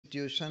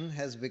Constitution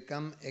has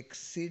become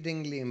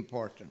exceedingly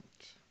important.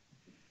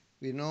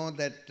 We know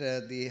that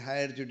the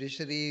higher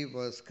judiciary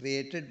was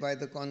created by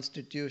the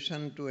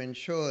Constitution to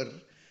ensure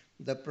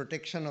the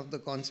protection of the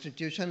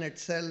Constitution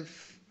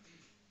itself,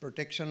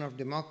 protection of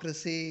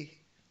democracy,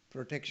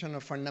 protection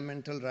of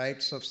fundamental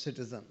rights of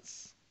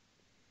citizens.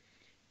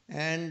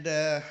 And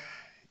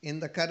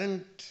in the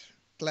current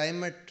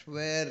climate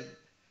where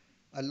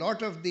a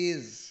lot of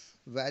these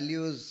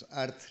values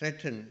are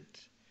threatened,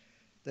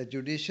 the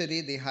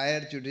judiciary, the higher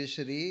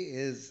judiciary,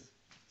 is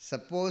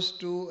supposed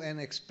to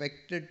and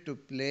expected to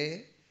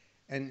play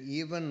an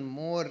even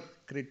more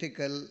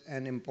critical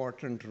and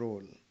important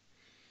role.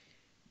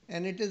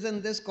 And it is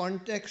in this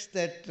context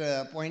that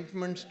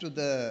appointments to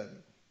the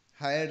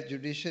higher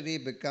judiciary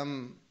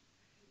become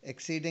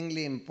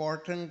exceedingly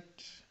important,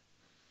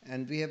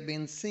 and we have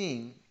been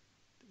seeing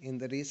in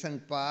the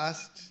recent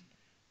past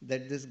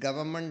that this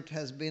government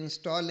has been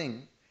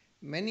stalling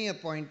many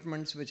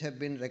appointments which have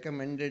been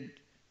recommended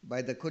by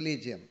the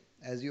collegium.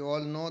 As you all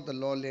know, the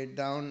law laid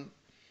down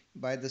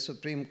by the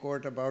Supreme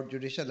Court about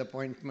judicial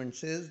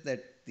appointments is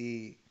that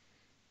the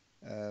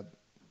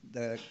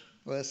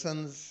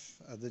persons,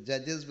 the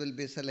judges will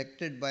be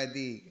selected by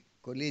the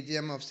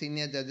collegium of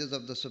senior judges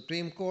of the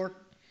Supreme Court,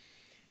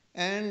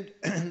 and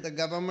the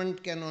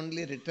government can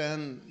only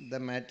return the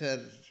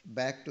matter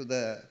back to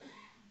the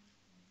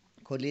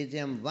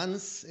collegium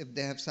once if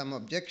they have some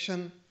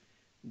objection.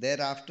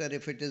 Thereafter,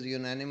 if it is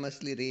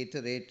unanimously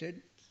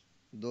reiterated,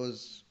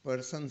 those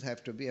persons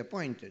have to be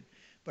appointed.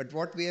 But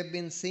what we have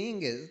been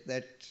seeing is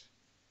that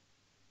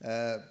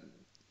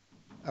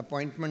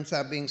appointments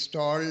are being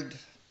stalled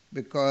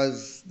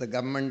because the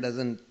government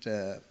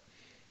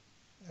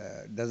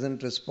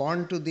doesn't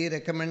respond to the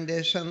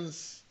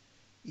recommendations.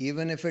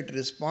 Even if it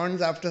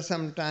responds after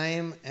some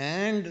time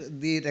and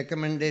the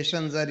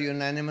recommendations are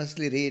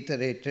unanimously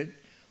reiterated,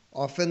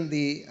 often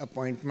the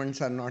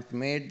appointments are not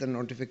made, the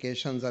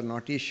notifications are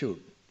not issued.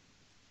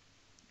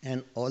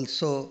 And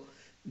also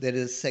there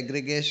is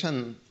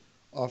segregation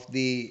of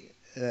the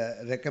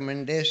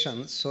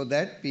recommendations so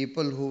that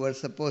people who were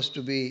supposed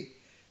to be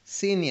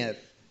senior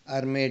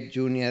are made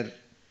junior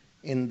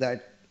in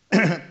that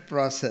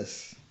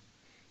process,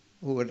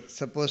 who were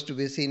supposed to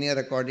be senior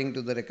according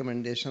to the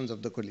recommendations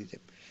of the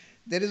collegium.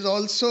 There is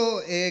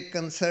also a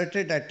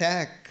concerted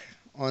attack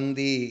on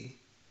the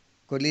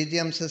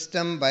collegium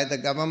system by the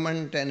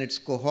government and its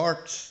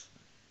cohorts,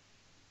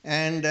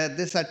 and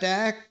this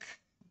attack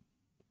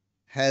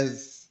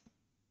has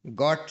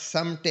got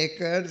some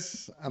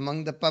takers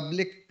among the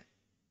public,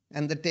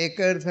 and the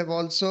takers are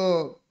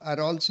also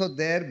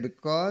there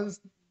because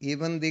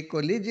even the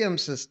collegium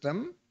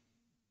system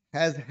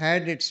has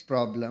had its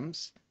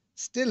problems,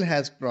 still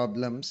has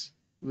problems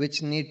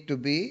which need to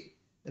be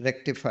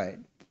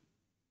rectified.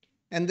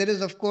 And there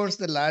is, of course,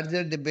 the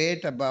larger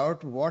debate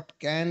about what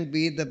can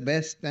be the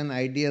best and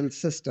ideal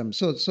system.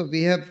 So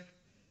we have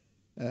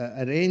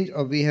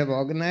we have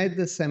organized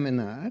this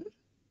seminar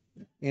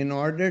in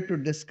order to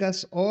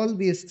discuss all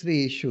these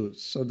three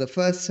issues. So the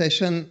first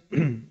session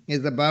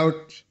is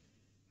about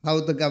how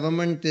the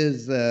government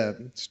is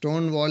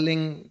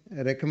stonewalling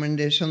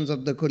recommendations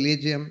of the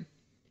collegium.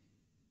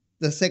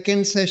 The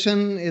second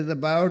session is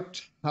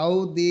about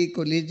how the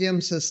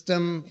collegium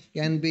system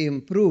can be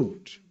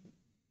improved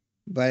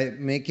by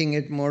making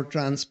it more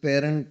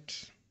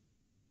transparent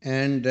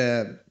and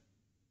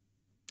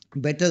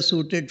better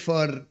suited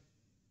for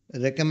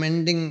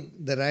recommending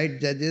the right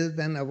judges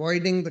and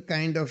avoiding the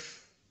kind of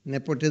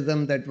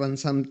nepotism that one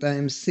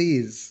sometimes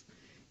sees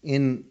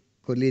in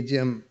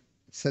collegium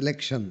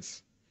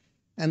selections.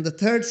 And the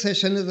third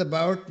session is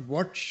about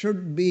what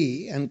should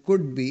be and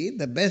could be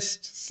the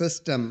best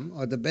system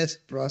or the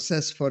best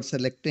process for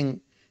selecting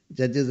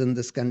judges in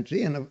this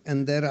country.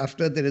 And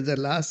thereafter, there is a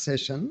last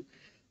session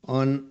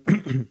on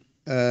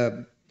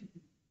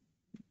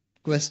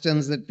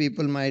questions that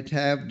people might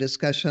have,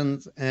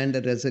 discussions, and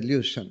a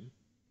resolution.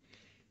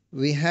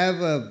 We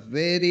have a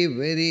very,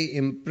 very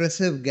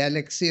impressive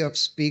galaxy of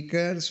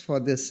speakers for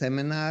this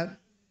seminar,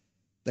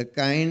 the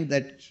kind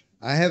that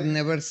I have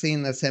never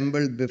seen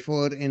assembled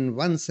before in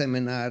one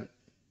seminar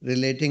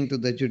relating to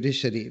the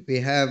judiciary.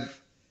 We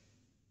have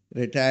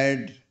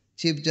retired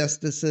chief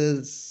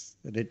justices,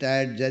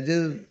 retired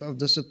judges of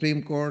the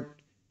Supreme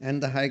Court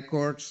and the High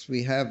Courts.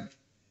 We have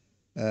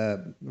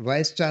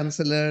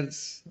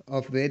vice-chancellors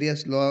of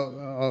various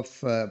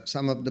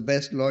some of the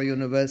best law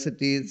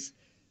universities.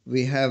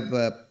 We have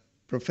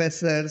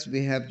professors,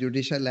 we have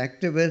judicial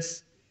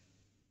activists.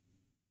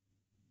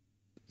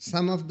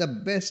 Some of the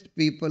best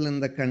people in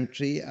the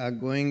country are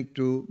going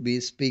to be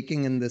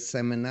speaking in this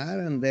seminar,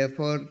 and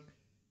therefore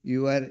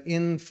you are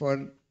in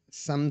for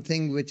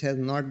something which has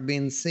not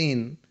been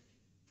seen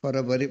for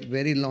a very,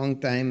 very long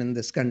time in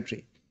this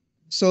country.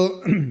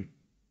 So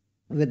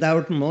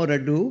without more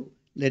ado,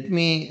 let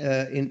me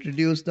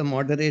introduce the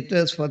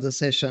moderators for the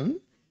session.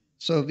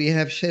 So we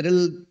have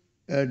Cheryl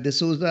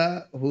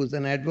Dsouza, who's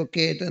an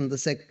advocate and the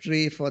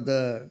secretary for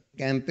the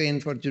Campaign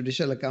for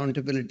Judicial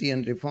Accountability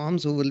and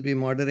Reforms, who will be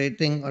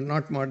moderating or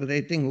not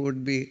moderating, who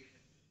would be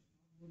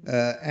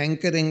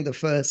anchoring the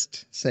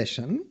first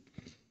session.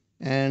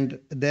 And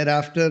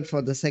thereafter,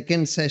 for the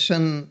second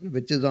session,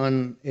 which is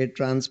on a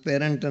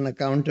transparent and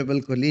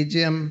accountable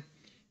collegium,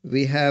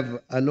 we have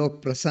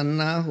Alok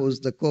Prasanna, who is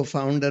the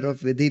co-founder of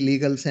Vidhi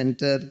Legal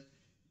Center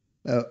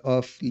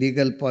of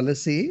Legal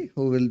Policy,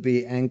 who will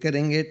be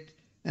anchoring it.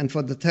 And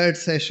for the third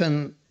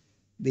session,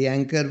 the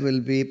anchor will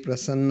be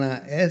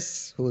Prasanna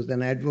S., who is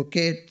an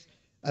advocate,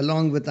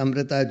 along with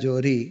Amrita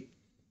Johri,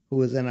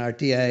 who is an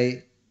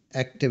RTI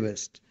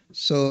activist.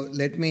 So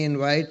let me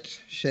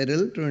invite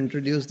Cheryl to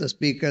introduce the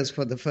speakers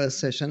for the first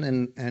session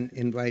and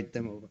invite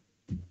them over.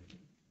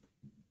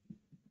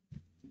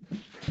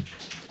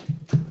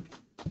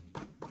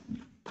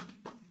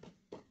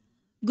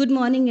 Good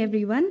morning,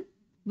 everyone.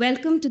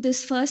 Welcome to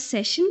this first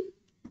session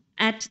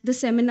at the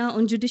seminar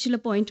on judicial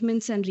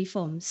appointments and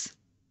reforms.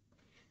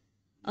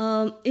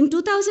 In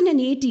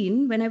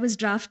 2018, when I was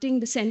drafting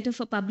the Center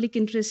for Public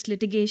Interest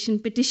Litigation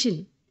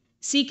petition,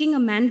 seeking a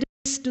mandate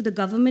to the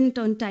government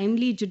on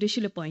timely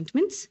judicial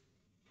appointments,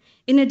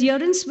 in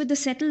adherence with the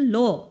settled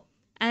law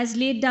as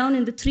laid down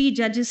in the 3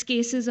 judges'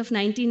 cases of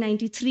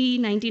 1993,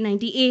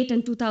 1998,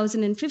 and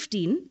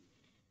 2015,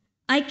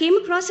 I came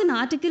across an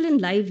article in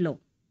LiveLaw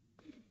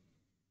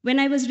when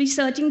I was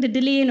researching the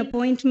delay in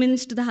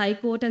appointments to the High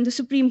Court and the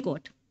Supreme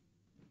Court.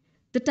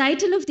 The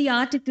title of the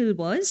article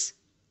was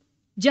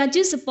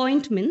Judges'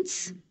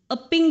 Appointments, a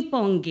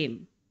Ping-Pong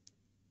Game.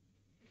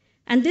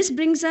 And this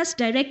brings us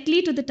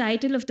directly to the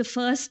title of the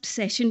first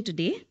session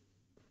today.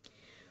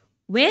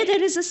 Where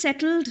there is a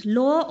settled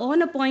law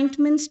on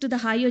appointments to the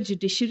higher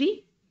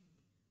judiciary,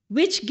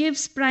 which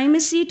gives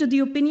primacy to the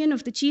opinion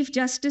of the Chief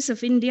Justice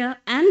of India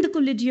and the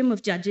Collegium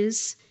of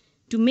Judges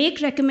to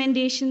make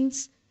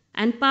recommendations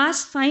and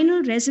pass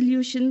final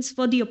resolutions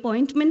for the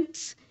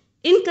appointments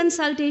in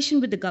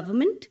consultation with the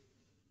government,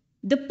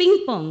 the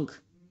ping-pong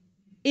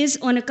is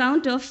on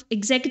account of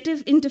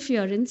executive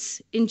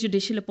interference in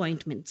judicial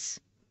appointments.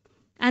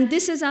 And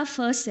this is our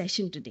first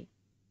session today.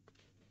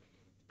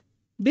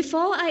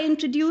 Before I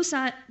introduce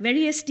our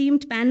very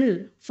esteemed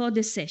panel for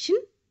this session,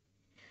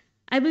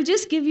 I will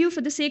just give you, for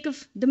the sake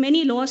of the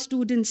many law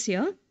students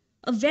here,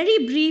 a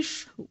very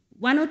brief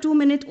 1 or 2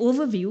 minute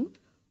overview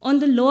on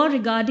the law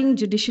regarding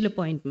judicial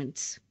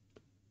appointments.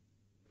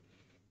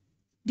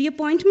 The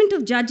appointment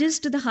of judges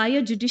to the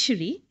higher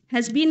judiciary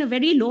has been a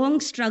very long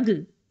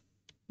struggle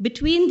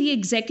between the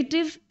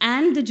executive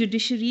and the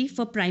judiciary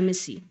for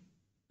primacy.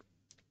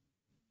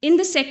 In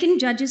the second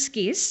judge's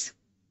case,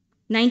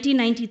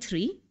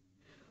 1993,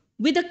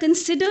 with a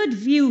considered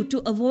view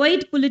to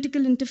avoid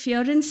political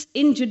interference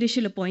in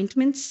judicial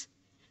appointments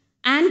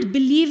and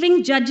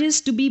believing judges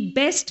to be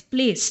best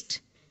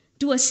placed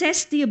to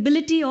assess the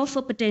ability of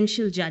a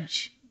potential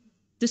judge,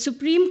 the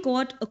Supreme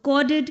Court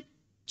accorded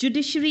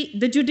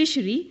the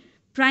judiciary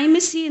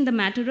primacy in the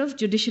matter of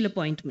judicial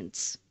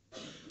appointments.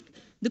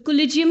 The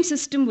collegium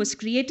system was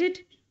created,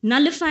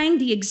 nullifying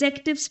the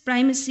executive's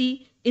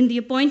primacy in the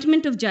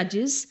appointment of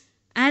judges,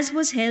 as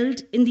was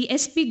held in the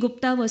S.P.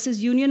 Gupta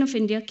versus Union of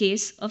India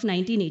case of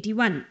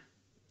 1981.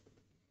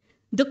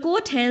 The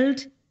court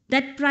held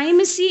that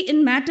primacy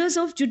in matters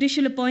of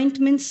judicial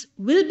appointments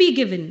will be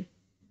given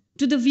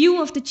to the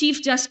view of the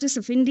Chief Justice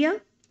of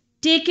India,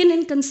 taken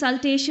in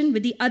consultation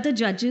with the other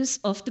judges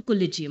of the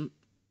collegium.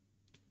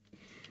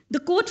 The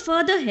court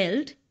further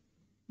held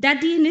that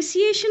the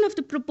initiation of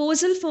the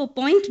proposal for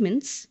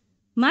appointments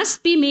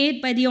must be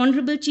made by the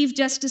Honorable Chief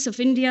Justice of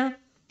India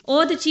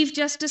or the Chief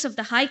Justice of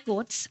the High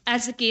Courts,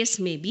 as the case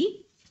may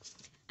be,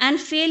 and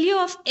failure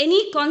of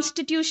any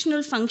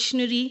constitutional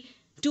functionary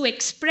to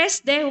express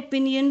their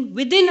opinion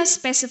within a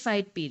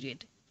specified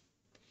period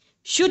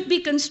should be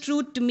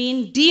construed to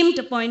mean deemed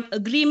upon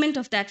agreement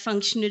of that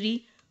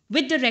functionary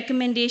with the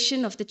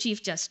recommendation of the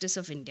Chief Justice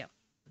of India.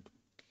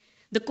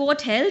 The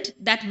court held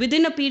that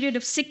within a period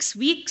of 6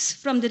 weeks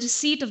from the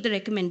receipt of the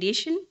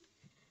recommendation,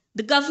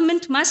 the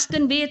government must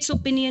convey its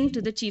opinion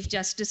to the Chief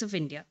Justice of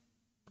India.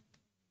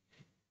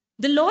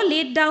 The law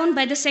laid down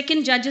by the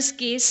second judge's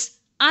case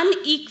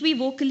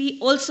unequivocally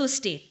also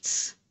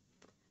states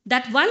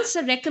that once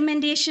a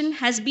recommendation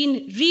has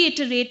been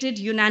reiterated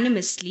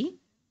unanimously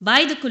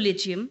by the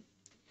collegium,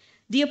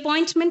 the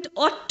appointment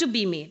ought to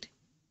be made,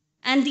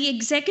 and the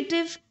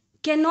executive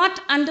cannot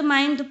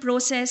undermine the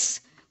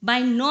process by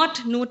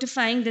not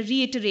notifying the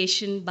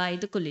reiteration by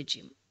the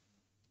collegium.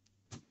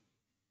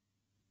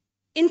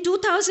 In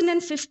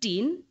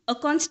 2015, a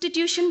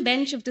constitution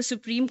bench of the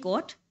Supreme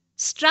Court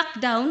struck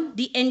down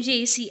the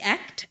NJAC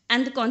Act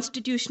and the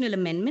constitutional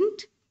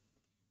amendment,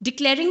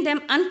 declaring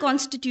them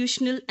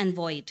unconstitutional and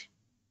void.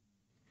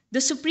 The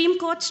Supreme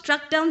Court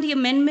struck down the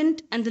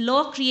amendment and the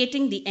law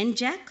creating the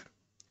NJAC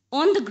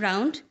on the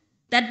ground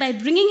that by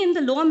bringing in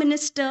the law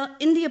minister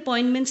in the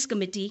appointments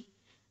committee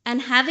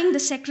and having the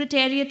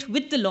secretariat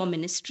with the law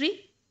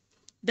ministry,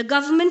 the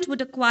government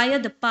would acquire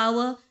the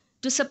power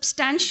to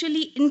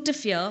substantially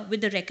interfere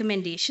with the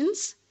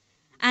recommendations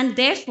and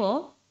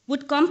therefore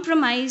would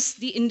compromise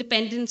the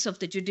independence of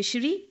the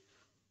judiciary,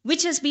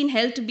 which has been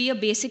held to be a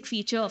basic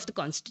feature of the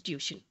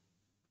Constitution.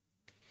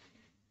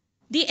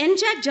 The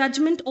NJAC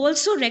judgment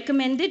also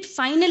recommended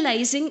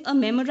finalizing a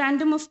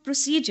memorandum of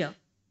procedure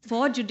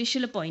for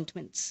judicial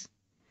appointments,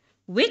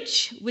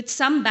 which, with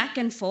some back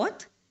and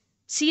forth,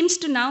 seems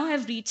to now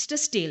have reached a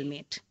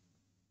stalemate.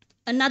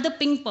 Another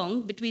ping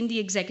pong between the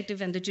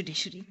executive and the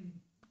judiciary.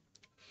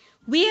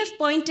 We have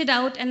pointed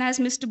out, and as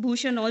Mr.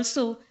 Bhushan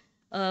also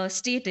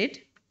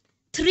stated,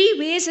 3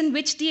 ways in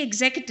which the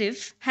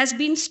executive has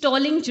been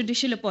stalling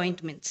judicial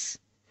appointments: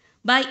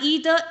 by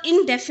either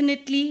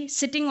indefinitely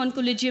sitting on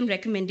collegium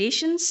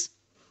recommendations,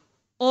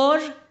 or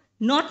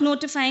not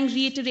notifying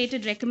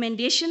reiterated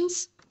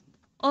recommendations,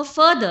 or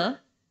further,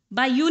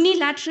 by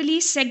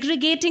unilaterally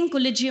segregating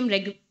collegium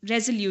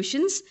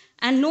resolutions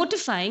and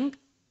notifying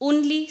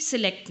only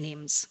select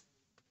names.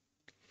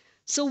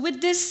 So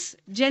with this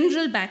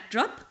general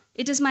backdrop,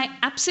 it is my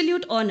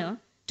absolute honor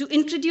to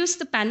introduce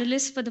the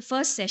panelists for the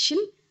first session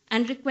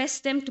and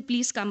request them to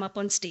please come up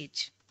on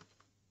stage.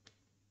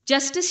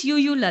 Justice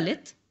UU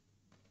Lalit.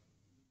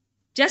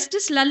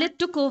 Justice Lalit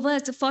took over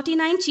as the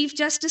 49th Chief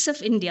Justice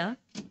of India,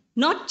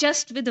 not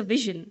just with a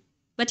vision,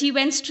 but he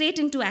went straight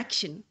into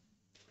action.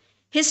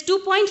 His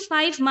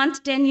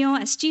 2.5-month tenure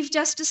as Chief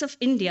Justice of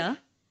India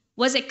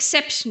was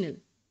exceptional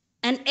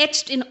and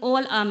etched in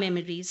all our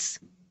memories.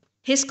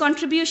 His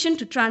contribution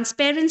to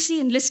transparency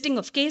in listing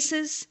of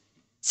cases,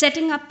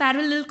 setting up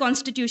parallel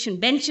constitution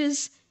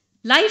benches,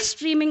 live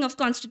streaming of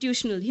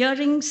constitutional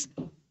hearings,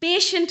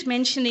 patient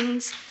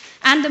mentionings,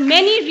 and the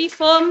many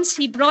reforms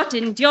he brought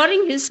in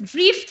during his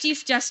brief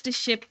Chief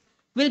Justiceship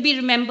will be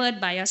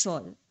remembered by us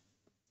all.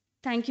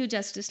 Thank you,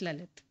 Justice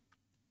Lalit.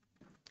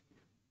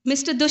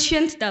 Mr.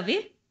 Dushyant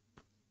Dave.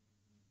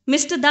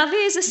 Mr. Dave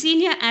is a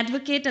senior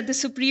advocate at the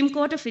Supreme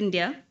Court of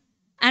India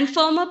and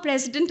former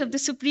president of the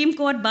Supreme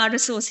Court Bar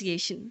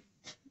Association.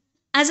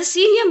 As a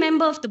senior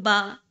member of the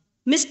bar,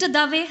 Mr.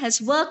 Dave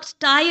has worked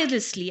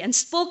tirelessly and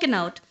spoken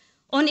out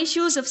on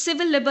issues of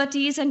civil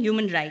liberties and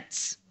human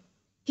rights.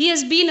 He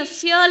has been a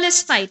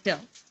fearless fighter,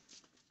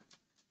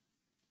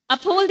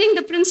 upholding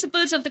the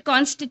principles of the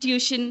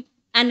Constitution,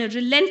 and a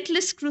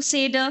relentless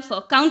crusader for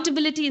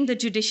accountability in the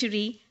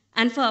judiciary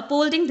and for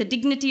upholding the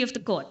dignity of the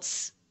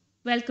courts.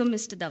 Welcome,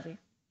 Mr. Dave.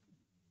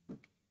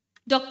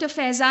 Dr.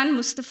 Faizan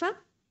Mustafa.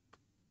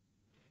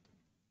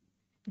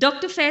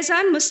 Dr.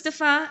 Faizan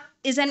Mustafa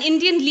is an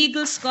Indian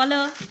legal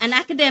scholar and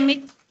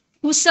academic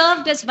who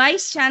served as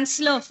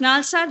Vice-Chancellor of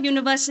NALSAR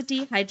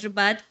University,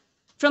 Hyderabad,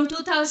 from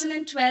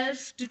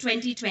 2012 to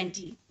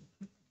 2020.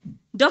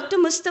 Dr.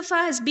 Mustafa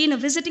has been a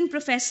visiting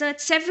professor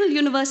at several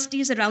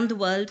universities around the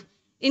world,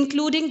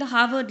 including the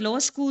Harvard Law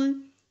School,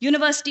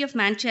 University of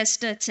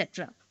Manchester,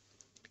 etc.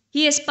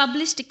 He has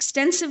published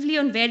extensively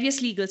on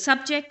various legal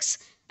subjects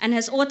and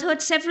has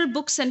authored several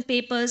books and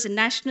papers in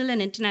national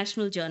and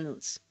international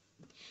journals.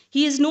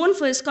 He is known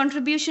for his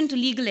contribution to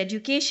legal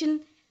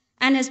education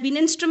and has been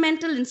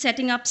instrumental in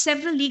setting up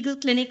several legal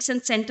clinics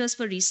and centers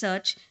for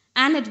research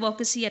and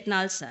advocacy at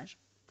NALSAR.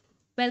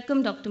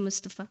 Welcome, Dr.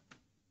 Mustafa.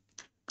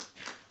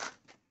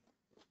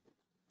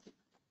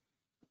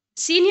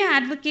 Senior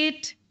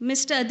Advocate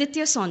Mr.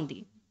 Aditya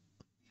Sondhi.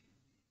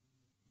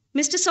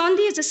 Mr.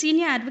 Sondhi is a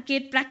senior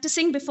advocate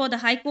practicing before the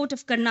High Court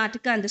of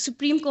Karnataka and the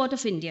Supreme Court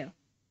of India,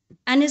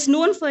 and is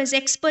known for his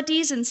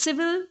expertise in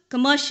civil,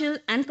 commercial,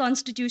 and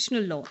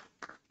constitutional law.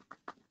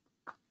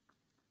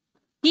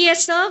 He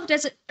has served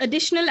as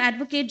Additional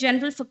Advocate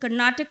General for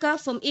Karnataka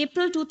from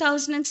April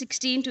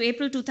 2016 to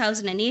April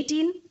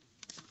 2018.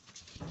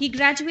 He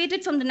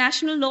graduated from the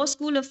National Law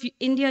School of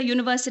India,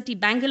 University,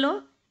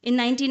 Bangalore in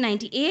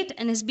 1998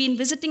 and has been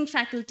visiting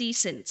faculty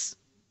since.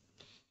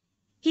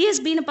 He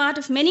has been a part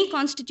of many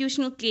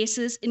constitutional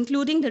cases,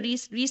 including the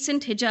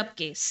recent hijab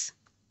case.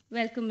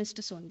 Welcome,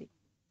 Mr. Sondhi.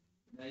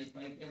 If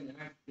I can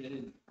add,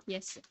 Cheryl,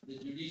 yes, sir. the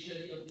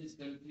judiciary of this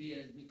country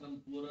has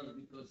become poorer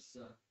because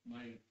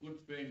my good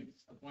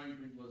friend's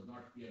appointment was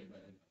not cleared by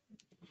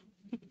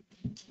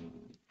him.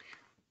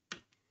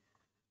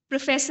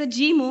 Professor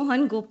G.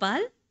 Mohan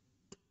Gopal.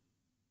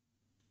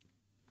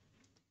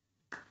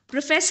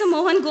 Professor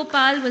Mohan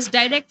Gopal was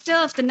director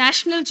of the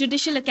National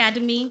Judicial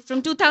Academy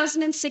from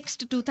 2006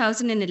 to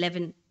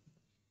 2011.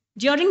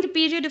 During the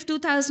period of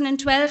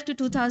 2012 to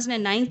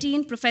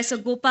 2019, Professor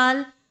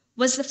Gopal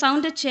was the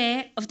founder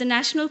chair of the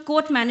National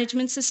Court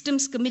Management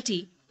Systems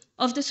Committee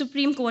of the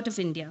Supreme Court of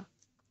India.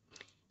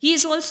 He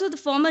is also the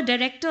former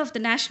director of the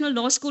National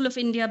Law School of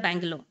India,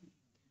 Bangalore.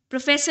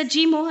 Professor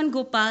G. Mohan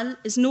Gopal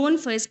is known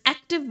for his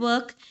active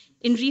work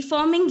in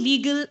reforming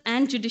legal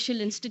and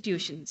judicial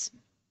institutions.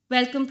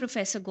 Welcome,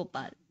 Professor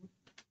Gopal.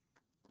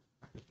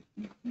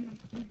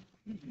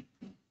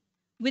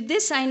 With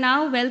this, I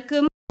now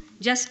welcome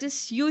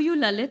Justice UU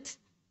Lalit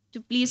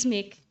to please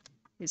make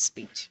his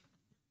speech.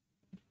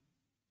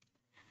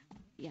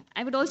 Yeah,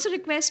 I would also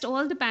request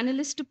all the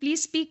panelists to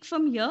please speak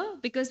from here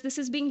because this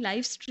is being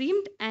live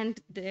streamed and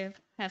they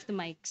have the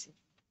mics.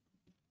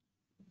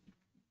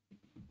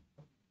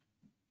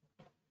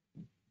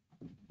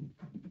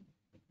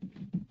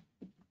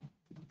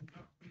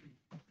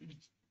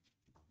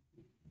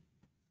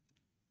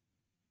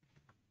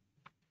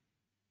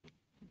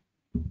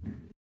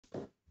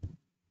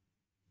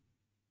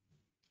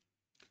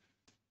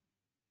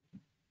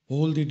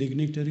 all the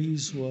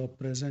dignitaries who are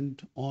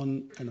present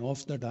on and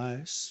off the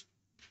dais,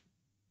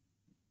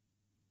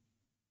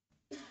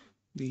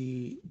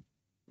 the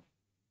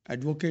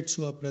advocates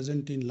who are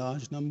present in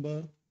large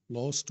number,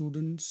 law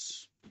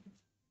students,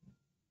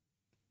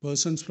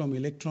 persons from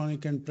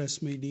electronic and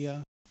press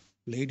media,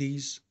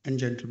 ladies and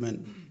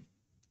gentlemen.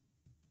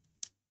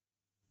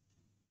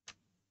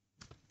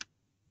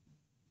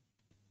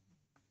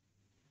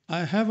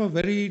 I have a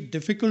very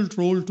difficult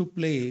role to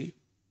play.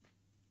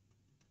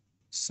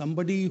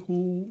 Somebody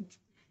who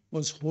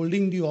was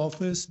holding the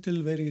office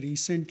till very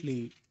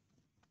recently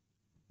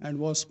and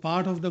was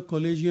part of the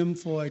collegium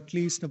for at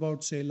least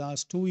about, say,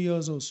 last 2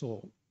 years or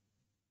so.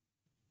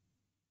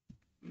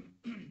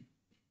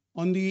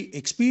 On the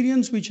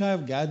experience which I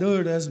have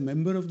gathered as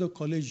member of the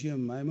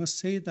collegium, I must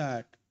say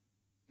that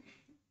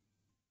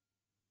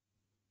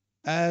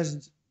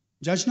as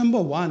judge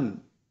number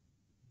 1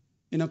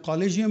 in a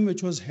collegium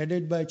which was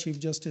headed by Chief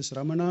Justice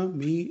Ramana,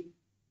 me,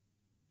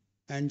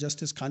 and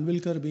Justice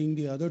Khanvilkar being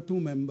the other 2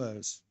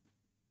 members,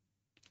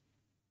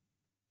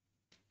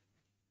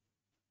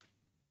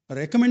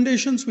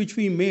 recommendations which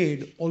we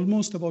made,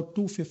 almost about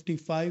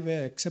 255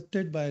 were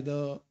accepted by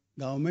the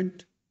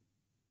government,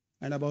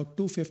 and about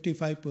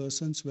 255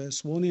 persons were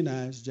sworn in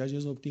as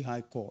judges of the High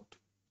Court.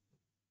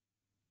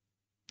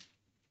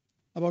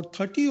 About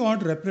 30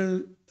 odd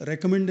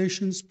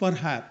recommendations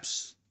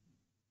perhaps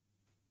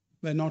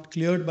were not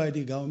cleared by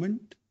the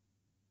government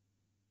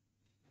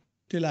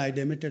till I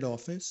demitted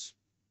office.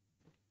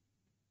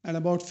 And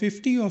about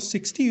 50 or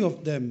 60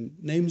 of them,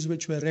 names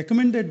which were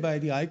recommended by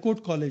the High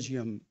Court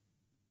Collegium,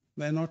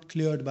 were not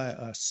cleared by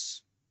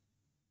us.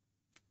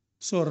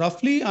 So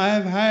roughly I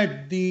have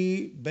had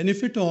the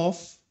benefit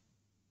of,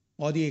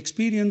 or the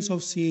experience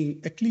of seeing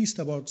at least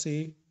about,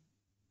 say,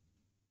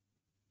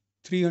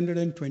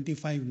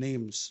 325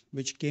 names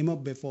which came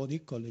up before the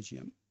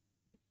collegium.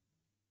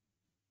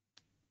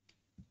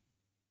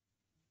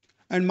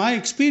 And my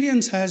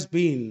experience has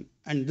been,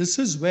 and this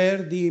is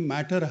where the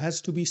matter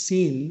has to be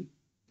seen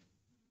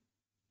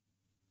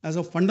as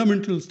a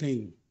fundamental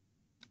thing.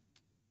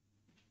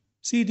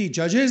 See, the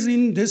judges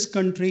in this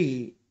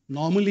country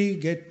normally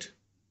get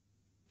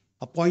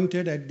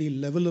appointed at the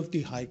level of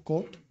the High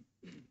Court.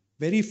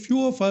 Very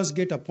few of us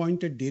get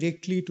appointed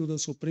directly to the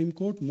Supreme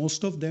Court.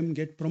 Most of them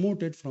get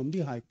promoted from the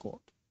High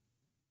Court.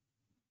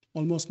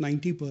 Almost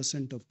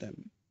 90% of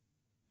them.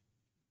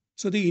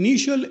 So the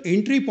initial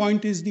entry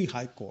point is the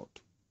High Court.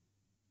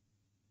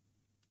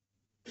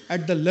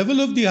 At the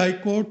level of the High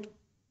Court,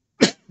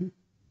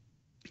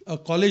 a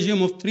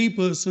collegium of 3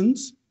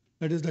 persons,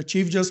 that is the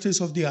Chief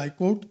Justice of the High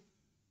Court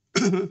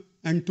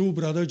and 2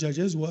 brother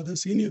judges who are the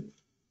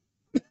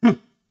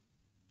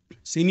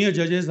senior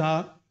judges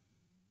are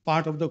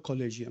part of the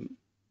collegium.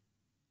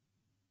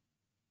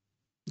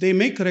 They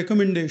make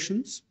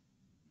recommendations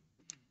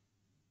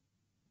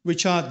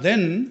which are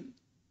then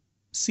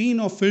seen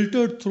or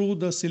filtered through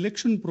the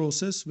selection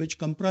process, which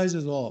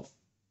comprises of,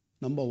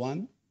 number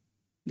 1,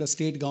 the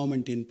state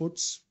government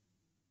inputs.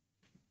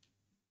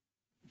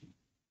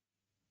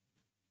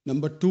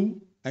 Number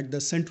 2, at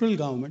the central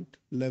government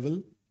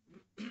level,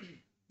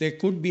 there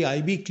could be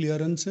IB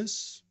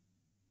clearances.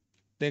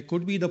 There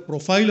could be the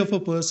profile of a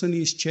person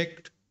is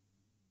checked.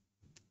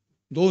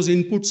 Those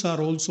inputs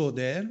are also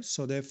there.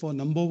 So therefore,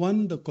 number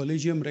 1, the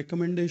collegium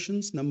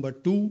recommendations. Number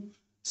 2,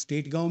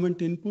 state government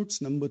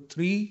inputs. Number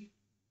 3,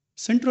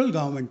 central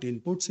government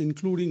inputs,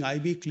 including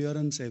IB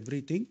clearance,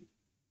 everything.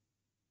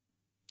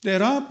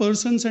 There are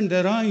persons and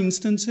there are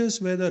instances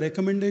where the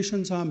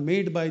recommendations are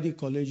made by the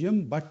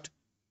collegium, but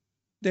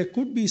there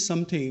could be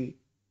something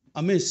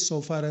amiss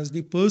so far as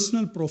the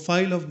personal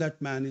profile of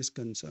that man is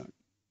concerned.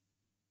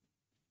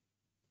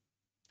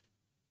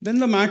 Then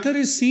the matter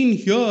is seen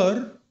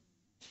here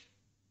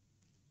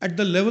at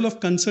the level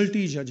of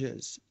consultee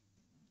judges.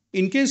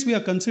 In case we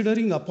are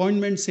considering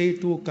appointment, say,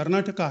 to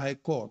Karnataka High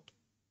Court,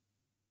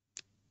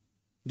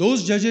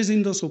 those judges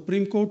in the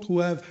Supreme Court who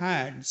have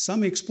had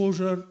some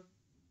exposure,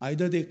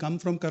 either they come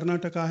from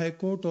Karnataka High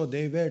Court or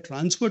they were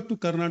transferred to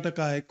Karnataka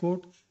High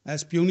Court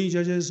as puisne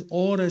judges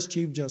or as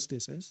chief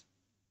justices,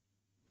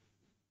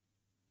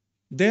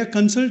 their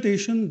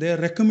consultation, their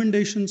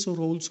recommendations are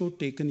also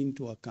taken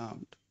into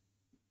account.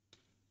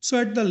 So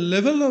at the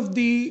level of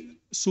the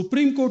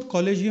Supreme Court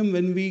Collegium,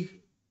 when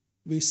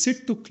we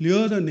sit to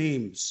clear the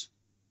names,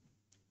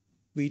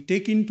 we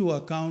take into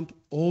account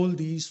all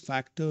these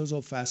factors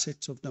or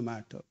facets of the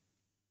matter.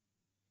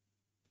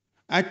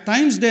 At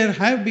times there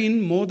have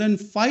been more than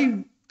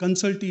 5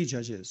 consultee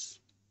judges,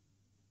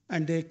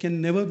 and there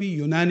can never be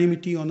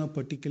unanimity on a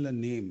particular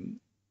name.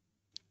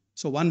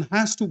 So one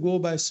has to go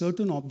by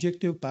certain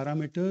objective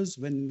parameters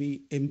when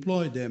we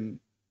employ them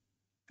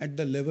at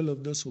the level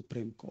of the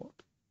Supreme Court.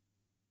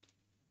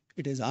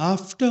 It is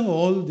after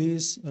all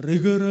this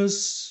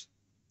rigorous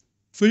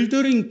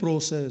filtering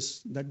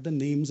process that the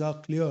names are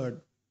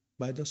cleared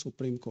by the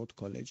Supreme Court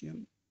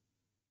Collegium.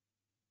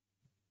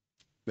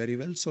 Very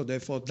well. So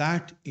therefore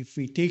that, if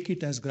we take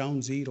it as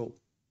ground zero,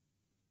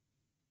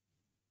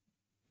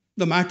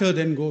 the matter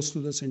then goes to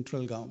the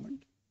central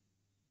government.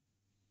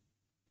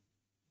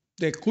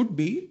 There could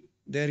be,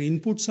 their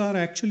inputs are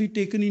actually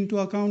taken into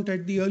account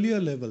at the earlier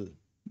level,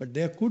 but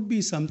there could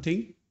be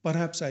something,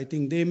 perhaps I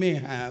think they may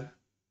have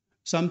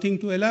something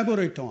to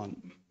elaborate on.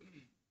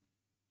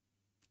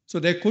 So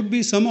there could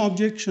be some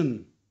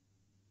objection,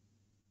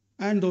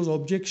 and those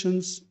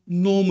objections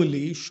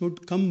normally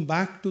should come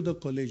back to the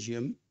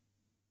collegium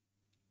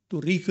to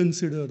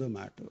reconsider the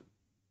matter.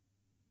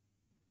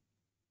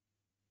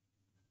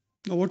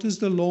 Now, what is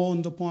the law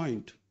on the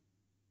point?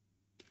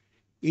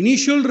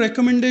 Initial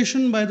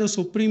recommendation by the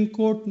Supreme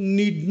Court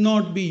need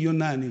not be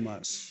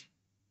unanimous.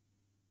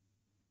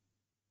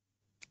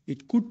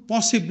 It could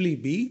possibly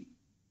be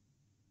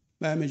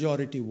by a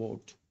majority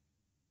vote.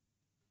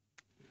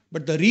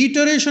 But the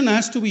reiteration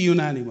has to be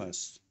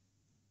unanimous.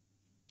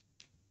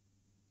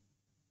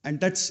 And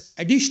that's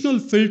additional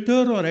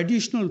filter or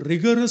additional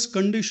rigorous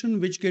condition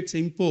which gets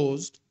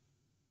imposed,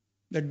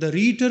 that the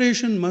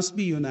reiteration must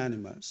be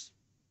unanimous.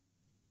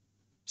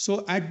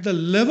 So at the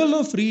level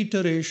of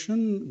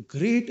reiteration,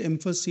 great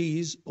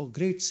emphasis or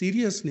great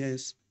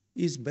seriousness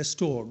is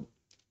bestowed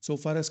so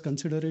far as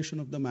consideration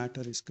of the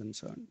matter is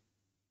concerned.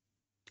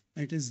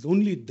 It is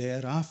only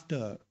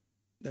thereafter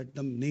that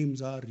the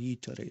names are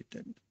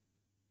reiterated.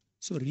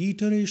 So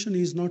reiteration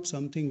is not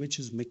something which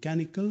is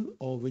mechanical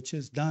or which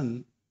is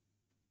done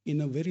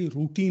in a very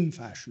routine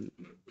fashion.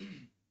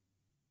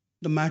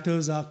 The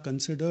matters are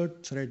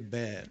considered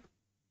threadbare.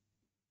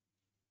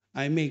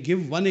 I may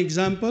give one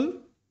example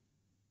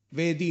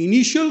where the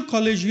initial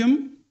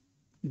collegium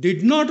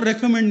did not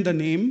recommend the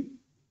name.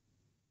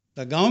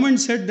 The government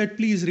said that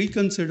please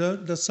reconsider.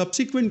 The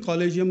subsequent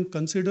collegium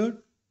considered,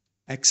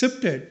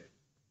 accepted,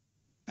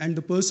 and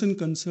the person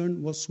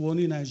concerned was sworn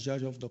in as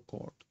judge of the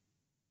court.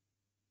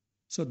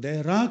 So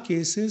there are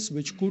cases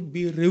which could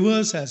be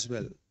reverse as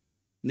well.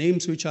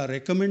 Names which are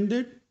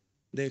recommended,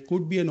 there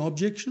could be an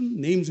objection.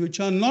 Names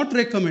which are not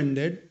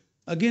recommended,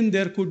 again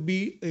there could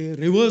be a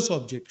reverse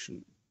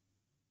objection.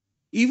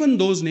 Even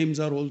those names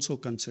are also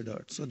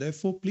considered. So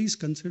therefore, please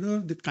consider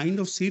the kind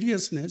of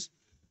seriousness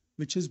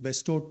which is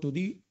bestowed to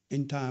the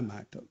entire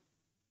matter.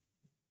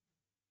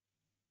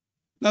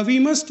 Now we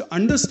must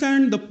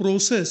understand the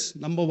process.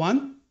 Number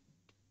one,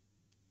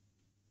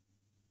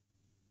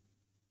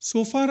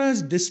 so far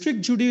as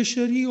district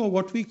judiciary or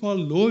what we call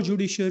lower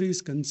judiciary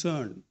is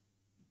concerned,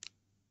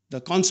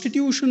 the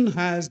Constitution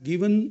has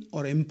given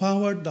or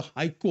empowered the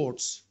high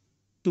courts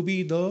to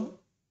be the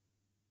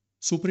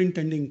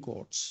superintending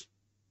courts.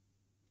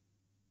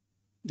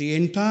 The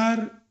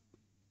entire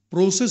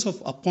process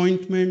of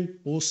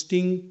appointment,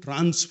 posting,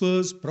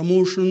 transfers,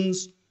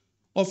 promotions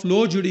of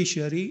lower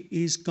judiciary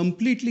is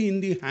completely in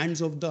the hands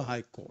of the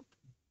High Court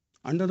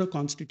under the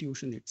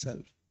Constitution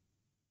itself.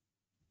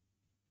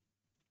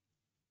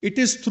 It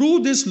is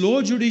through this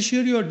lower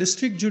judiciary or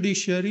district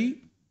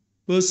judiciary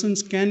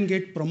persons can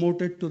get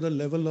promoted to the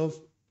level of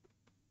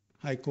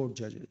High Court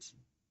judges.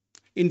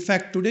 In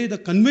fact, today the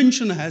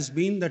convention has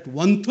been that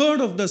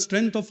 1/3 of the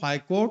strength of High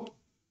Court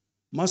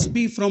must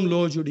be from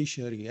lower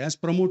judiciary as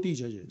promotee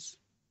judges.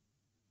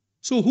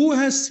 So who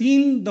has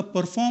seen the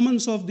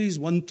performance of these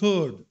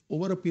 1/3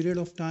 over a period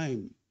of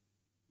time?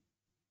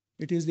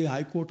 It is the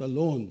High Court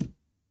alone.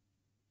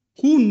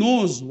 Who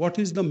knows what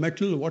is the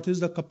mettle, what is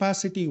the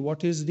capacity,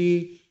 what is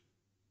the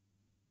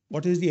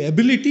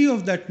ability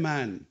of that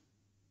man?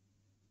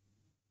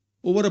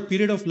 Over a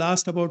period of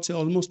last about say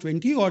almost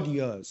 20 odd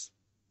years,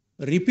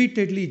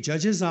 repeatedly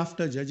judges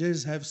after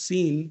judges have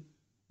seen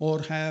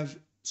or have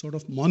sort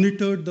of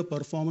monitored the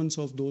performance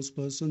of those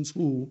persons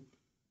who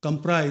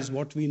comprise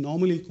what we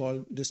normally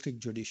call district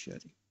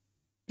judiciary.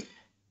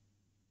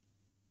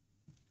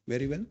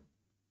 Very well.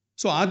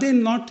 So are they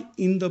not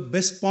in the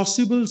best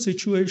possible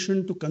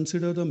situation to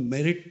consider the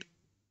merit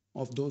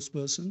of those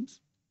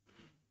persons?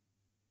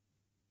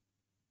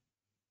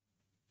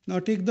 Now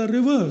take the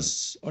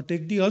reverse or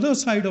take the other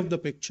side of the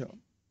picture.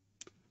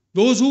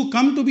 Those who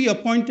come to be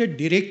appointed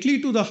directly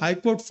to the High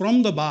Court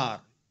from the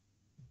bar,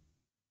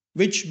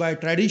 which by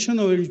tradition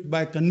or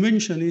by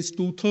convention is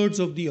 2/3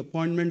 of the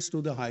appointments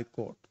to the High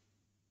Court.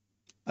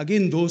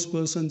 Again, those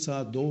persons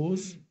are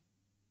those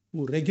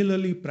who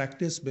regularly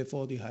practice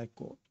before the High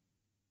Court.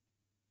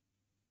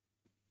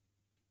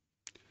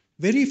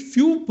 Very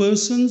few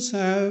persons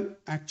have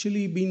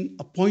actually been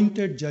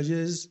appointed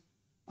judges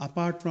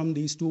apart from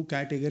these two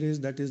categories,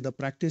 that is the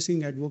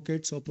practicing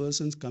advocates or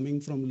persons coming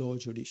from lower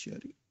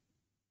judiciary.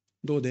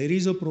 Though there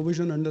is a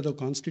provision under the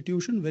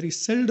Constitution, very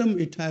seldom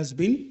it has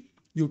been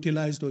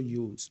utilized or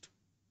used.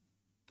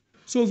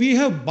 So we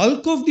have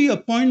bulk of the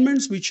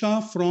appointments which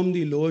are from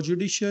the lower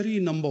judiciary,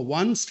 number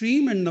one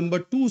stream, and number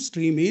two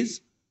stream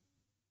is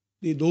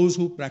those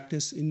who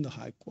practice in the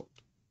High Court.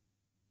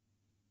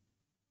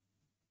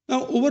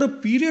 Now, over a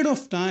period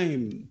of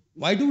time,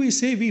 why do we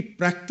say we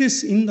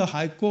practice in the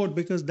High Court?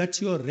 Because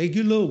that's your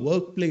regular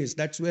workplace.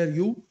 That's where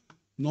you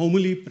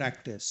normally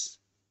practice.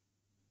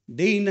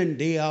 Day in and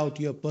day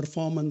out, your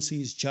performance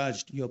is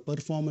judged, your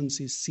performance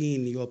is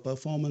seen, your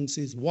performance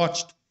is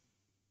watched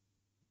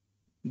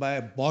by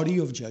a body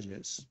of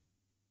judges,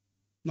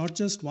 not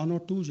just one or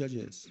two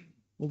judges.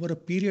 Over a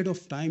period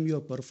of time,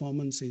 your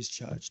performance is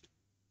judged.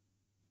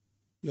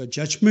 Your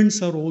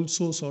judgments are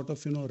also sort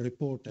of,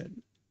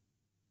 reported.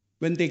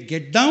 When they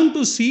get down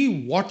to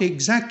see what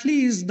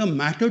exactly is the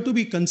matter to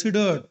be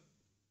considered,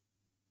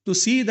 to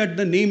see that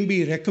the name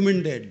be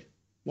recommended,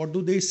 what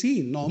do they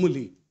see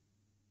normally?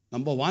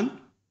 Number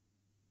one,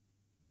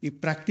 the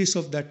practice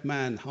of that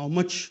man, how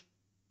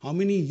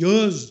many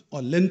years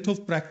or length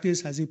of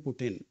practice has he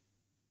put in?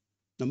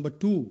 Number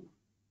two,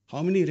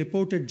 how many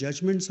reported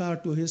judgments are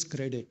to his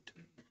credit?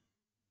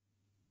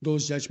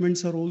 Those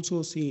judgments are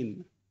also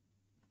seen.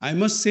 I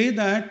must say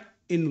that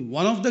in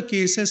one of the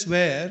cases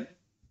where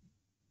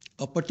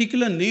a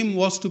particular name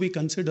was to be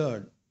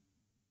considered,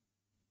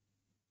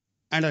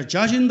 and a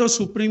judge in the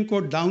Supreme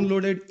Court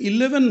downloaded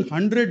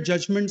 1100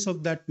 judgments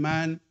of that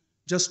man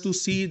just to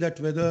see that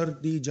whether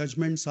the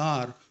judgments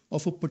are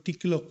of a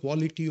particular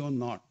quality or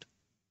not.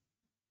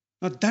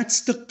 Now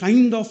that's the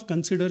kind of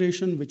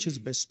consideration which is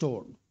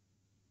bestowed.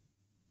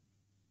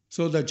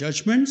 So the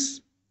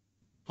judgments,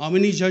 how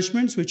many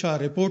judgments which are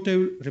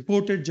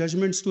reported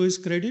judgments to his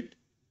credit,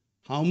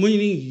 how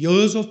many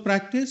years of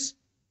practice,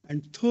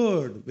 and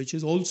third, which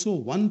is also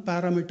one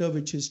parameter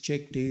which is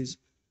checked, is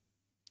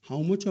how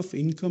much of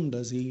income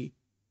does he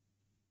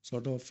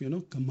sort of,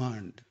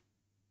 command.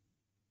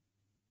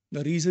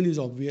 The reason is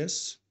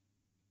obvious,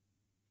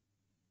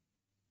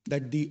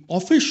 that the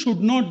office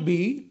should not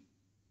be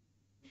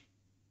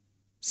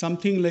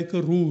something like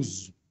a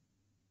ruse.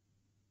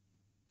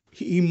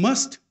 He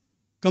must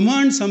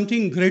command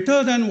something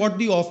greater than what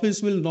the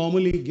office will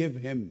normally give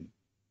him.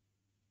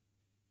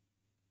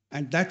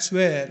 And that's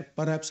where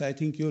perhaps I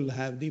think you'll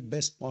have the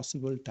best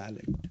possible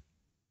talent.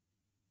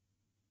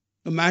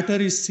 The matter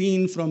is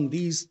seen from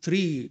these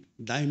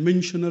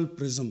three-dimensional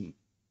prism,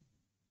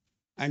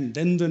 and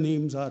then the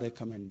names are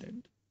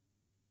recommended.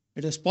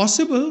 It is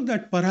possible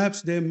that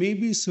perhaps there may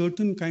be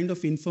certain kind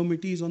of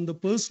infirmities on the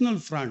personal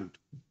front.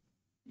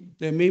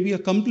 There may be a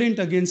complaint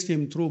against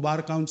him through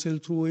Bar Council,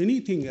 through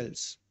anything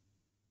else.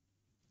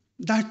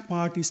 That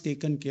part is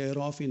taken care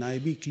of in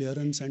IB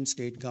clearance and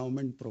state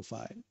government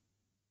profile.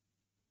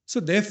 So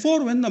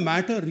therefore, when the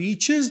matter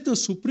reaches the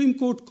Supreme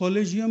Court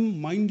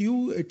Collegium, mind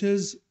you, it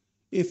is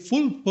a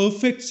full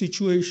perfect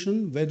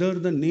situation whether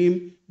the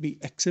name be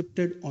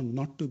accepted or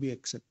not to be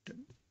accepted.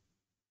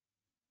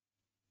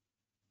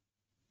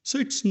 So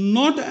it's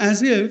not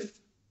as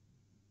if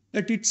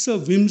that it's a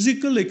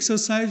whimsical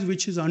exercise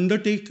which is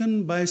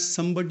undertaken by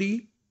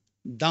somebody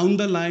down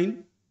the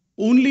line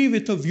only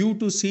with a view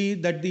to see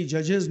that the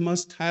judges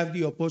must have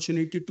the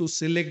opportunity to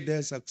select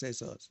their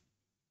successors.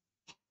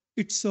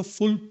 It's a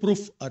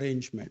foolproof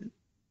arrangement.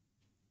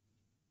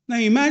 Now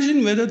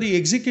imagine whether the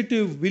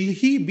executive, will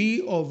he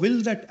be or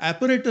will that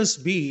apparatus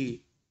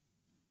be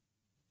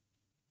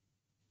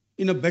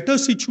in a better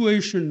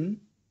situation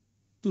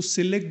to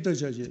select the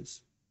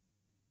judges?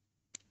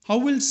 How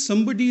will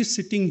somebody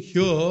sitting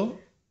here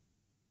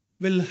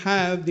will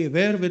have the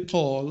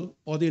wherewithal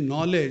or the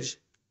knowledge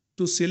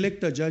to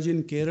select a judge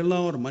in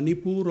Kerala or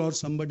Manipur or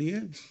somebody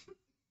else?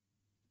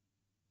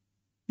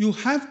 You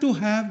have to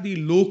have the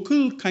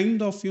local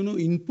kind of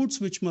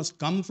inputs which must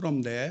come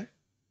from there.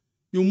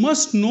 You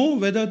must know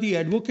whether the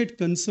advocate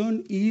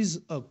concerned is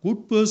a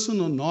good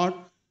person or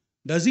not.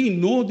 Does he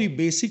know the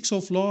basics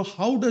of law?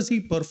 How does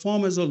he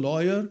perform as a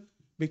lawyer?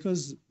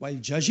 Because while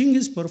judging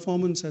his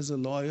performance as a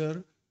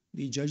lawyer,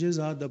 the judges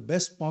are the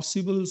best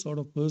possible sort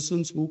of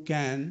persons who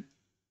can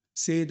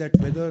say that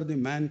whether the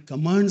man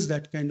commands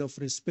that kind of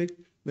respect,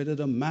 whether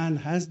the man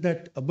has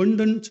that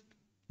abundant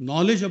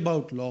knowledge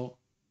about law,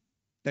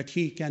 that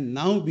he can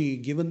now be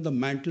given the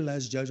mantle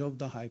as judge of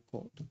the High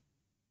Court.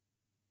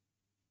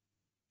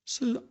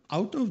 So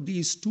out of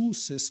these two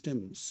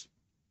systems,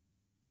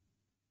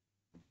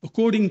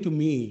 according to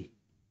me,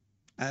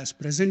 as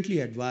presently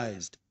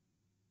advised,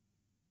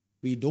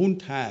 we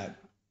don't have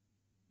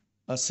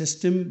a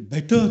system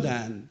better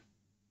than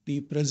the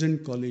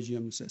present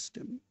collegium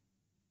system.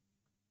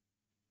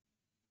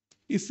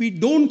 If we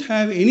don't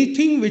have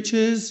anything which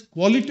is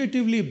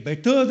qualitatively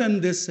better than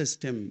this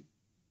system,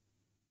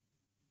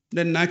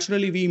 then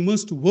naturally we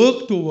must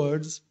work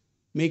towards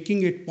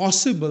making it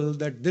possible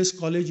that this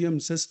collegium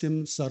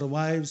system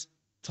survives,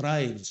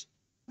 thrives,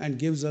 and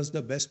gives us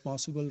the best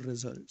possible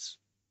results.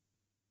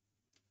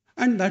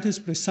 And that is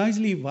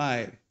precisely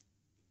why,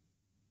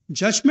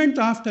 judgment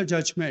after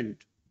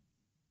judgment,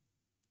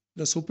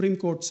 the Supreme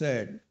Court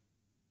said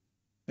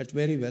that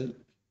very well,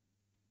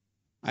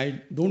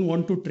 I don't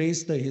want to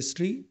trace the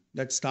history,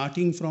 that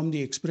starting from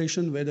the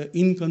expression whether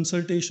in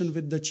consultation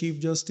with the Chief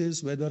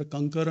Justice, whether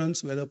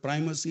concurrence, whether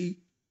primacy,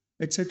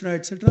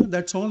 etc.,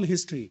 that's all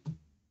history.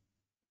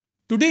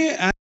 Today,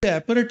 as the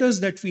apparatus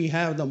that we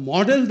have, the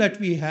model that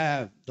we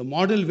have, the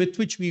model with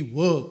which we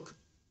work,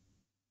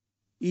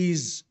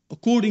 is,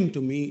 according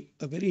to me,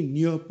 a very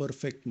near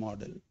perfect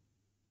model.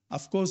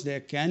 Of course,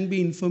 there can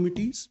be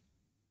infirmities.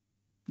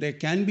 There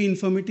can be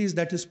infirmities.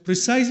 That is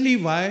precisely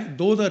why,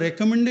 though the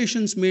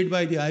recommendations made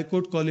by the High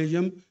Court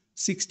Collegium,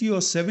 60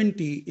 or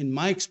 70, in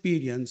my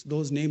experience,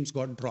 those names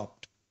got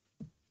dropped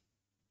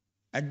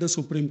at the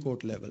Supreme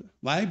Court level.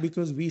 Why?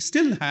 Because we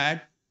still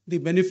had the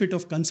benefit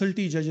of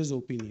consultee judge's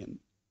opinion.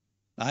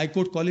 The High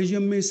Court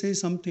Collegium may say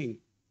something.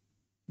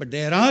 But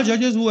there are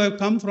judges who have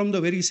come from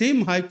the very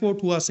same High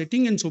Court who are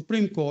sitting in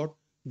Supreme Court.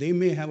 They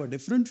may have a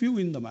different view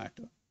in the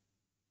matter.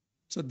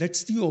 So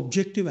that's the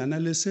objective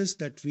analysis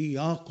that we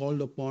are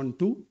called upon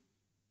to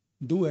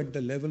do at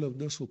the level of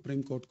the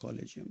Supreme Court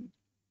Collegium.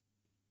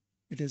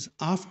 It is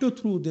after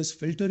through this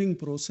filtering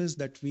process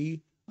that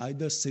we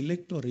either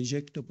select or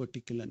reject a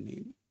particular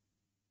name.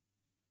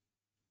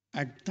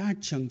 At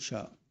that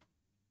juncture,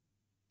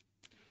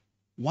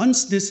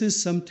 once this is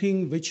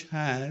something which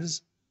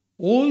has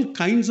all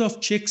kinds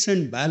of checks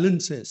and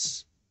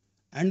balances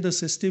and the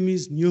system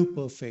is near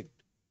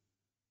perfect,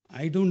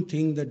 I don't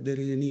think that there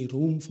is any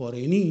room for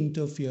any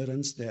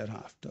interference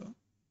thereafter.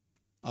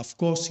 Of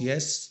course,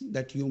 yes,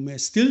 that you may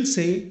still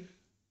say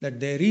that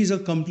there is a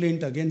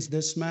complaint against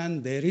this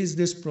man, there is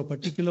this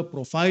particular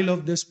profile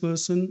of this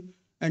person,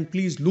 and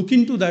please look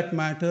into that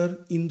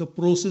matter in the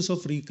process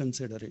of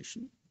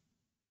reconsideration.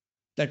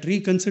 That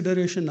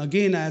reconsideration,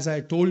 again, as I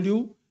told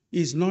you,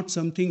 is not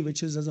something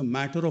which is as a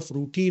matter of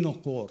routine or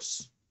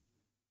course.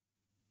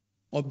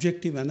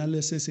 Objective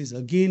analysis is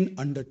again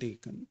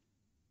undertaken.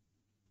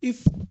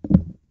 If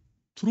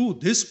through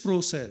this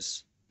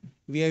process,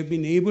 we have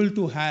been able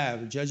to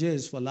have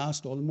judges for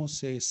last almost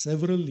say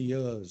several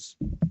years.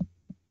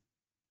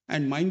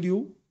 And mind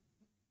you,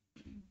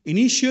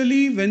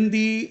 initially when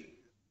the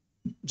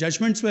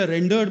judgments were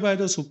rendered by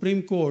the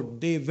Supreme Court,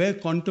 they were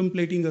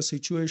contemplating a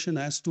situation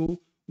as to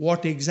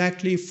what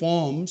exactly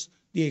forms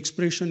the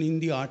expression in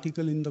the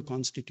article in the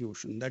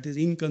Constitution, that is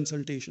in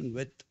consultation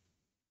with.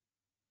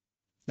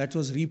 That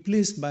was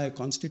replaced by a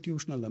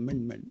constitutional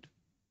amendment.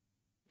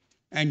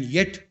 And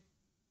yet,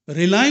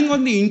 relying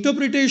on the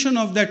interpretation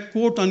of that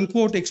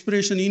quote-unquote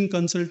expression in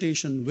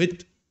consultation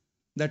with,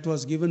 that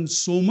was given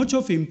so much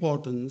of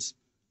importance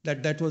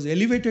that that was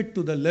elevated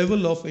to the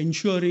level of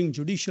ensuring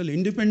judicial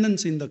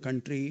independence in the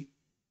country,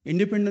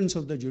 independence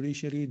of the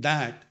judiciary,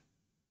 that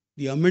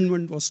the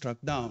amendment was struck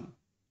down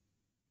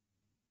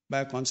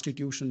by a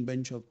constitution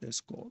bench of this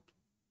court.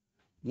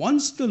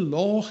 Once the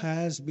law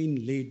has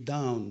been laid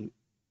down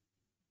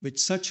with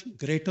such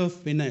greater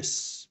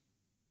finesse,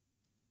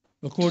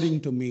 according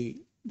to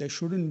me, there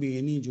shouldn't be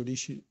any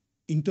judicial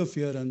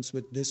interference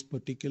with this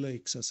particular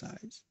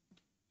exercise.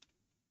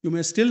 You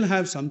may still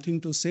have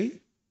something to say,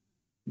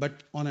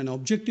 but on an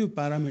objective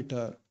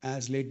parameter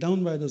as laid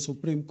down by the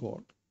Supreme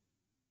Court,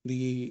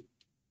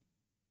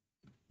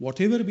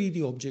 whatever be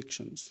the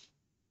objections,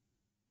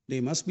 they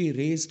must be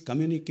raised,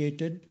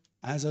 communicated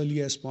as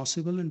early as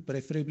possible and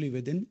preferably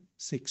within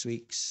 6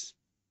 weeks.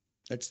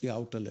 That's the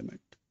outer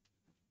limit.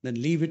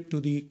 Then leave it to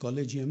the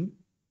collegium,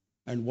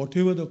 and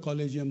whatever the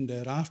collegium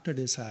thereafter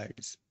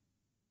decides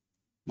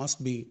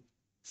must be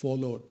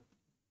followed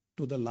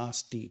to the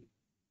last T.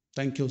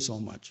 Thank you so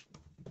much.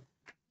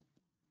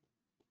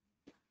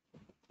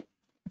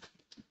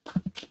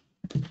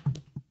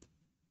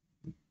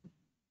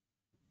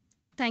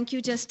 Thank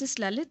you, Justice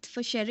Lalit,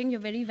 for sharing your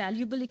very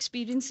valuable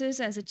experiences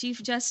as a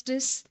Chief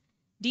Justice,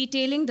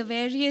 detailing the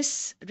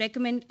various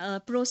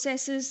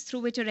processes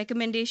through which a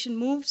recommendation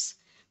moves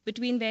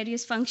between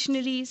various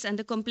functionaries and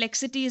the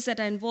complexities that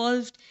are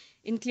involved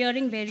in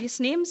clearing various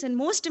names. And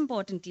most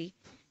importantly,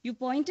 you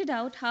pointed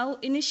out how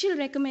initial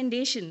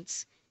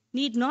recommendations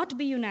need not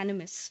be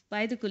unanimous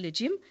by the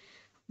collegium,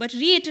 but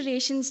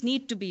reiterations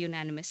need to be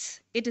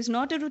unanimous. It is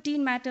not a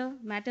routine matter.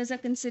 Matters are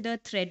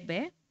considered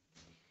threadbare,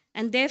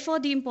 and therefore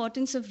the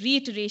importance of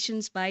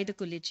reiterations by the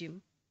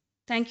collegium.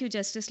 Thank you,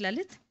 Justice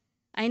Lalit.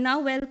 I now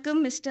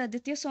welcome Mr.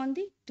 Aditya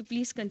Sondhi to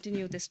please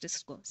continue this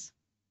discourse.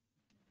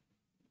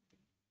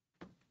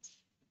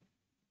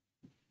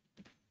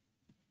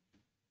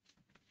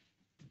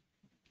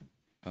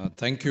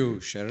 Thank you,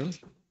 Cheryl.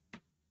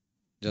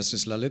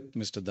 Justice Lalit,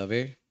 Mr.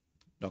 Dave,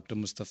 Dr.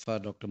 Mustafa,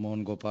 Dr.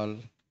 Mohan Gopal,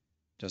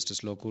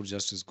 Justice Lokur,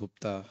 Justice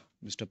Gupta,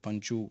 Mr.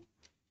 Panchu,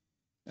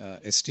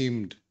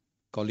 esteemed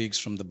colleagues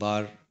from the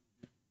bar,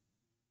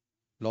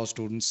 law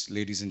students,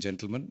 ladies and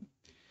gentlemen.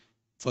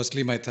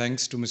 Firstly, my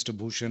thanks to Mr.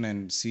 Bhushan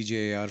and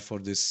CJAR for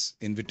this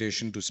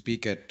invitation to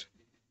speak at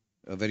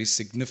a very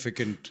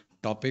significant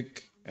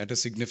topic at a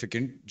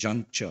significant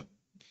juncture.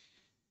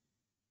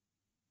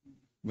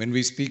 When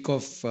we speak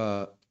of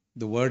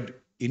the word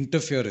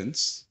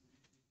interference,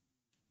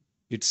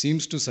 it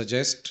seems to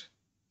suggest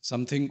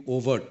something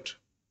overt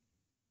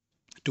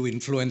to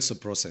influence a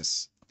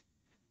process.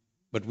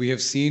 But we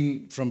have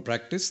seen from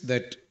practice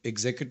that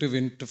executive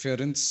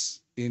interference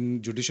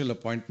in judicial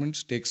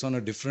appointments takes on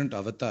a different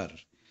avatar,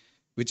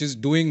 which is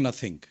doing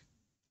nothing.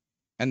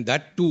 And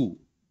that too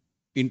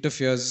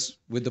interferes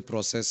with the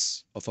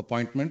process of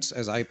appointments,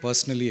 as I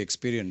personally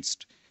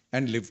experienced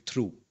and lived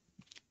through.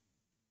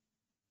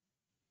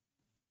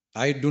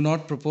 I do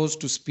not propose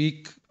to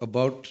speak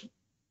about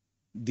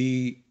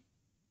the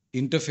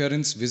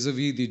interference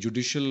vis-a-vis the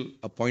judicial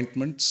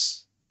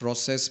appointments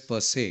process per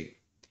se,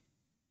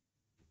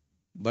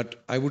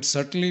 but I would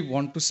certainly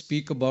want to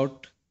speak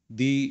about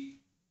the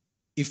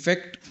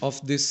effect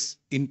of this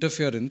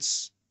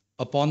interference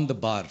upon the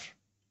bar.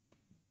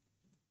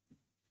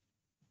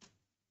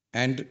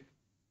 And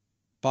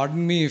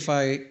Pardon me if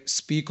I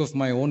speak of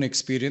my own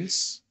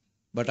experience,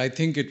 but I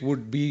think it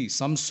would be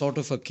some sort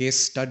of a case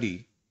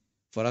study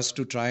for us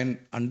to try and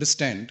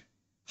understand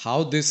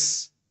how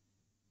this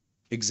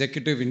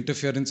executive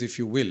interference, if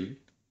you will,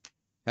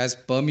 has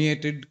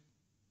permeated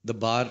the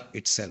bar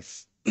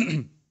itself.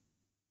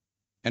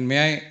 And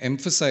may I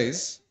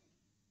emphasize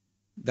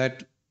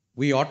that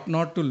we ought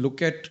not to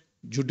look at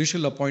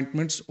judicial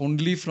appointments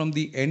only from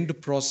the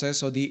end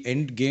process or the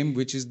end game,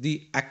 which is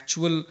the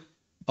actual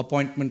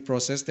appointment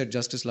process that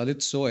Justice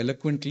Lalit so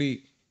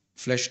eloquently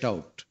fleshed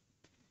out.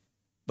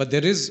 But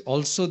there is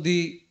also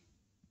the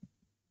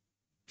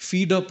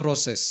feeder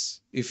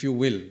process, if you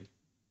will,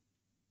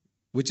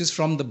 which is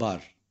from the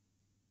bar.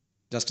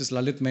 Justice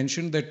Lalit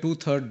mentioned that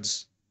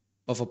 2/3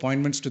 of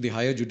appointments to the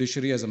higher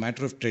judiciary as a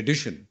matter of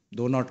tradition,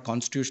 though not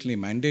constitutionally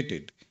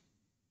mandated,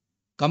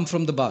 come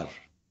from the bar.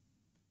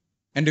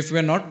 And if we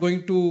are not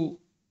going to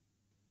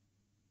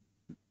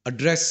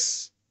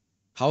address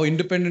how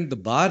independent the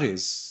bar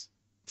is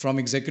from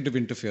executive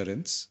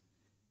interference,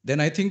 then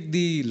I think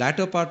the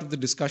latter part of the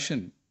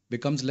discussion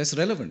becomes less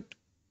relevant.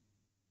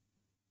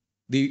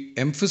 The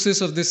emphasis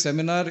of this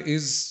seminar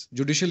is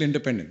judicial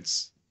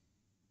independence.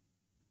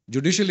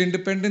 Judicial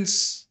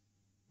independence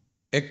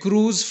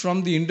accrues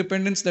from the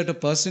independence that a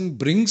person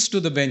brings to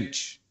the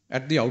bench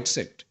at the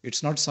outset.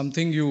 It's not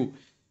something you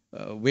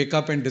wake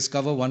up and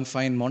discover one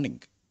fine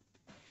morning.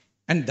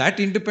 And that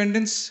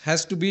independence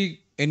has to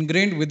be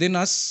ingrained within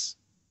us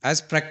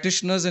as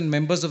practitioners and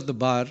members of the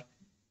bar,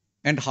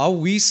 and how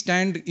we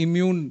stand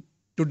immune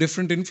to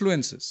different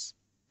influences.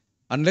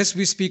 Unless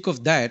we speak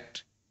of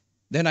that,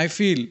 then I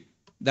feel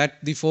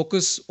that the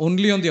focus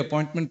only on the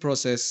appointment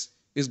process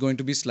is going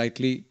to be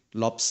slightly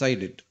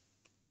lopsided.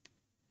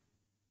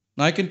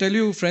 Now, I can tell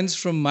you, friends,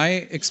 from my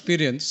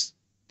experience,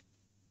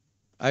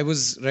 I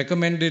was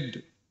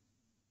recommended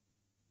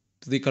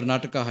to the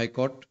Karnataka High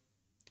Court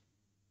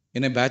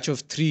in a batch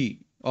of 3,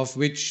 of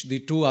which the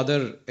 2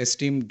 other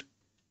esteemed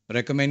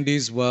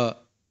recommendees were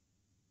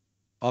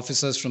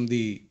officers from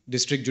the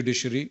district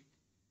judiciary.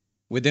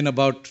 Within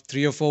about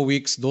 3 or 4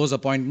 weeks, those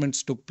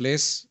appointments took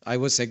place. I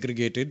was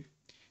segregated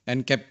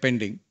and kept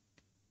pending.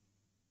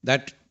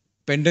 That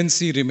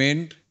pendency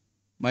remained.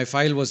 My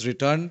file was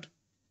returned.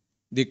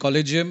 The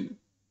collegium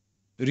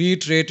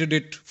reiterated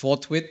it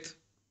forthwith.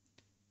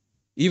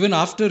 Even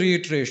after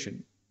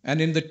reiteration,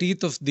 and in the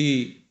teeth of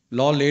the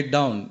law laid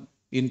down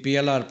in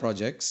PLR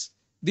projects,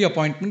 the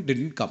appointment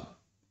didn't come.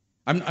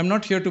 I'm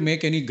not here to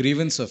make any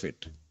grievance of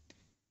it.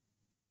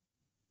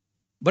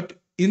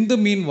 But in the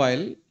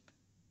meanwhile,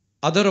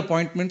 other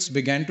appointments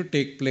began to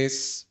take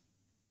place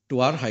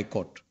to our High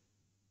Court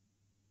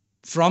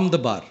from the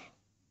bar.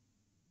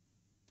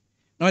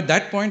 Now, at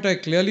that point, I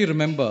clearly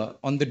remember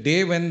on the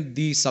day when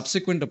the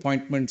subsequent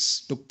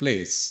appointments took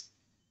place,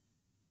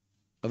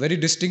 a very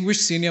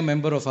distinguished senior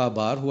member of our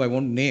bar, who I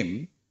won't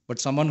name, but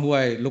someone who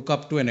I look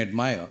up to and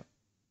admire,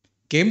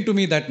 came to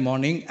me that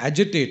morning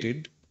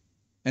agitated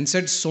and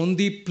said,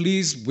 "Sondhi,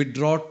 please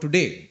withdraw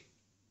today."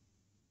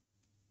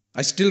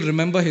 I still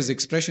remember his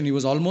expression. He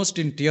was almost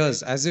in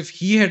tears, as if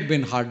he had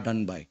been hard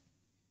done by.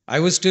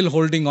 I was still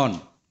holding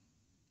on.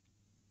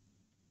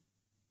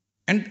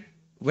 And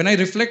when I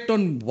reflect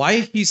on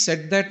why he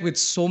said that with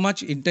so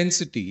much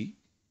intensity,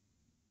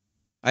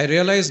 I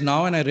realize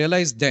now, and I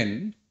realized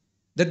then,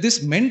 that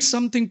this meant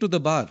something to the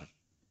bar.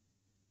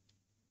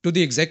 To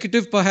the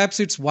executive, perhaps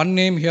it's one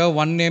name here,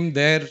 one name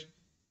there,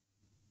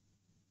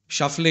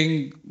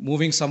 shuffling,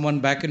 moving someone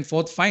back and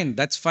forth. Fine,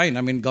 that's fine.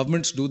 I mean,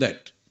 governments do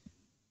that.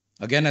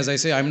 Again, as I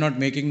say, I'm not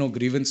making no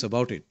grievance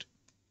about it.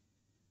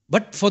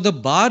 But for the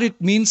bar, it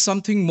means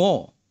something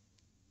more.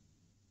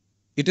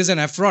 It is an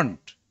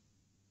affront.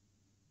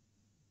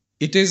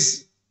 It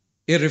is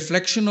a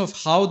reflection of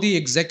how the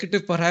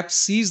executive perhaps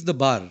sees the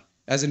bar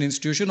as an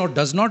institution or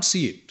does not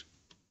see it.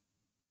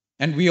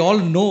 And we all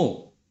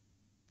know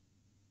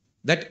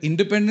that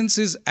independence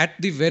is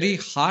at the very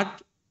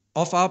heart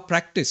of our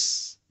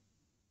practice.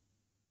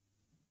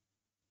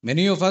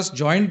 Many of us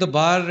joined the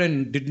bar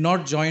and did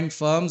not join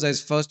firms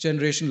as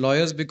first-generation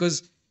lawyers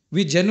because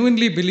we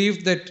genuinely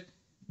believed that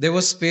there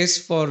was space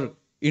for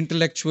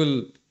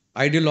intellectual,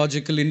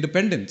 ideological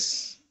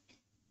independence.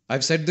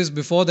 I've said this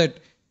before, that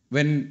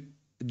when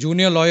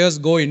junior lawyers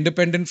go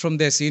independent from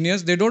their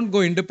seniors, they don't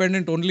go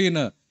independent only in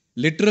a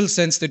literal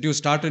sense that you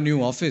start a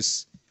new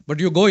office, but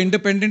you go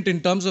independent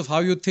in terms of how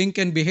you think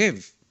and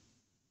behave.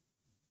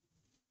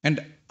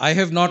 And I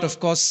have not,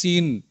 of course,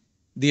 seen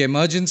the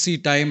emergency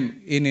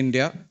time in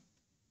India,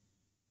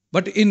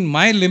 but in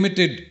my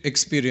limited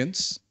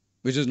experience,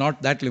 which is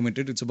not that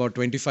limited, it's about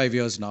 25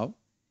 years now,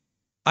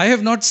 I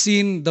have not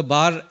seen the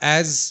bar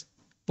as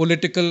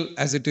political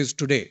as it is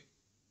today.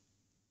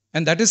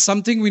 And that is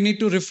something we need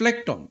to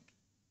reflect on.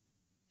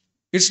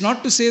 It's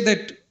not to say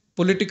that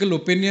political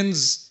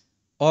opinions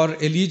or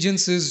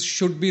allegiances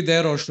should be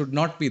there or should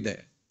not be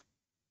there.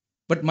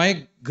 But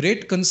my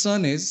great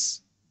concern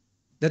is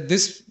that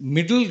this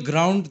middle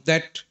ground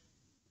that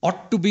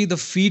ought to be the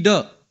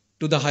feeder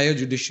to the higher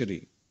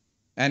judiciary,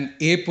 an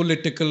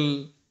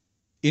apolitical,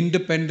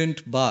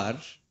 independent bar,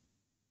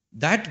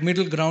 that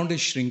middle ground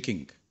is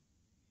shrinking.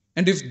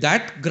 And if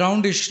that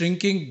ground is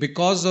shrinking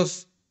because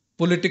of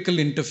political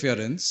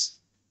interference,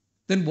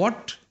 then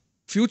what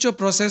future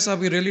process are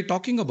we really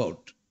talking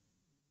about?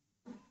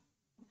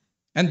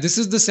 And this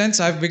is the sense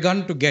I've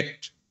begun to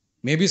get.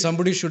 Maybe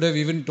somebody should have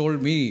even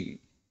told me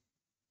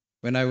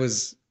when I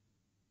was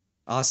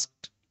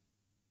asked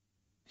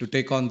to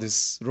take on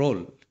this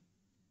role,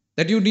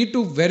 that you need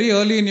to very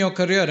early in your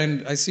career,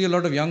 and I see a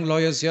lot of young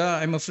lawyers here,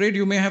 I'm afraid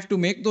you may have to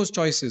make those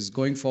choices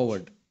going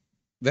forward,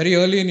 very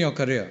early in your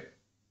career,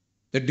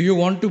 that do you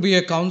want to be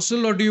a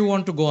counsel or do you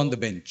want to go on the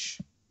bench?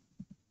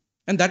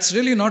 And that's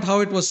really not how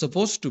it was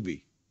supposed to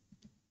be.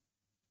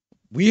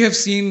 We have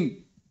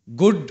seen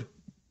good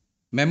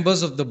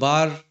members of the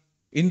bar,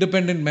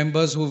 independent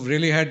members who've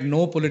really had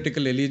no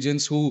political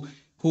allegiance,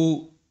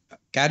 who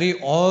carry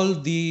all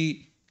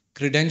the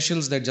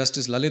credentials that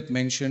Justice Lalit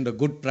mentioned, a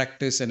good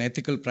practice, an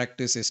ethical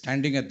practice, a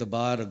standing at the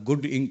bar, a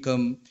good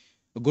income,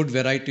 a good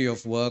variety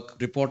of work,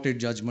 reported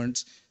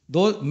judgments.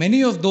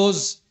 Many of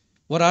those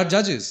were our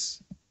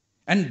judges.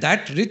 And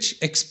that rich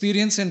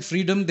experience and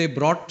freedom they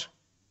brought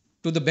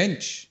to the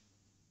bench.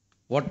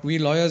 What we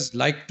lawyers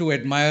like to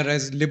admire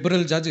as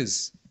liberal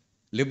judges.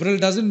 Liberal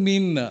doesn't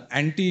mean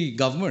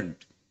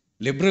anti-government.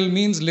 Liberal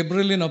means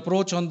liberal in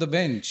approach on the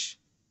bench,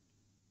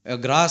 a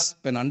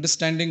grasp, an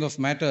understanding of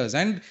matters,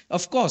 and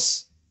of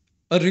course,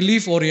 a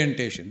relief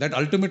orientation, that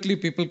ultimately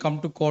people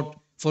come to court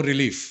for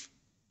relief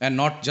and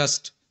not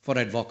just for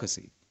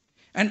advocacy.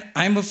 And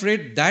I'm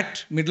afraid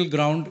that middle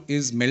ground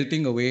is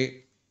melting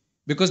away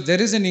because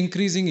there is an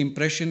increasing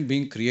impression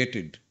being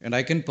created, and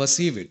I can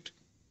perceive it,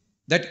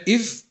 that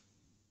if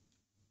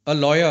a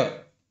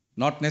lawyer,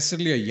 not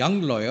necessarily a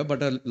young lawyer,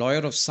 but a lawyer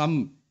of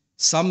some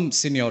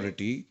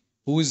seniority,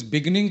 who is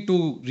beginning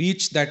to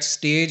reach that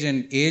stage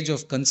and age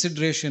of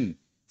consideration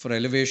for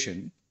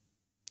elevation,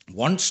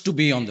 wants to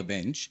be on the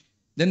bench,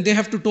 then they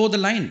have to toe the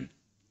line.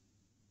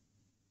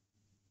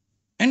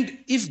 And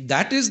if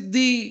that is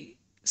the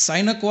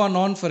sine qua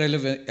non for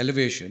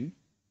elevation,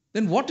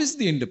 then what is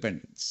the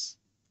independence?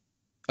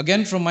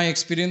 Again, from my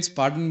experience,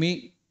 pardon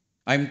me,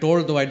 I'm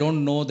told, though I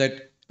don't know,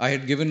 that I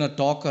had given a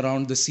talk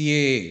around the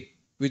CJAR,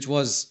 which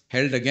was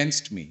held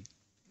against me.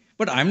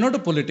 But I'm not a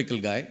political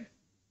guy.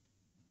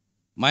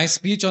 My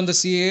speech on the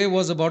CJAR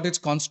was about its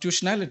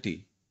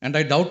constitutionality, and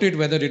I doubted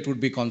whether it would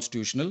be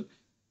constitutional.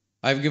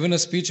 I've given a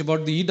speech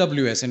about the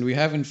EWS, and we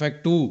have, in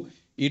fact, 2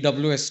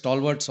 EWS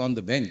stalwarts on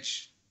the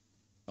bench,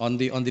 on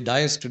the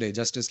dais today,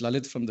 Justice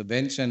Lalit from the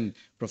bench and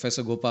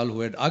Professor Gopal,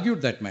 who had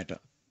argued that matter.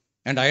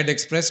 And I had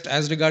expressed,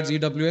 as regards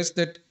EWS,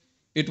 that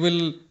it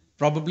will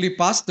probably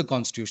pass the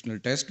constitutional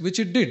test, which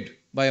it did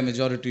by a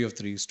majority of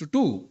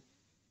 3:2.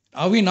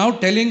 Are we now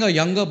telling a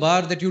younger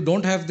bar that you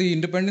don't have the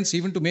independence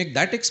even to make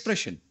that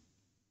expression?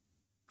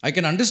 I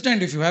can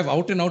understand if you have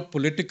out-and-out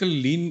political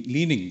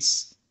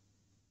leanings.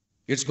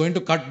 It's going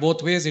to cut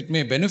both ways. It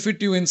may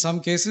benefit you in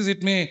some cases.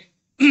 It may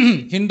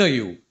hinder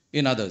you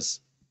in others.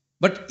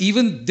 But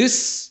even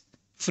this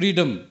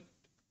freedom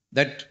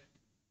that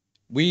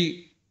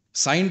we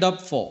signed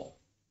up for,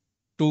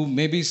 to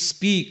maybe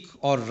speak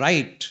or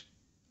write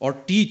or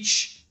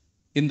teach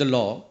in the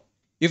law,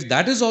 if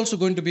that is also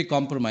going to be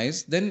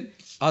compromised, then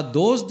are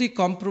those the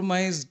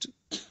compromised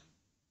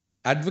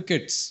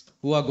advocates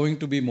who are going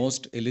to be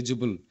most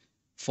eligible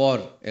for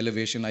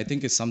elevation? I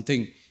think is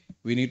something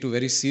we need to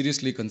very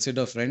seriously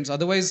consider, friends.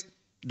 Otherwise,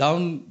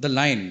 down the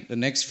line, the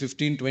next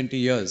 15, 20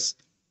 years,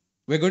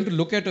 we're going to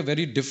look at a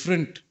very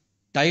different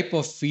type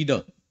of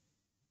feeder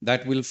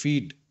that will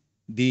feed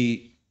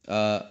the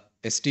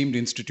esteemed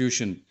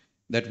institution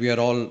that we are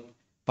all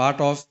part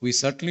of. We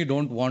certainly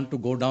don't want to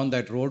go down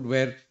that road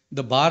where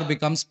the bar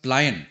becomes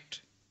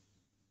pliant.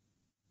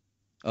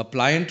 A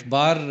pliant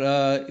bar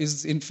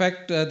is, in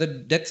fact,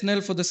 the death knell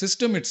for the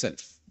system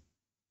itself.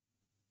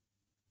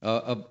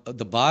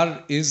 The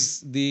bar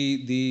is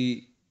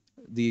the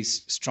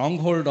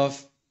stronghold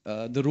of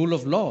the rule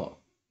of law.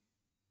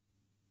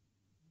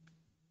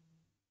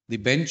 The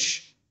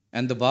bench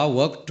and the bar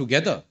work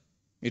together.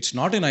 It's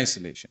not in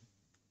isolation.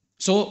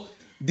 So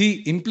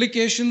the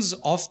implications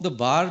of the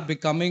bar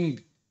becoming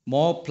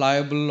more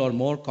pliable or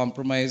more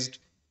compromised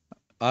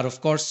are,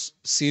 of course,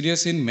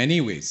 serious in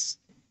many ways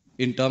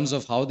in terms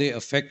of how they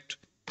affect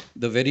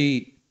the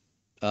very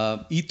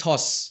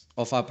ethos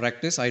of our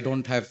practice. I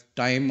don't have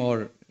time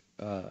or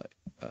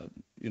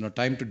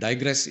time to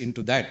digress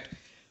into that.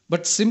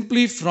 But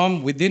simply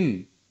from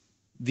within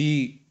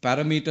the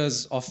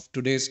parameters of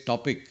today's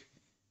topic,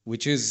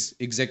 which is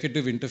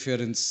executive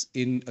interference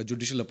in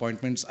judicial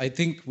appointments, I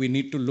think we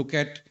need to look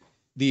at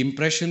the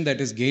impression that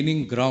is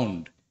gaining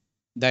ground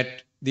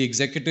that the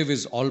executive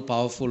is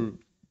all-powerful,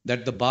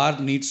 that the bar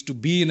needs to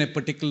be in a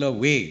particular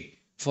way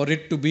for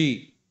it to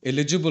be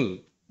eligible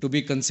to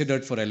be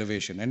considered for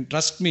elevation. And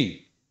trust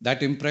me,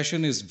 that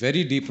impression is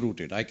very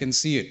deep-rooted. I can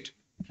see it.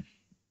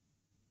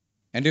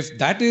 And if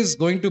that is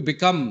going to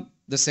become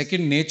the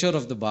second nature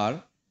of the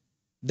bar,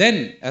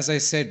 then, as I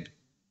said,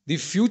 the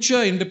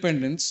future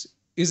independence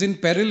is in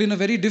peril in a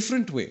very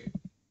different way.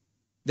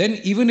 Then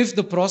even if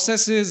the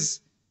process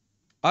is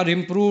are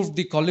improved,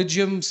 the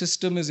collegium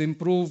system is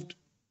improved,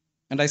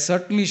 and I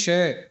certainly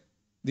share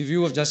the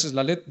view of Justice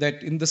Lalit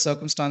that in the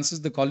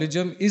circumstances, the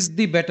collegium is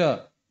the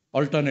better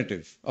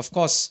alternative. Of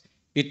course,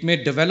 it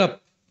may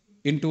develop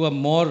into a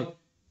more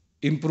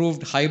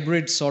improved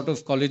hybrid sort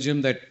of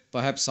collegium that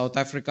perhaps South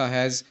Africa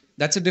has.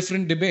 That's a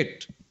different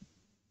debate.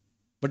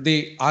 But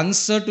the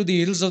answer to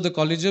the ills of the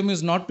collegium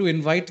is not to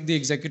invite the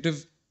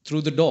executive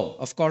through the door.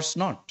 Of course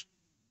not.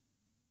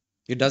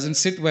 It doesn't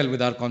sit well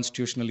with our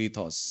constitutional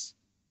ethos.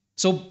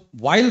 So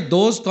while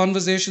those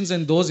conversations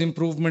and those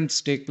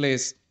improvements take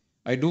place,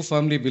 I do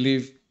firmly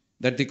believe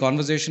that the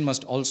conversation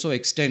must also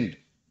extend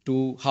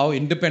to how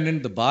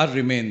independent the bar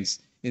remains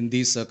in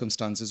these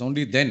circumstances.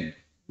 Only then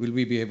will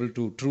we be able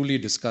to truly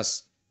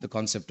discuss the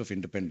concept of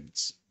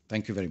independence.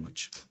 Thank you very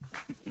much.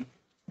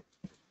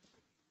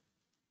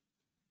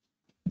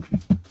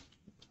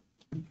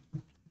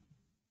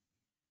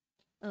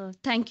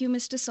 Thank you,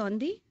 Mr.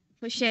 Sondhi,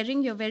 for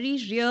sharing your very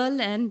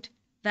real and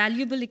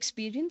valuable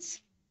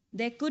experience.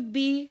 There could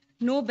be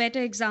no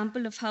better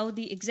example of how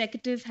the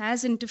executive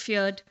has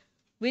interfered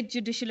with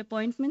judicial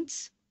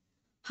appointments,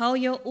 how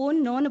your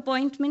own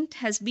non-appointment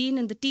has been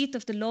in the teeth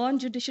of the law on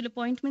judicial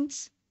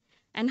appointments,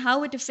 and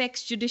how it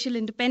affects judicial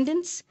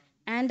independence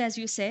and, as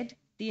you said,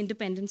 the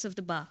independence of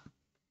the bar.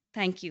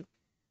 Thank you.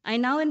 I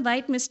now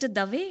invite Mr.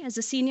 Dave, as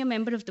a senior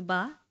member of the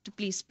bar, to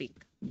please speak.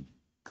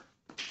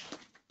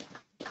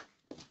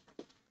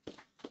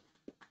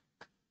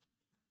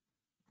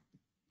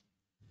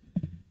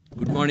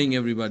 Good morning,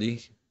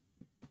 everybody.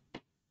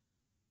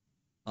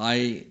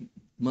 I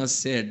must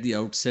say at the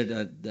outset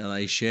that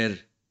I share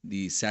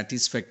the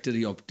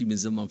satisfactory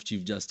optimism of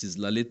Chief Justice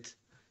Lalit,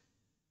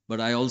 but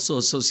I also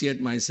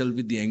associate myself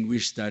with the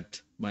anguish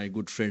that my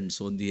good friend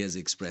Sondhi has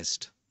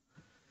expressed.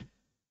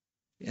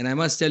 And I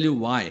must tell you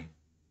why.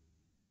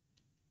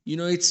 You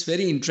know, it's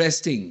very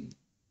interesting.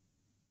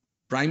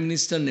 Prime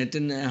Minister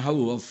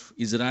Netanyahu of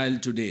Israel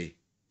today,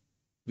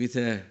 with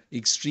an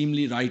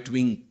extremely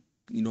right-wing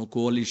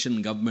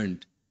coalition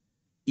government,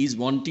 is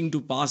wanting to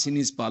pass in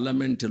his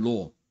parliament a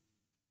law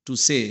to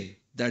say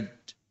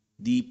that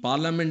the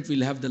parliament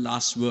will have the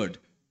last word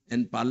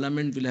and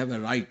parliament will have a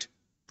right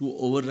to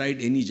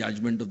override any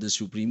judgment of the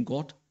Supreme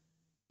Court,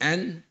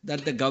 and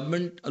that the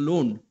government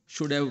alone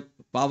should have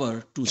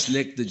power to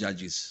select the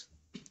judges.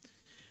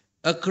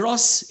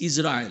 Across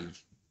Israel,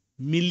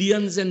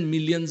 millions and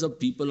millions of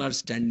people are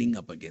standing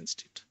up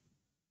against it.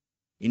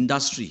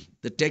 Industry,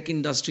 the tech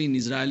industry in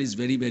Israel is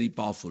very, very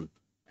powerful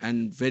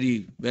and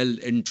very well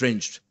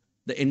entrenched.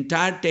 The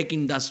entire tech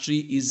industry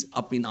is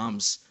up in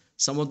arms.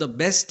 Some of the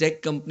best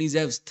tech companies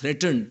have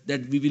threatened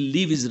that we will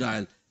leave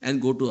Israel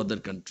and go to other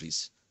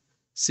countries.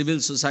 Civil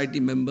society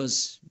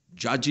members,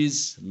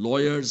 judges,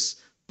 lawyers,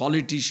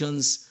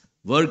 politicians,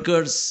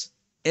 workers,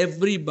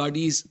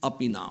 everybody is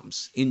up in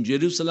arms. In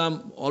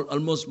Jerusalem,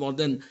 almost more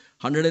than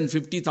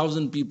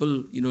 150,000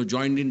 people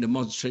joined in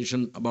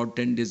demonstration about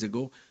 10 days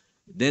ago.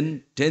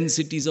 Then 10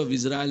 cities of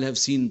Israel have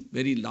seen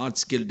very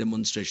large-scale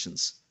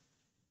demonstrations.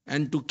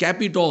 And to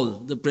cap it all,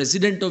 the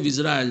president of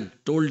Israel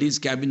told his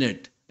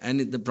cabinet and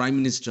the prime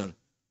minister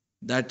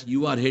that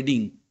you are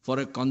heading for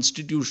a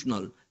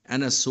constitutional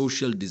and a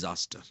social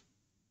disaster.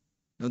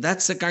 Now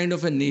that's the kind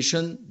of a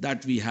nation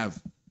that we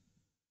have.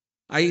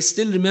 I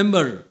still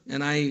remember,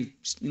 and I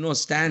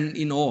stand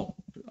in awe.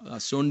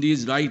 Sondhi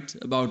is right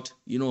about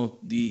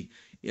the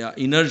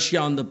inertia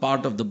on the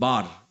part of the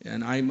bar,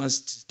 and I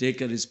must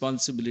take a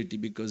responsibility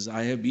because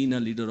I have been a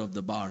leader of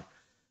the bar.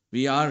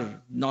 We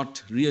are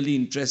not really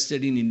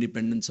interested in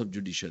independence of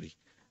judiciary.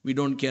 We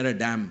don't care a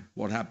damn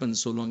what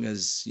happens so long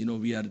as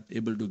we are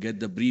able to get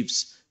the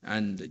briefs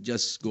and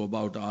just go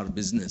about our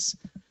business.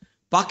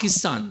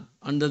 Pakistan,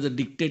 under the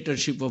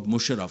dictatorship of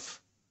Musharraf,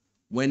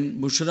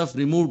 when Musharraf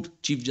removed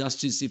Chief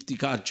Justice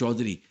Iftikhar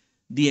Chaudhry,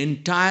 the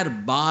entire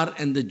bar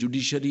and the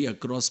judiciary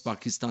across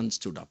Pakistan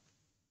stood up,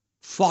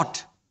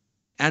 fought,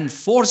 and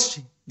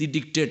forced the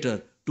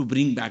dictator to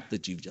bring back the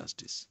Chief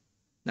Justice.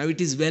 Now it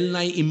is well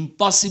nigh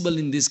impossible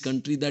in this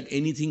country that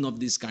anything of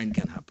this kind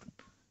can happen.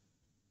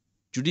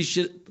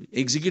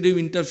 Executive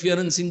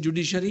interference in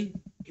judiciary,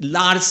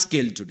 large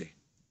scale today.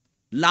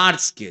 Large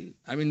scale.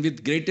 I mean,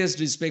 with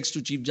greatest respects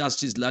to Chief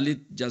Justice Lalit,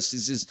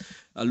 Justices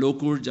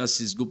Lokur,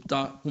 Justice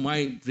Gupta, whom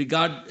I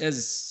regard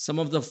as some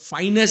of the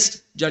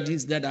finest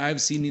judges that I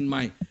have seen in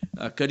my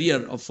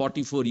career of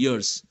 44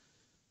 years.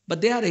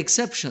 But they are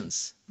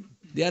exceptions.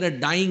 They are a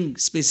dying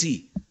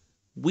species.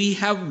 We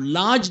have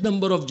large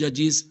number of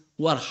judges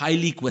who are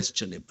highly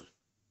questionable.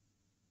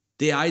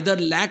 They either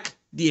lack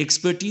the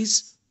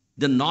expertise,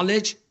 the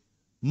knowledge,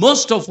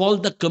 most of all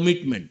the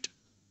commitment.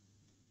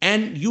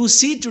 And you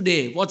see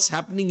today what's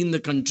happening in the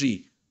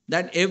country,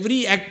 that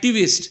every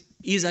activist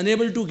is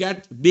unable to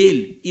get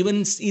bail,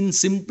 even in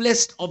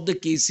simplest of the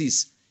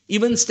cases.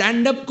 Even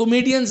stand-up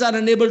comedians are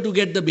unable to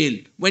get the bail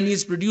when he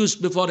is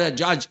produced before a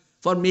judge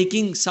for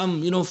making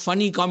some,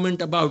 funny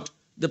comment about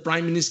the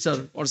Prime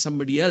Minister or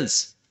somebody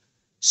else.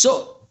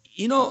 So,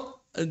 look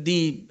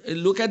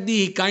at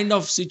the kind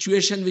of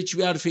situation which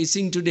we are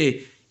facing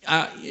today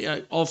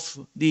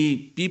of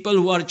the people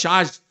who are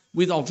charged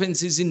with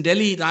offenses in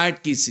Delhi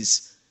riot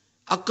cases.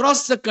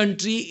 Across the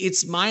country,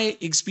 it's my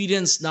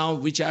experience now,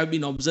 which I have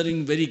been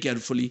observing very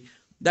carefully,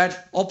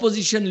 that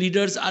opposition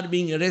leaders are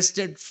being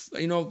arrested,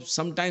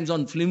 sometimes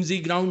on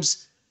flimsy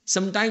grounds,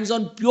 sometimes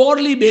on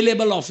purely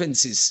bailable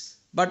offenses,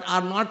 but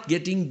are not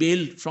getting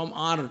bail from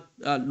our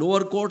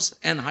lower courts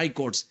and high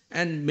courts,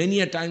 and many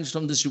a times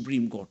from the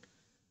Supreme Court.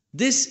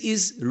 This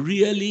is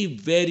really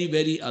very,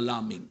 very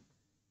alarming.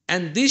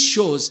 And this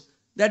shows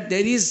that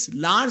there is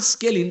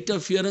large-scale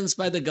interference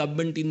by the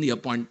government in the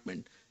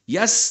appointment.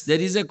 Yes, there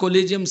is a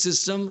collegium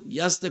system.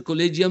 Yes, the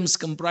collegiums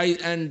comprise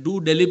and do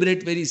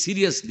deliberate very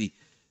seriously.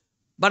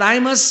 But I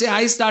must say,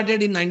 I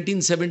started in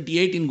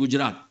 1978 in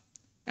Gujarat,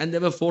 and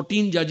there were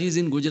 14 judges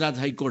in Gujarat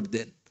High Court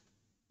then.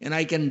 And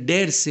I can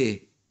dare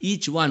say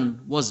each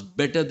one was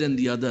better than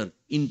the other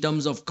in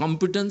terms of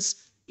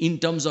competence, in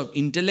terms of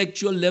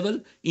intellectual level,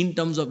 in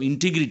terms of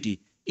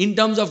integrity, in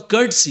terms of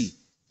courtesy,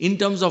 in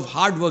terms of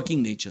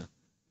hard-working nature.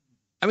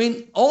 I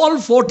mean, all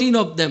 14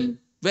 of them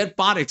were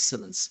par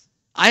excellence.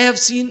 I have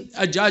seen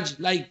a judge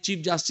like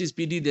Chief Justice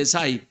P.D.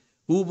 Desai,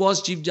 who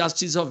was Chief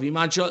Justice of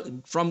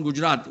Himachal from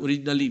Gujarat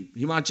originally,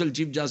 Himachal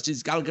Chief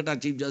Justice, Calcutta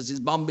Chief Justice,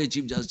 Bombay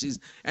Chief Justice,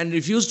 and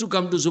refused to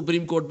come to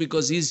Supreme Court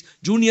because his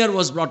junior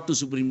was brought to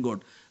Supreme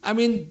Court. I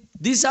mean,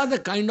 these are the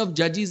kind of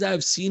judges I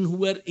have seen who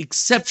were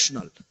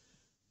exceptional.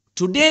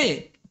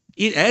 Today,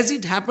 as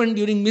it happened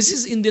during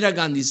Mrs. Indira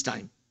Gandhi's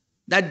time,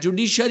 that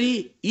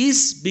judiciary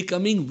is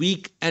becoming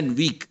weak and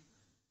weak.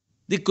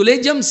 The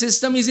collegium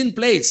system is in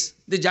place.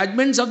 The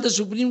judgments of the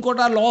Supreme Court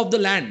are law of the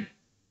land.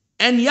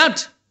 And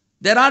yet,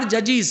 there are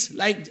judges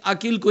like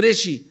Akil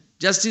Qureshi,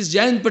 Justice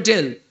Jayant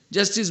Patel,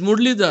 Justice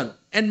Muralidhar,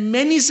 and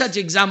many such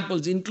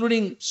examples,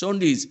 including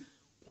Sondhi's,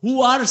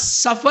 who are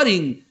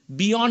suffering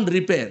beyond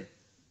repair.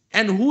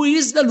 And who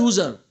is the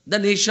loser? The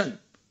nation,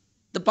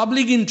 the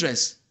public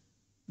interest.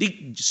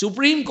 The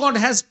Supreme Court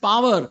has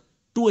power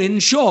to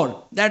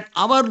ensure that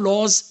our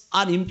laws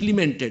are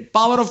implemented,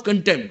 power of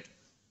contempt.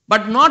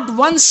 But not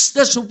once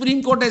the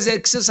Supreme Court has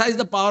exercised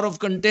the power of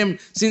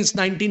contempt since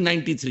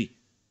 1993.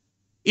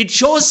 It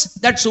shows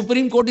that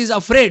Supreme Court is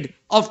afraid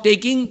of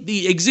taking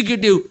the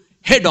executive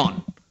head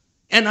on.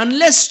 And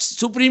unless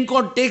Supreme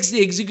Court takes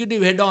the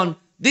executive head on,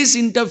 this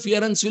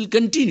interference will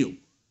continue.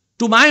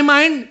 To my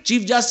mind,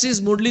 Chief Justice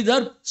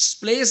Muralidhar's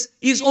place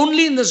is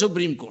only in the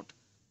Supreme Court.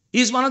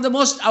 He is one of the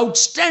most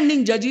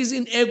outstanding judges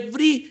in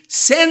every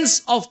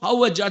sense of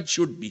how a judge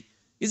should be.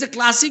 He is a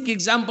classic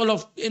example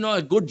of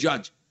a good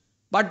judge.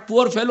 But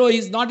poor fellow, he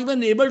is not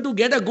even able to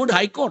get a good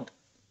high court.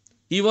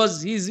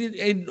 He's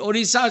in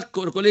Orissa,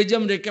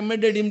 collegium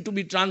recommended him to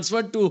be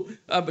transferred to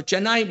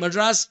Chennai,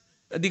 Madras.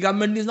 The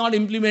government is not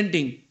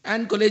implementing,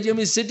 and collegium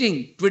is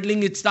sitting,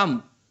 twiddling its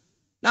thumb.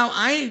 Now,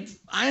 I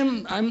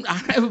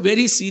have a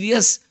very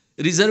serious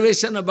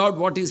reservation about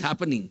what is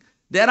happening.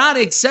 There are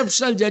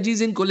exceptional judges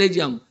in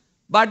collegium,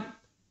 but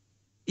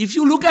if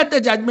you look at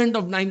the judgment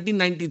of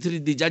 1993,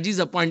 the judge's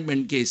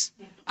appointment case,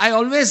 I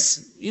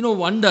always,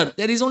 wonder,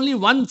 there is only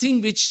one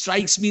thing which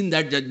strikes me in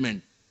that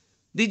judgment.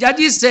 The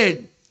judges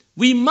said,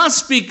 we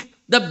must pick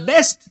the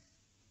best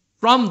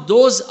from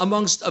those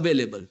amongst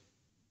available.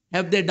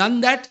 Have they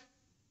done that?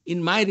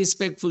 In my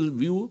respectful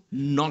view,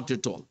 not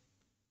at all.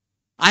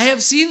 I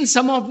have seen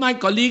some of my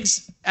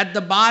colleagues at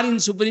the bar in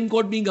Supreme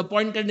Court being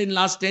appointed in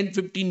last 10,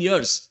 15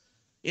 years,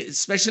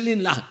 especially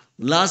in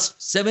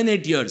last 7,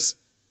 8 years,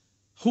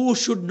 who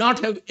should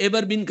not have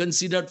ever been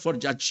considered for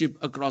judgeship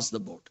across the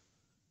board.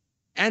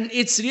 And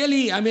it's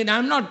really, I'm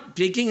not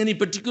taking any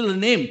particular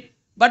name,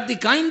 but the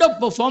kind of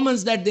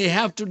performance that they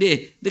have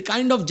today, the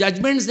kind of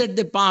judgments that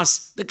they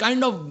pass, the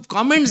kind of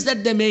comments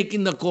that they make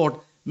in the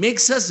court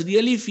makes us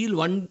really feel,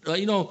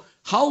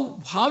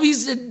 how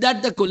is it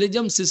that the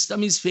collegium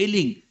system is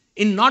failing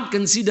in not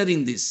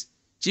considering this?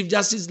 Chief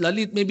Justice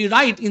Lalit may be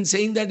right in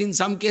saying that in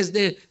some case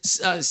they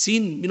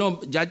seen,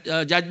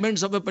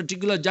 judgments of a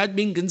particular judge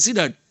being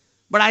considered.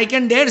 But I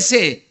can dare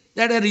say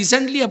that a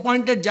recently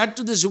appointed judge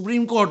to the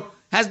Supreme Court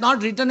has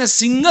not written a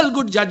single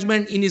good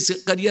judgment in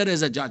his career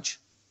as a judge.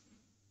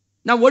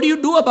 Now, what do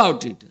you do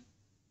about it?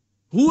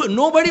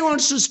 Nobody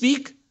wants to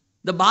speak.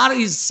 The bar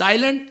is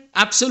silent,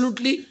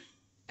 absolutely.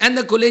 And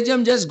the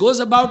collegium just goes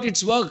about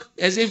its work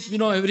as if,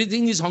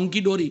 everything is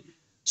honky-dory.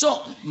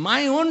 So,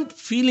 my own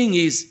feeling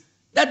is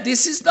that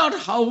this is not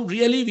how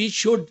really we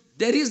should.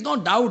 There is no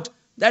doubt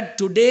that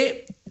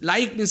today,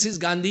 like Mrs.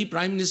 Gandhi,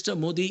 Prime Minister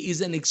Modi is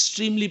an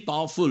extremely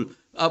powerful,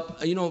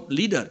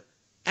 leader.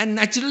 And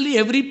naturally,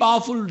 every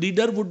powerful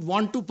leader would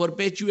want to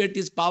perpetuate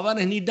his power,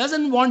 and he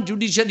doesn't want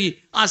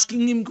judiciary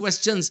asking him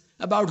questions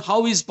about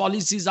how his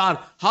policies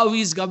are, how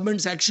his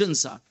government's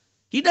actions are.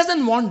 He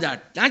doesn't want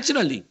that,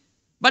 naturally.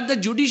 But the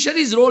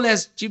judiciary's role,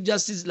 as Chief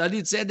Justice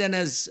Lalit said, and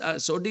as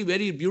Sondhi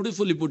very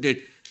beautifully put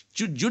it,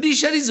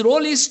 judiciary's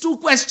role is to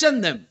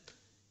question them.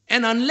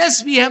 And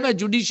unless we have a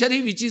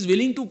judiciary which is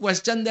willing to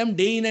question them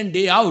day in and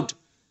day out,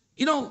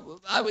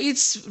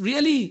 it's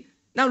really...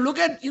 Now look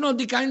at,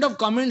 the kind of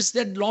comments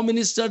that Law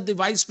Minister, the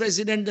Vice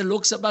President, the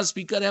Lok Sabha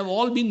Speaker have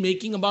all been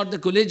making about the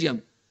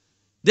collegium.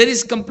 There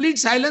is complete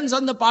silence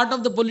on the part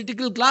of the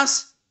political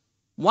class.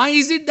 Why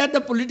is it that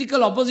the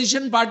political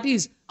opposition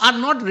parties are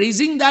not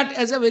raising that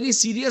as a very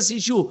serious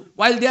issue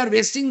while they are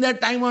wasting their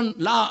time on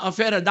La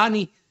Affair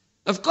Adani?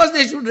 Of course,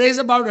 they should raise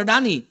about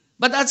Adani,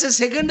 but that's a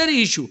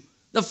secondary issue.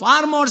 The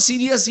far more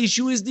serious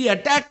issue is the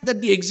attack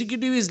that the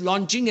executive is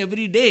launching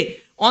every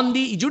day on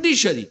the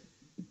judiciary.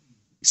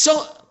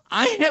 So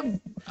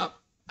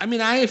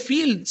I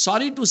feel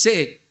sorry to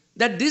say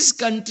that this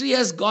country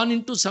has gone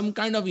into some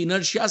kind of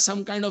inertia,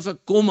 some kind of a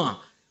coma,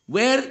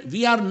 where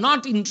we are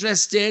not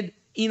interested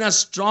in a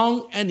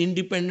strong and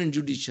independent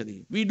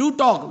judiciary. We do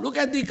talk. Look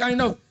at the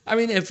kind of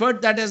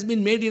effort that has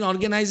been made in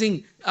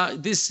organizing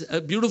this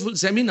beautiful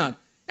seminar.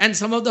 And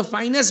some of the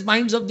finest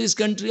minds of this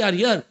country are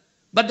here.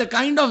 But the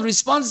kind of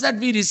response that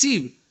we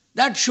receive,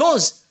 that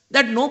shows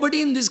that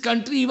nobody in this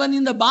country, even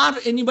in the bar,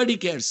 anybody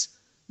cares.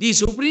 The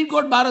Supreme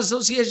Court Bar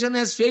Association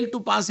has failed to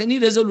pass any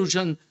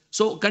resolution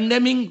so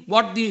condemning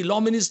what the law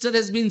minister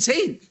has been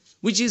saying,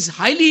 which is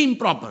highly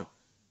improper.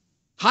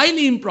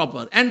 Highly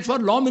improper. And for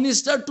law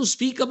minister to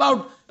speak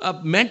about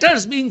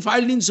matters being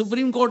filed in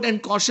Supreme Court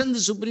and caution the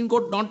Supreme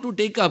Court not to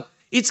take up,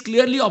 it's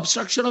clearly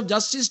obstruction of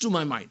justice to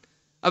my mind.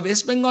 A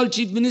West Bengal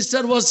chief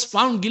minister was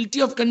found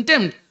guilty of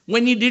contempt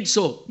when he did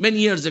so many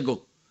years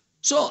ago.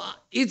 So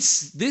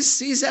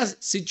this is a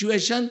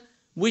situation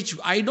which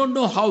I don't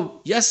know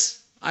how.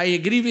 Yes, I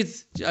agree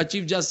with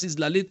Chief Justice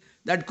Lalit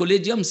that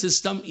collegium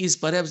system is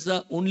perhaps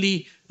the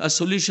only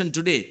solution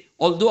today.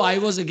 Although I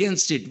was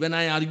against it when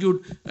I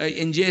argued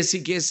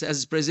NJSC case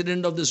as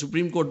president of the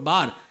Supreme Court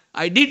Bar,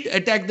 I did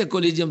attack the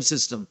collegium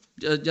system.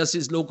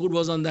 Justice Lokur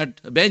was on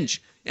that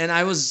bench, and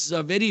I was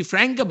very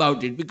frank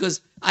about it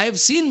because I have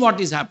seen what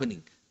is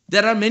happening.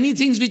 There are many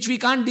things which we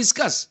can't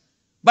discuss.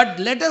 But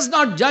let us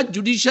not judge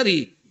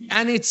judiciary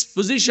and its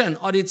position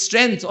or its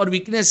strength or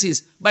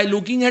weaknesses by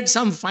looking at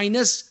some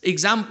finest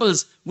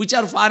examples which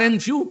are far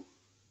and few.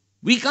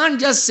 We can't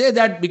just say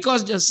that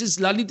because Justice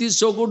Lalit is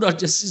so good or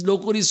Justice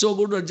Lokur is so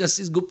good or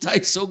Justice Gupta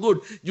is so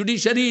good,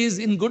 judiciary is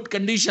in good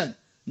condition.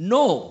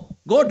 No,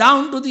 go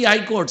down to the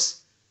high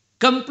courts.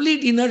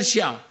 Complete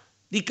inertia,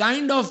 the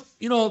kind of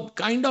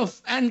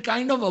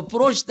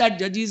approach that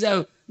judges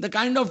have, the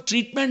kind of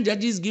treatment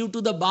judges give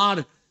to the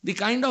bar, the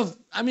kind of,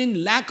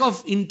 lack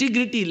of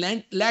integrity,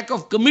 lack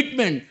of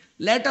commitment,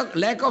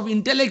 lack of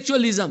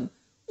intellectualism,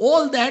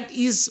 all that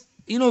is,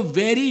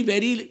 very,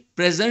 very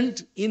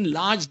present in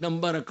large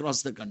number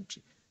across the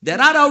country. There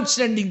are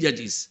outstanding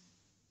judges,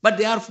 but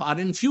they are far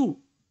and few.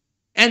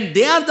 And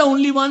they are the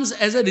only ones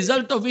as a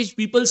result of which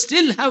people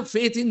still have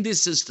faith in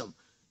this system,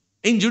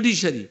 in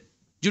judiciary.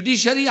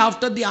 Judiciary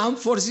after the armed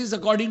forces,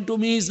 according to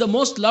me, is the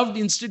most loved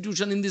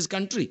institution in this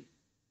country.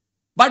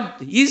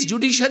 But is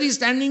judiciary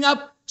standing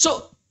up?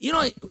 So,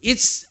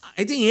 it's,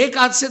 I think, ek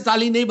haath se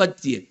tali nahi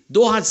bajti hai,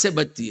 do haath se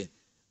bajti hai.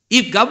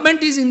 If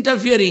government is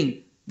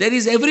interfering, there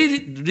is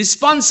every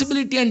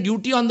responsibility and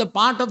duty on the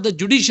part of the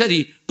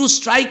judiciary to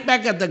strike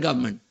back at the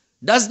government.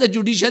 Does the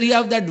judiciary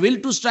have that will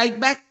to strike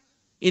back?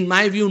 In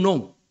my view,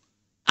 no.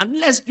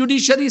 Unless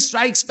judiciary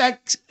strikes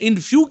back in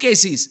few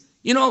cases,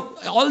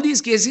 all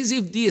these cases,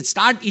 if they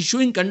start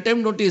issuing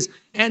contempt notice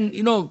and,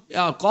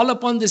 call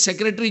upon the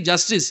Secretary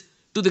Justice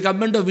to the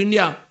Government of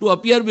India to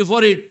appear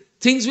before it,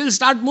 things will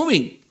start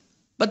moving.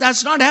 But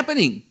that's not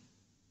happening.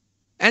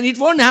 And it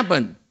won't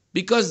happen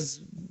because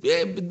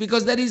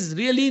there is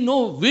really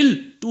no will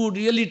to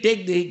really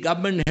take the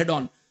government head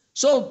on.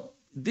 So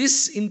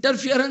this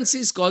interference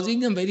is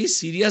causing a very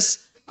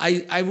serious,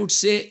 I would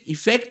say,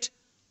 effect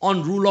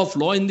on rule of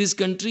law in this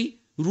country.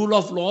 Rule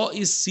of law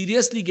is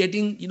seriously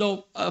getting,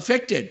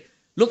 affected.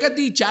 Look at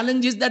the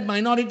challenges that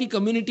minority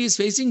community is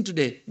facing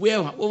today. We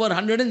have over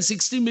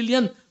 160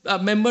 million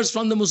members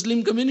from the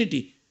Muslim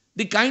community.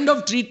 The kind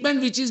of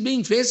treatment which is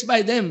being faced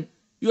by them,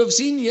 you have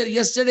seen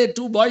yesterday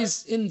 2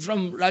 boys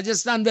from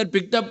Rajasthan were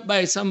picked up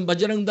by some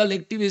Bajrang Dal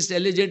activists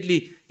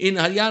allegedly in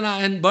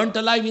Haryana and burnt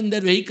alive in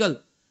their vehicle.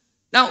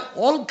 Now,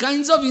 all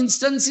kinds of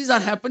instances are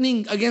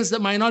happening against the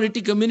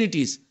minority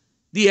communities.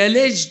 The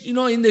alleged,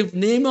 in the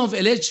name of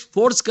alleged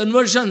forced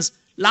conversions,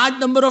 large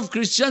number of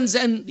Christians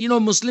and,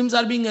 Muslims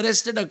are being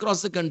arrested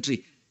across the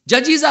country.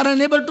 Judges are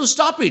unable to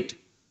stop it.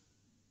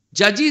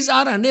 Judges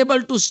are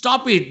unable to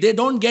stop it. They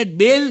don't get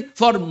bail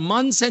for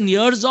months and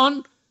years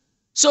on.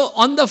 So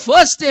on the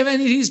first day when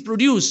he is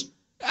produced,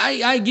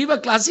 I give a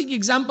classic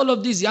example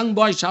of this young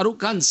boy, Shah Rukh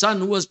Khan's son,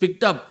 who was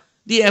picked up.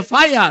 The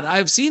FIR, I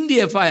have seen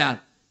the FIR,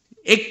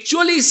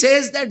 actually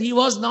says that he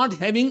was not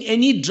having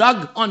any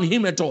drug on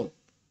him at all.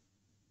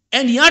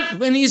 And yet,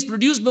 when he is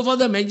produced before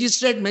the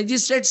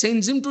magistrate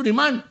sends him to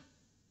remand.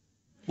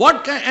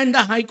 And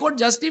the High Court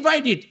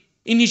justified it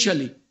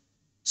initially.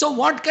 So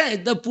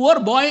the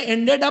poor boy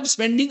ended up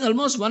spending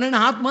almost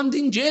 1.5 months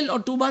in jail or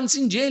 2 months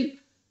in jail.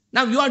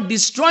 Now you are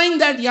destroying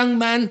that young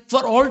man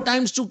for all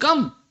times to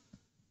come.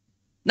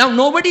 Now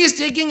nobody is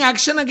taking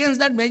action against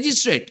that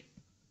magistrate.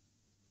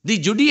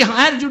 The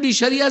higher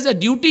judiciary has a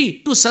duty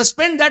to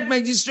suspend that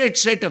magistrate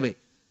straight away.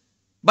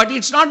 But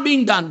it's not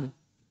being done.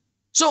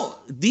 So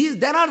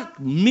there are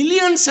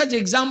millions such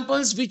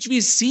examples which we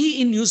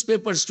see in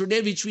newspapers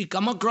today, which we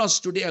come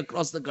across today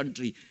across the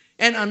country.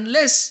 And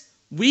unless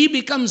we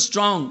become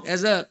strong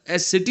as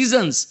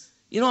citizens,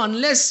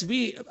 unless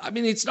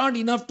it's not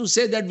enough to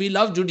say that we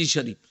love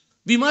judiciary.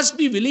 We must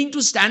be willing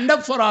to stand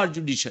up for our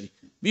judiciary.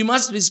 We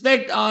must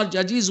respect our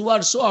judges who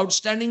are so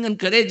outstanding and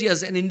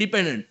courageous and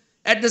independent.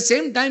 At the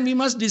same time, we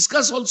must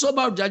discuss also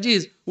about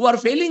judges who are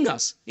failing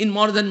us in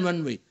more than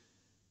one way.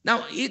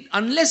 Now,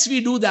 unless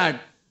we do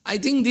that, I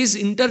think this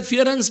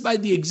interference by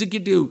the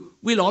executive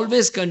will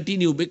always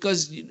continue,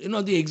 because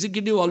the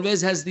executive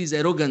always has this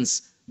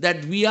arrogance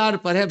that we are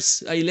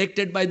perhaps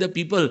elected by the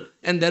people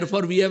and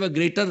therefore we have a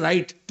greater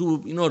right to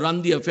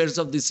run the affairs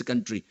of this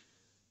country.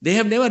 They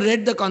have never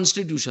read the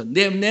Constitution.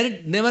 They have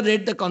never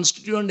read the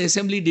Constituent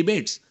Assembly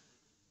debates.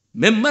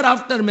 Member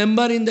after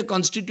member in the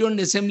Constituent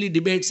Assembly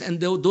debates, and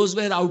those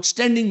were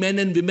outstanding men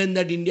and women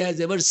that India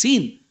has ever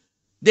seen.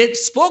 They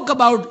spoke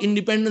about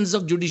independence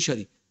of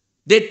judiciary.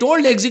 They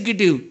told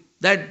executive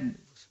that,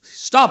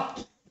 stop,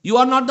 you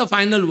are not the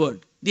final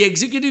word. The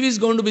executive is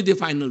going to be the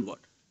final word.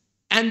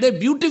 And they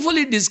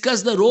beautifully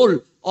discussed the role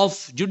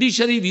of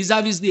judiciary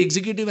vis-a-vis the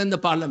executive and the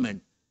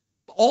parliament.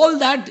 All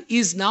that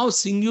is now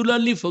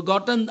singularly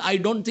forgotten. I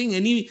don't think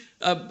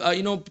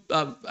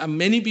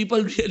many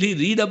people really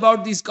read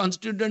about these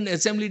Constituent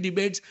Assembly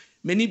debates.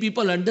 Many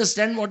people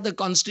understand what the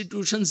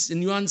Constitution's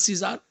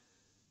nuances are.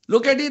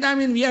 Look at it.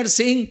 We are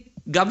saying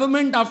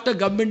government after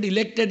government,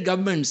 elected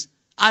governments,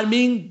 are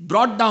being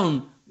brought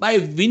down by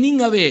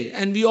winning away.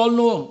 And we all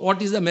know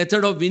what is the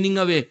method of winning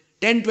away.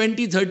 10,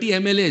 20, 30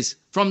 MLAs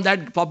from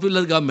that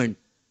popular government.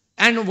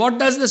 And what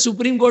does the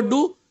Supreme Court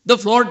do? The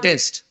floor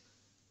test.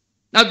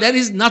 Now, there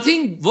is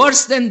nothing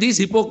worse than this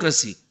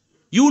hypocrisy.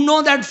 You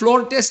know that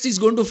floor test is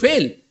going to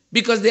fail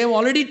because they have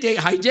already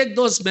hijacked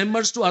those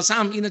members to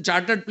Assam in a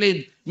chartered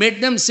plane,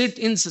 made them sit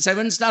in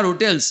 7-star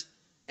hotels,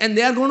 and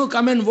they are going to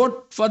come and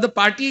vote for the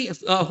party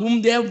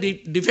whom they have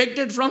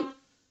defected from.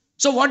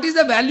 So what is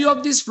the value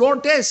of this floor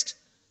test?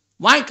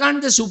 Why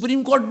can't the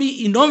Supreme Court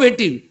be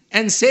innovative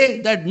and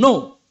say that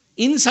no,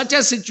 in such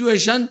a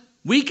situation,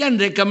 we can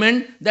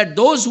recommend that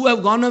those who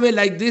have gone away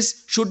like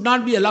this should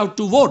not be allowed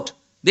to vote.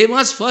 They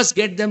must first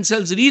get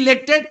themselves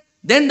re-elected,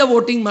 then the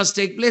voting must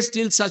take place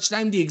till such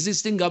time the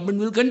existing government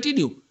will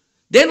continue.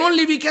 Then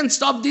only we can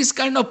stop this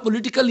kind of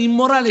political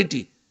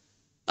immorality.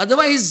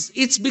 Otherwise,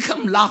 it's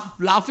become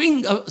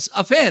laughing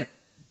affair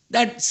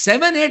that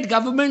 7-8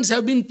 governments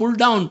have been pulled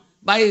down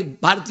by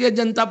Bharatiya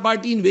Janata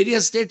Party in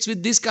various states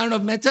with this kind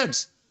of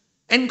methods.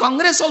 And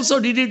Congress also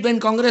did it when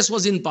Congress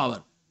was in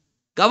power.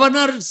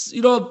 Governor is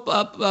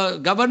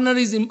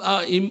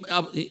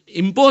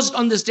imposed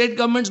on the state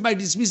governments by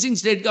dismissing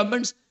state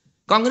governments.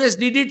 Congress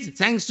did it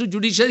thanks to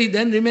judiciary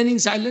then remaining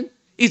silent.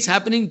 It's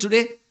happening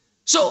today.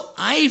 So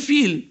I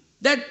feel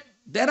that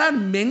there are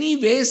many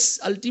ways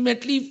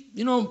ultimately,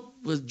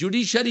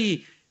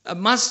 judiciary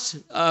must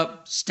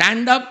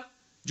stand up.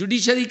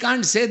 Judiciary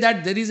can't say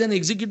that there is an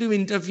executive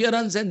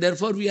interference and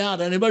therefore we are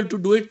unable to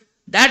do it.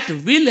 That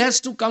will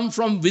has to come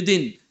from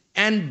within.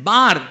 And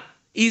bar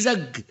is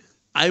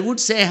I would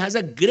say, has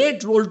a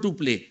great role to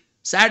play.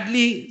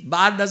 Sadly,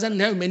 bar doesn't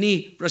have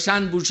many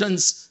Prashant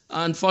Bhushans,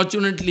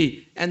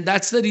 unfortunately. And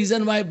that's the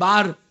reason why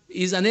bar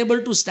is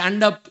unable to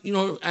stand up,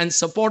 and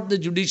support the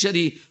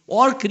judiciary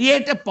or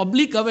create a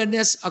public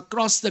awareness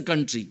across the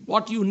country.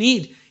 What you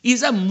need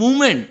is a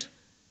movement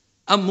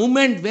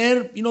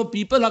where,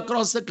 people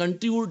across the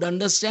country would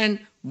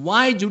understand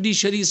why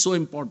judiciary is so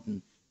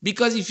important.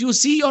 Because if you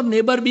see your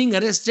neighbor being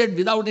arrested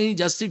without any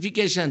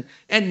justification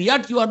and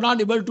yet you are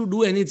not able to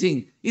do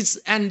anything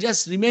and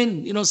just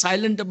remain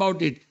silent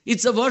about it,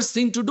 it's the worst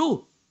thing to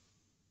do.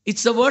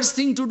 It's the worst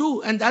thing to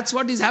do, and that's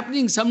what is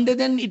happening. Someday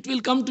then it will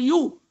come to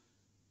you.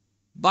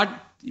 But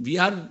we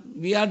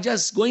are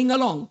just going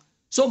along.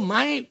 So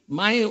my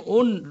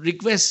own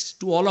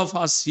request to all of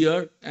us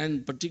here,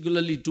 and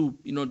particularly to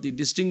the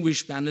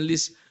distinguished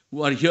panelists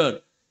who are here,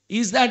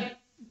 is that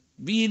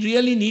we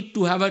really need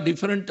to have a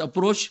different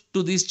approach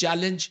to this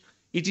challenge.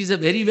 It is a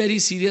very, very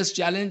serious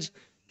challenge.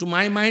 To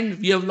my mind,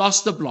 we have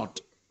lost the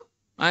plot.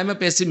 I am a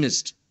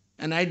pessimist,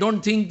 and I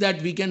don't think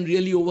that we can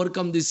really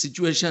overcome this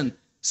situation,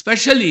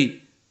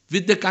 especially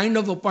with the kind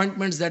of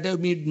appointments that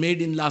have been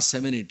made in last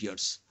 7-8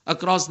 years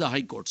across the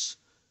high courts.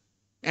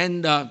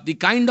 And the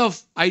kind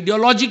of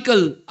ideology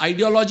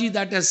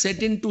that has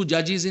set into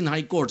judges in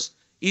high courts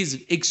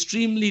is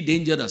extremely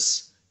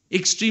dangerous.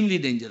 Extremely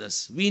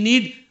dangerous. We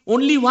need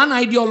only one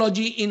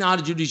ideology in our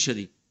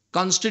judiciary,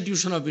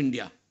 Constitution of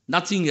India,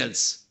 nothing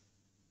else.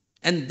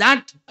 And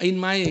that, in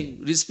my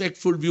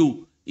respectful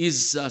view,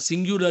 is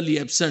singularly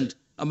absent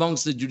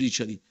amongst the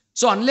judiciary.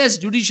 So unless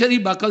judiciary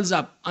buckles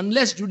up,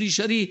 unless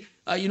judiciary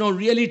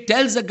really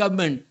tells the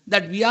government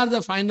that we are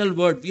the final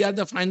word, we are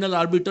the final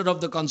arbiter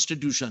of the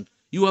Constitution,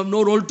 you have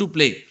no role to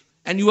play.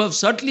 And you have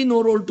certainly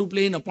no role to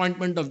play in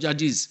appointment of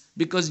judges,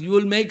 because you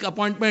will make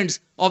appointments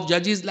of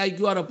judges like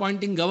you are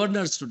appointing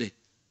governors today.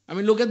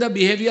 Look at the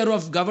behavior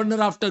of governor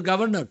after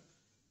governor.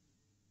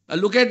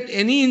 Look at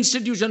any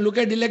institution, look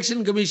at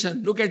Election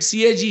Commission, look at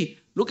CAG,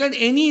 look at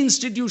any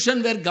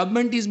institution where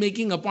government is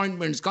making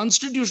appointments,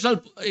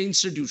 constitutional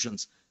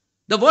institutions.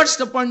 The worst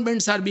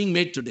appointments are being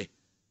made today.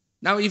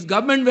 Now, if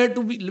government were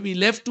to be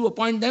left to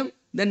appoint them,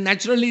 then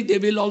naturally they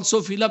will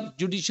also fill up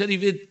judiciary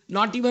with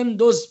not even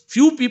those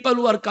few people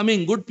who are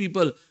coming, good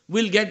people,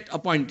 will get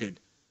appointed.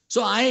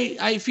 So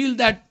I feel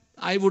that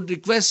I would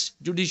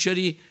request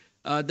judiciary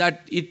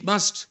that it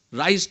must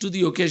rise to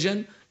the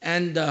occasion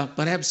and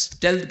perhaps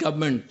tell the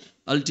government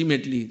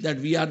ultimately that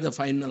we are the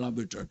final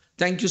arbiter.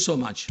 Thank you so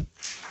much.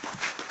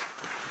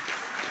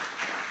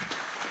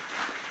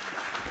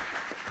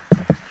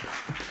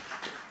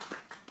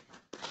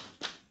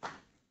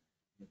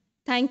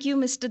 Thank you,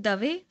 Mr.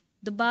 Dave.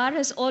 The bar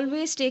has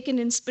always taken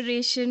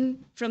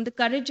inspiration from the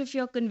courage of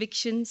your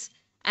convictions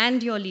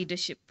and your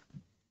leadership.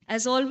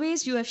 As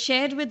always, you have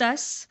shared with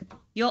us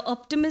your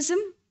optimism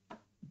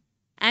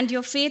and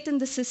your faith in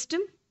the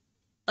system,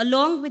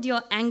 along with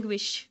your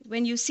anguish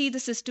when you see the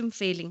system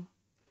failing,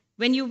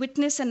 when you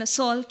witness an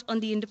assault on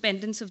the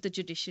independence of the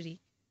judiciary.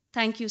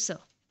 Thank you, sir.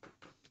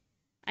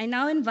 I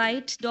now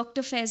invite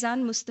Dr.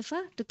 Faizan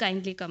Mustafa to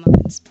kindly come up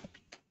and speak.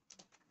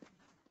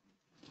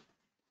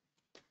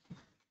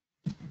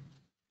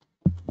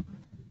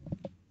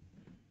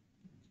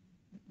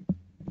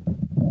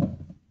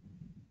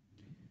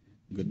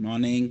 Good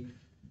morning.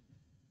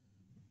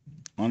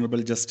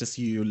 Honorable Justice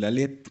U.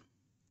 Lalit,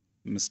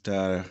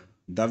 Mr.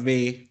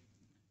 Dave,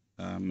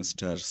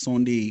 Mr.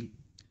 Sondhi,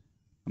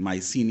 my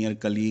senior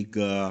colleague,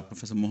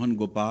 Professor Mohan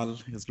Gopal,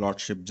 His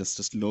Lordship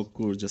Justice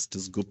Lokur,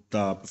 Justice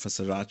Gupta,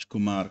 Professor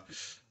Rajkumar,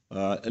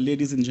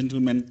 ladies and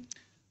gentlemen,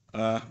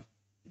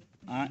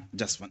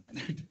 just 1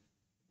 minute.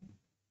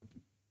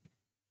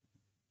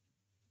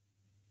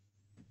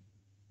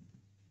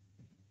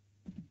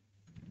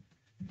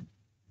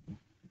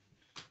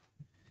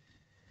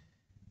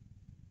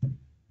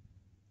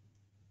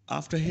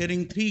 After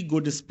hearing 3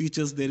 good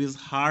speeches, there is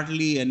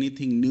hardly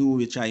anything new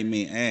which I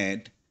may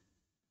add,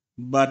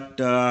 but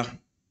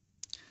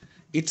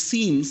it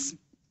seems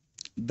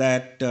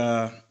that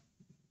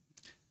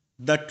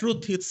the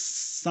truth is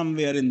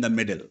somewhere in the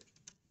middle.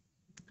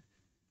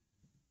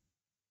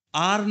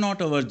 Are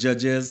not our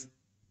judges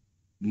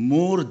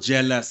more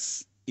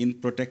jealous in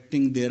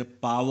protecting their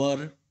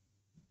power,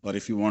 or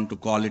if you want to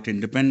call it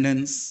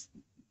independence?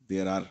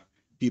 There are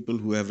people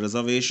who have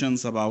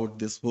reservations about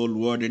this whole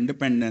word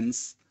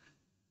independence,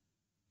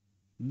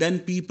 than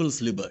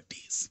people's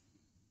liberties.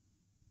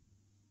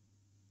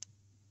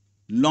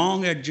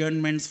 Long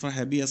adjournments for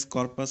habeas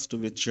corpus, to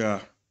which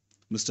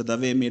Mr.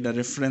 Dave made a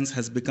reference,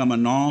 has become a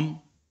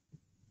norm.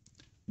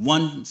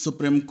 One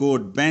Supreme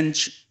Court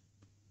bench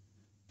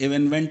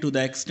even went to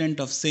the extent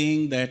of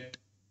saying that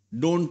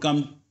don't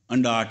come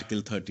under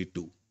Article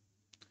 32.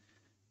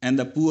 And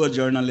the poor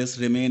journalists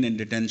remain in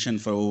detention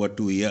for over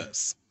 2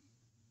 years.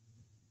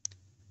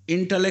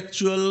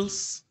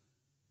 Intellectuals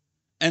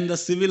and the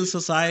civil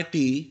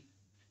society,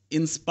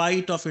 in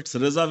spite of its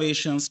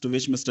reservations to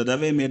which Mr.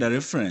 Dave made a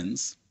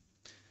reference,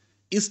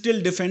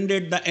 still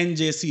defended the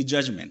NJC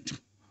judgment.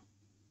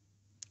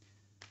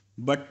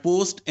 But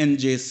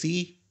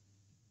post-NJC,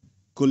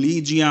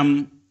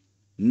 collegium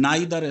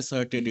neither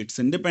asserted its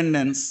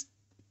independence,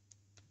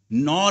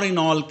 nor in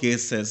all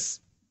cases,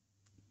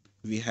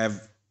 we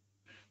have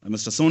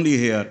Mr. Sondhi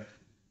here,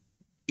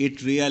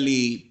 it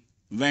really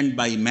went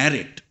by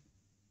merit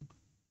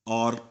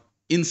or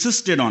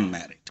insisted on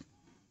merit.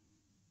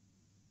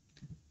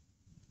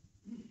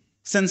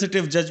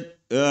 Sensitive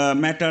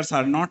matters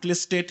are not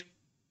listed.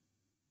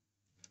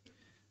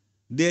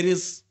 There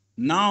is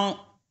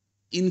now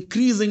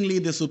increasingly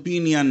this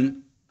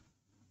opinion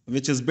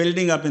which is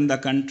building up in the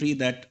country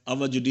that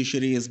our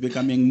judiciary is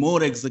becoming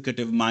more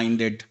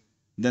executive-minded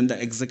than the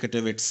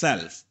executive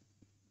itself.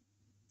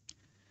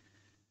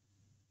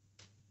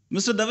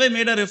 Mr. Dave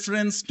made a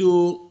reference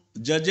to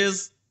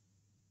judges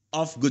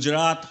of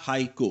Gujarat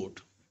High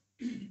Court,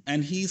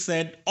 and he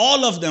said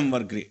all of them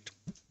were great.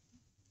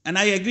 And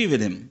I agree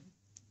with him.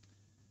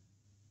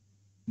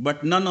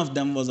 But none of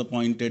them was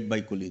appointed by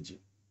collegium.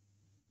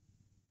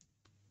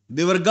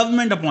 They were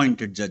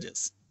government-appointed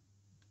judges.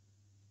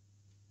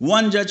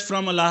 One judge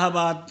from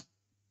Allahabad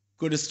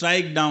could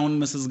strike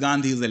down Mrs.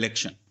 Gandhi's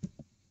election.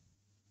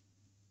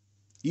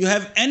 You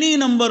have any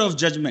number of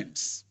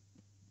judgments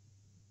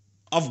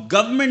of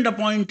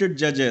government-appointed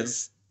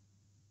judges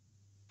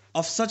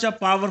of such a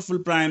powerful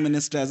prime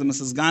minister as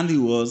Mrs. Gandhi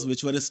was,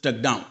 which were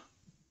struck down.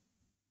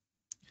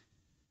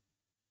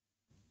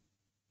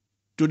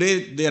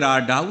 Today, there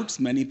are doubts,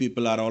 many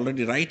people are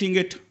already writing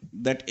it,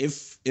 that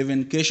if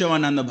even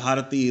Keshavananda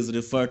Bharati is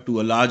referred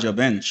to a larger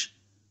bench,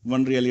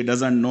 one really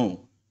doesn't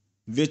know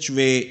which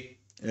way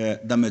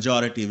the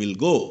majority will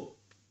go.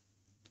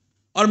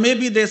 Or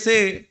maybe they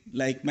say,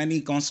 like many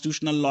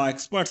constitutional law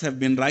experts have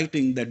been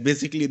writing, that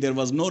basically there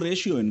was no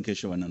ratio in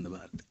Keshavananda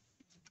Bharati.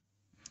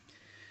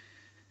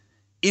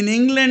 In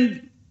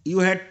England, you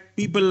had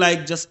people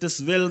like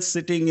Justice Wills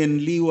sitting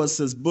in Lee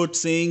versus Butt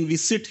saying, we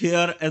sit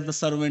here as the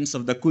servants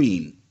of the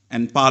Queen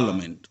and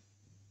Parliament.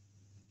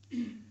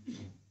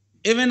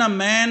 Even a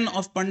man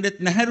of Pandit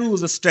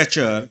Nehru's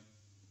stature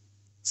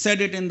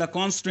said it in the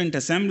Constituent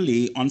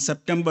Assembly on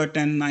September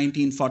 10,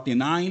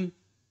 1949,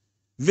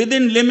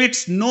 within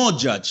limits, no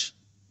judge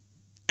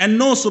And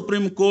no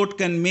Supreme Court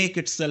can make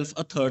itself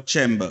a third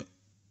chamber.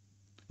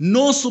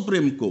 No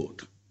Supreme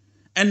Court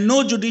and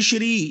no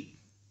judiciary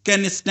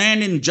can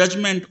stand in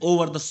judgment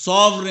over the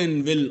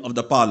sovereign will of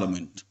the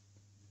Parliament.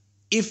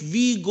 If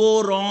we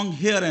go wrong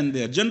here and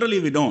there, generally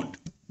we don't,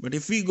 but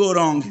if we go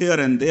wrong here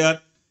and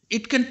there,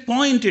 it can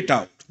point it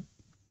out.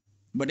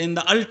 But in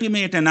the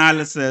ultimate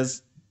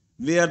analysis,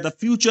 where the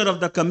future of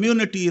the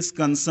community is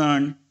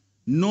concerned,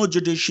 no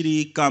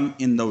judiciary come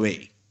in the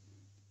way.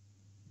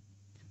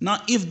 Now,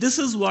 if this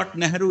is what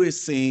Nehru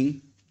is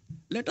saying,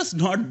 let us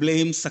not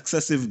blame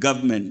successive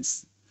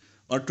governments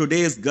or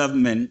today's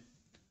government.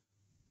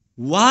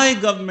 Why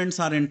governments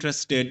are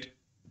interested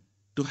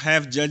to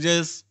have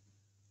judges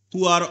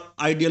who are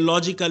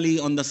ideologically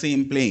on the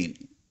same plane?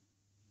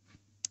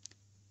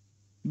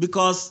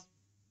 Because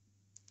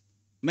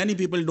many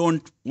people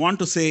don't want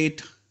to say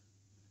it.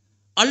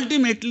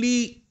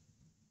 Ultimately,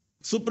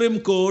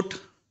 Supreme Court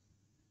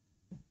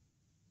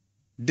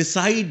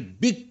decide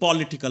big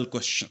political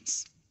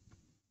questions.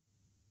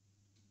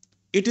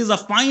 It is a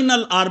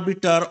final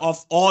arbiter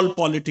of all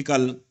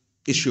political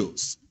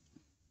issues.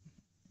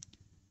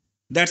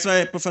 That's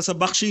why Professor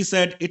Bakshi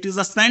said it is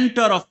a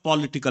center of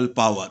political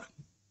power,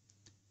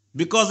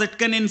 because it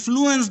can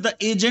influence the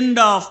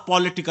agenda of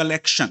political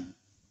action,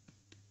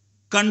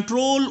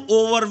 control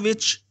over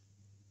which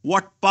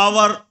what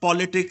power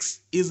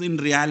politics is in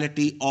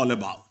reality all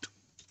about.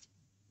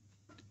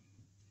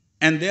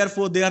 And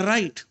therefore they are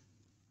right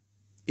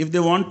if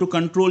they want to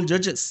control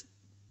judges.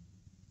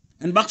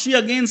 And Bakshi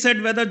again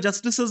said whether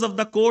justices of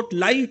the court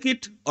like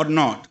it or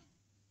not,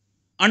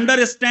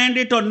 understand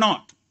it or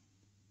not,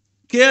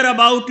 care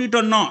about it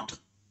or not,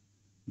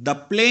 the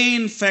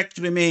plain fact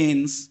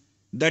remains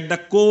that the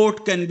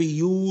court can be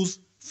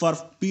used for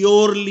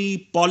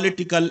purely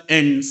political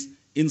ends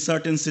in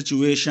certain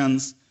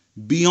situations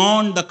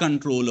beyond the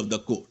control of the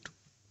court.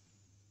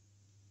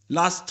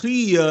 Last 3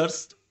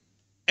 years,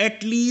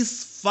 at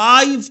least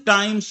 5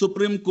 times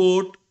Supreme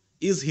Court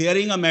is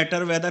hearing a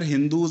matter whether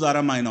Hindus are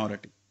a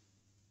minority.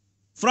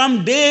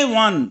 From day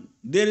one,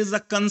 there is a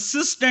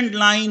consistent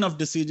line of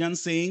decision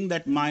saying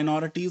that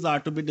minorities are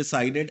to be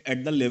decided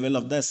at the level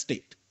of the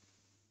state.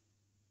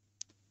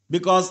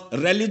 Because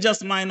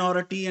religious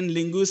minority and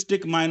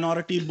linguistic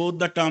minority, both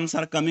the terms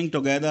are coming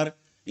together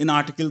in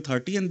Article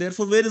 30, and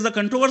therefore where is the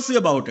controversy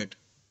about it?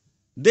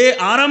 They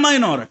are a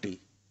minority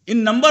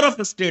in number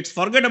of states,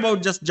 forget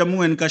about just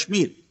Jammu and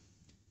Kashmir.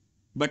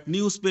 But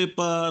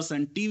newspapers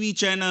and TV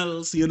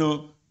channels,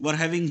 were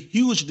having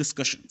huge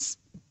discussions.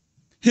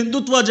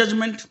 Hindutva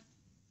judgment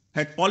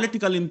had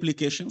political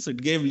implications.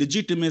 It gave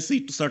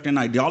legitimacy to certain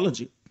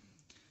ideology.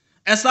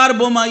 S.R.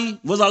 Bomai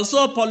was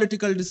also a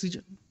political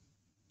decision.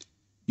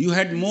 You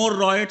had more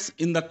riots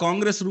in the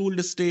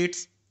Congress-ruled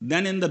states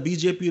than in the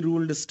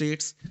BJP-ruled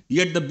states,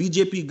 yet the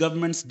BJP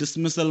government's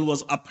dismissal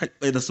was upheld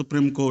by the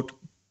Supreme Court.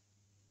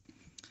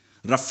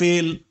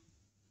 Rafale,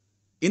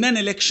 in an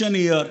election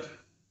year,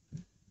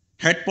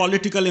 had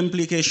political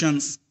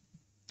implications.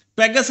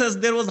 Pegasus,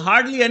 there was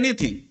hardly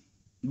anything,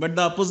 but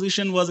the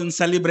opposition was in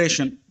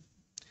celebration.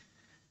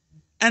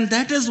 And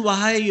that is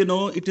why,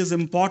 it is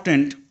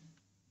important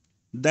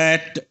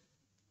that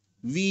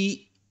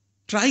we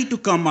try to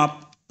come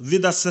up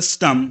with a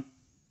system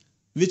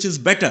which is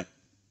better.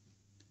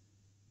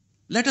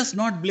 Let us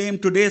not blame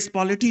today's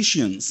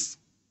politicians.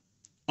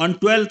 On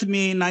 12th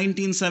May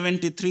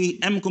 1973,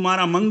 M. Kumara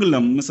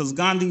Mangalam, Mrs.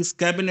 Gandhi's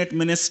cabinet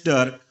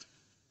minister,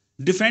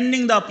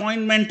 defending the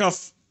appointment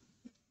of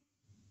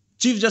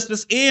Chief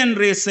Justice A.N.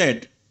 Ray,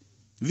 said,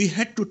 we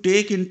had to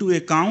take into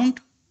account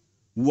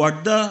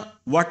what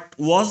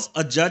was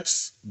a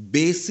judge's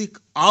basic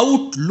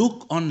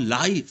outlook on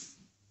life.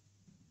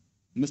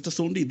 Mr.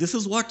 Sondhi, this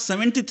is what,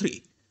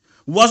 73.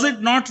 Was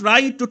it not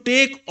right to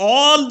take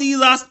all these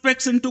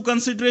aspects into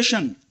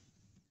consideration?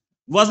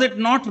 Was it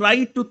not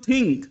right to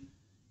think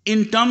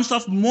in terms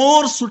of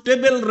more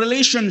suitable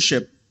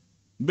relationship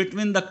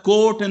between the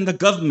court and the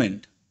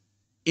government?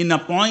 In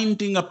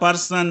appointing a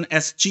person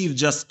as Chief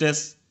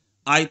Justice,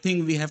 I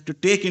think we have to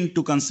take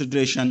into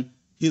consideration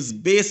his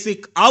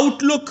basic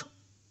outlook,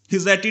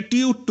 his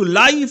attitude to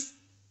life,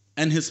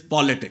 and his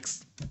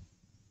politics.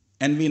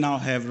 And we now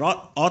have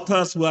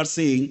authors who are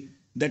saying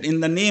that in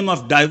the name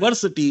of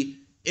diversity,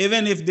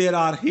 even if there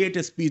are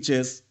hate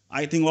speeches,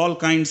 I think all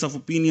kinds of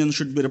opinions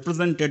should be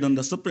represented on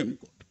the Supreme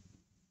Court.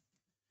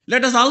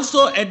 Let us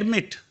also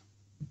admit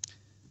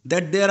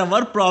that there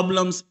were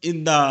problems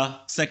in the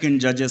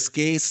second judge's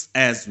case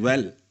as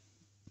well.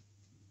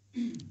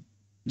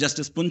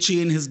 Justice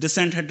Punchi in his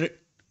dissent had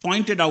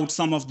pointed out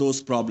some of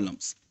those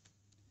problems.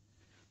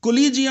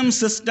 Collegium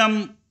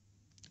system,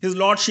 his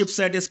lordship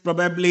said, is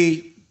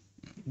probably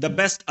the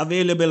best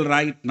available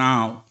right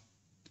now.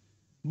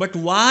 But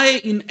why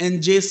in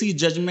NJC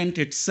judgment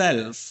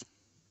itself,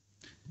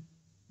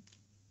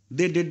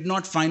 they did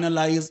not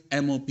finalize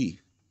MOP?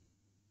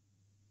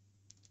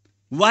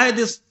 Why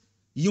this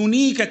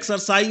unique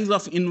exercise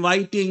of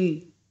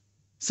inviting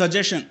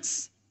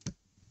suggestions?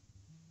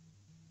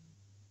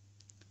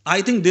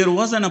 I think there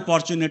was an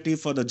opportunity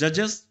for the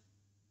judges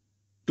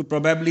to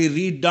probably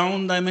read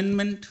down the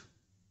amendment,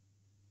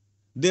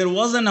 there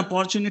was an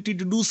opportunity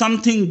to do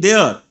something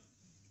there.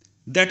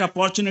 That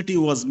opportunity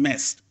was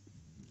missed.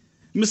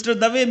 Mr.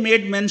 Dave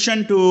made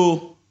mention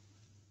to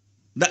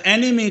the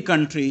enemy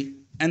country,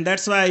 and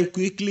that's why I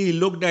quickly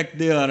looked at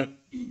their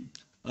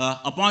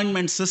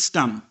appointment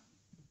system.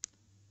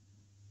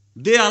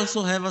 They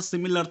also have a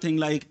similar thing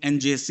like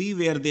NJC,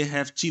 where they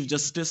have Chief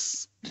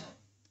Justice,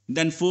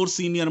 then 4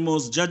 senior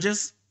most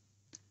judges,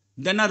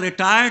 then a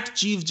retired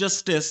Chief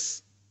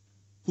Justice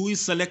who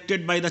is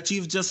selected by the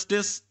Chief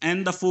Justice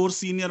and the 4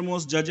 senior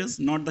most judges,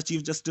 not the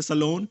Chief Justice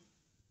alone,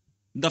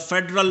 the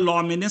Federal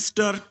Law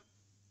Minister,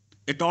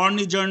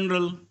 Attorney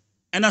General,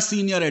 and a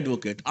senior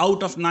advocate.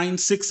 Out of 9,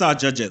 6 are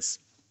judges.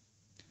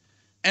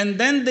 And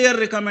then their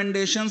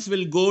recommendations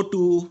will go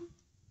to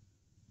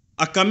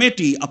a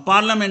committee, a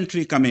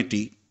parliamentary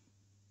committee.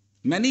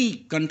 Many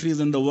countries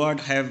in the world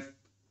have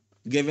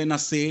given a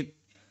say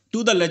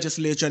to the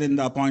legislature in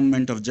the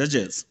appointment of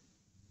judges.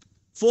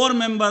 4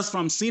 members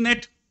from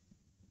Senate,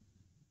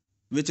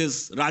 which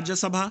is Rajya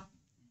Sabha,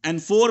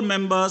 and 4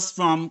 members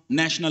from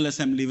National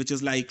Assembly, which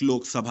is like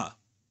Lok Sabha.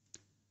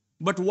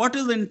 But what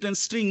is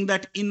interesting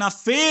that in a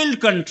failed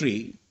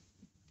country,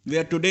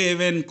 where today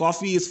even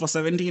coffee is for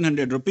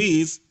 1700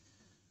 rupees,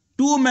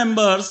 2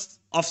 members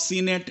of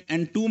Senate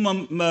and 2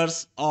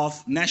 members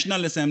of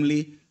National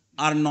Assembly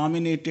are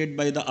nominated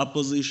by the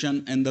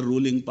opposition and the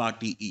ruling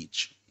party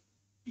each.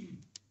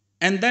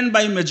 And then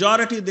by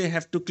majority, they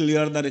have to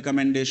clear the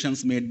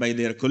recommendations made by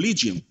their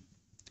collegium.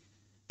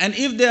 And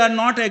if they are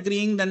not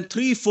agreeing, then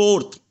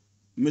 3/4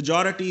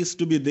 majority is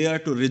to be there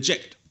to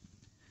reject.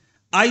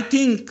 I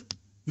think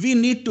we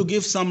need to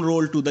give some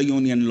role to the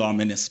Union Law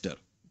Minister.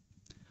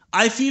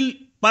 I feel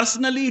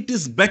personally it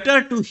is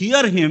better to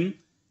hear him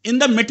in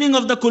the meeting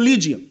of the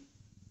collegium.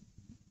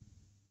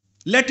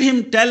 Let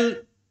him tell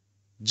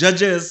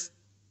judges,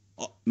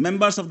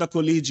 members of the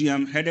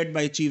collegium headed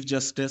by Chief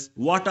Justice,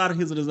 what are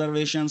his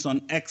reservations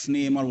on X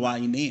name or Y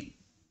name.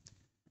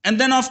 And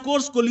then of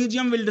course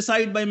collegium will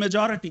decide by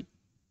majority.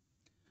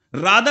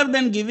 Rather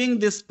than giving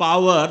this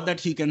power that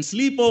he can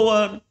sleep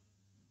over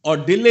or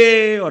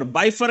delay or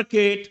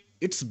bifurcate,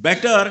 it's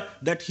better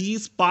that he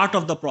is part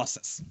of the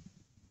process.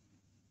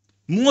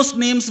 Most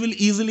names will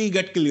easily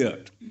get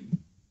cleared.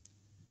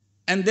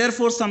 And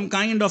therefore some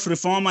kind of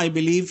reform, I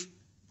believe,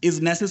 is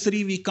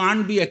necessary. We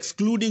can't be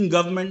excluding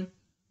government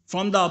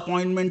from the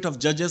appointment of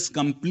judges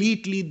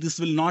completely. This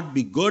will not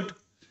be good.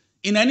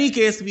 In any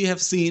case, we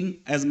have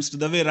seen, as Mr.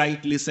 Dave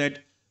rightly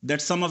said,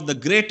 that some of the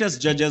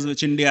greatest judges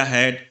which India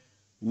had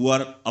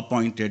were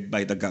appointed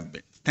by the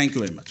government. Thank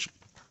you very much.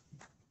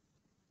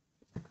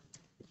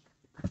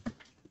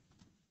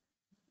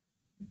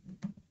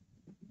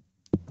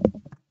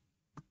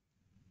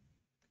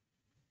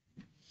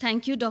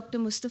 Thank you, Dr.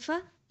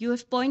 Mustafa. You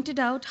have pointed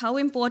out how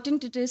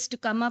important it is to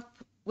come up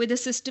with a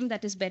system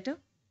that is better,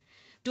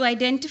 to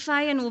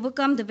identify and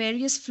overcome the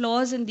various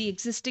flaws in the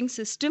existing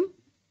system.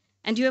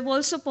 And you have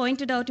also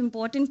pointed out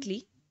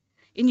importantly,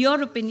 in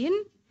your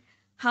opinion,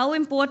 how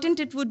important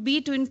it would be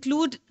to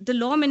include the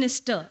law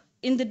minister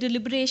in the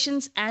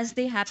deliberations as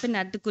they happen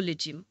at the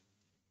collegium.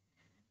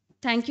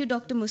 Thank you,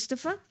 Dr.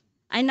 Mustafa.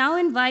 I now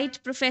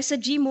invite Professor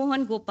G.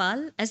 Mohan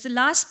Gopal as the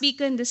last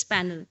speaker in this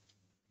panel.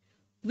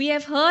 We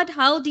have heard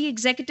how the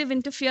executive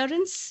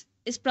interference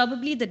is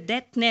probably the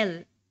death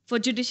knell for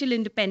judicial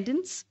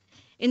independence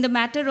in the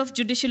matter of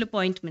judicial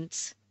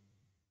appointments.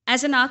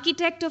 As an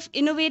architect of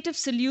innovative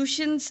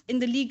solutions in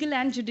the legal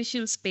and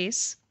judicial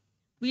space,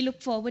 we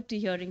look forward to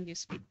hearing you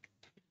speak.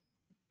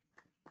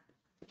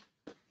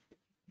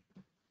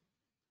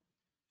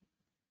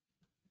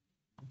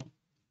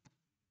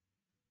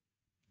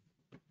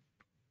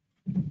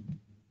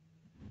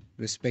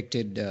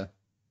 Respected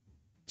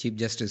Chief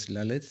Justice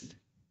Lalit,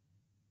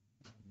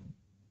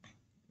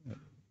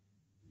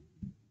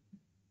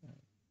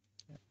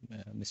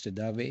 Mr.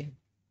 Dave,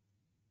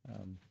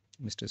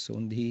 Mr.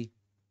 Sondhi,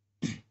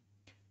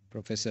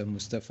 Professor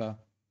Mustafa,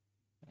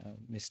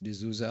 Ms.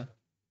 Dsouza,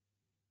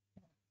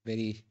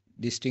 very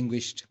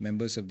distinguished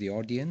members of the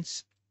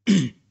audience.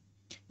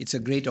 It's a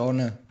great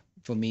honor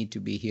for me to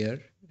be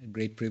here, a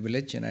great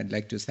privilege, and I'd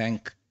like to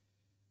thank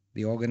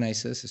the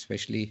organizers,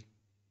 especially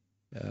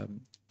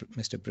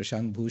Mr.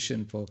 Prashant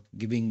Bhushan, for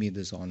giving me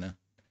this honor.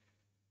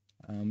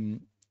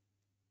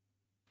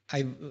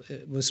 I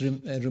was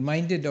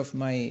reminded of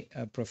my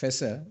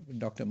professor,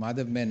 Dr.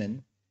 Madhav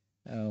Menon,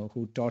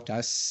 who taught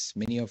us,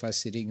 many of us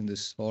sitting in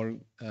this hall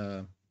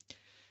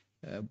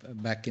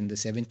back in the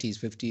 70s,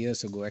 50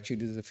 years ago. Actually,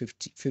 this is the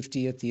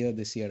 50th year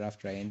this year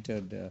after I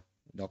entered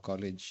Law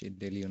College at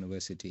Delhi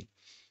University.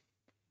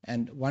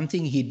 And one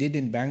thing he did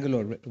in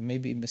Bangalore,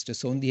 maybe Mr.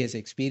 Sondhi has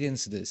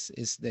experienced this,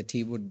 is that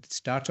he would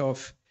start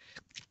off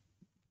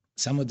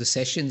some of the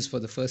sessions for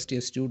the first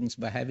year students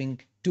by having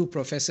 2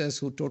 professors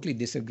who totally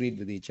disagreed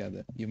with each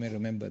other. You may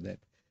remember that.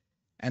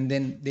 And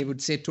then they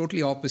would say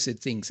totally opposite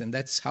things. And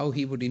that's how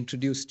he would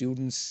introduce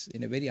students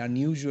in a very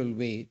unusual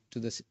way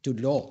to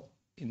law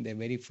in their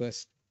very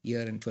first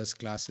year and first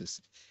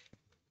classes.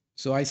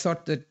 So I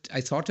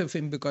thought of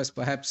him because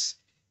perhaps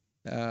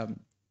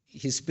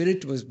his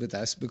spirit was with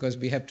us, because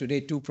we have today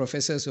two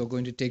professors who are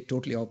going to take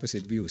totally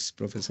opposite views,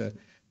 Professor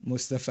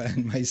Mustafa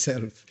and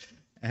myself,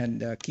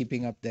 and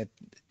keeping up that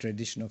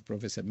tradition of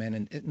Professor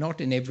Menon, not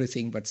in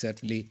everything, but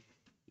certainly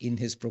in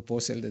his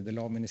proposal that the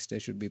law minister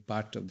should be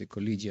part of the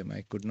collegium.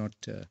 I could not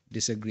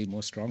disagree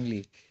more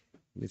strongly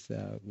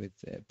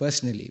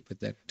personally with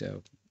that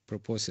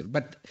proposal.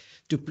 But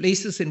to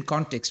place this in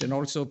context, and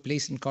also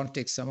place in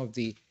context some of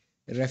the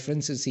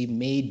references he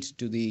made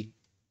to the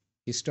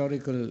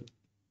historical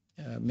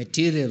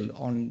material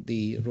on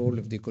the role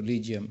of the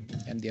collegium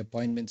and the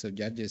appointments of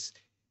judges,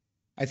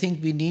 I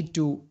think we need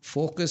to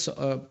focus.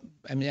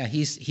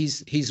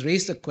 He's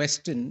raised the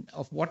question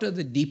of what are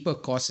the deeper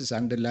causes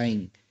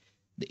underlying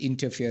the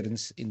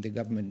interference in the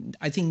government.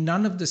 I think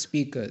none of the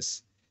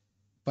speakers,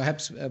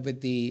 perhaps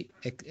with the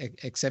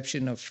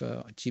exception of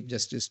Chief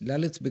Justice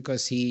Lalit,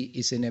 because he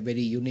is in a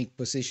very unique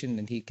position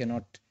and he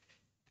cannot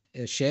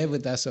share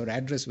with us or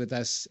address with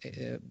us,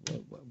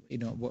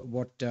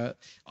 what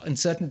on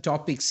certain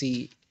topics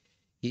he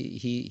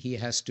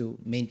has to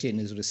maintain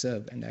his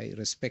reserve, and I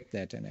respect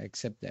that and I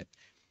accept that.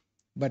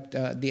 But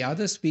the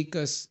other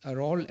speakers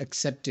are all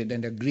accepted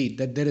and agreed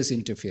that there is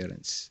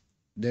interference.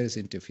 There is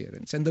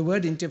interference, and the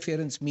word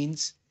interference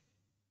means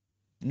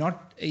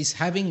is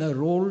having a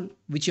role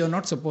which you're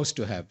not supposed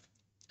to have,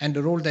 and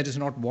a role that is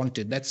not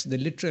wanted. That's the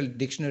literal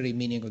dictionary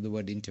meaning of the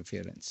word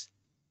interference.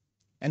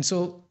 And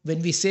so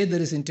when we say there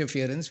is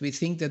interference, we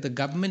think that the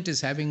government is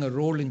having a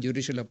role in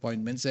judicial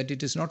appointments that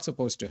it is not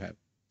supposed to have.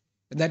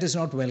 And that is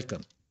not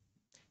welcome.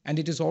 And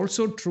it is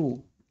also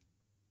true,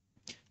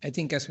 I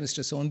think, as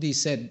Mr. Sondhi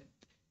said,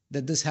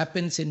 that this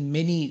happens in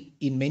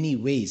many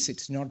ways.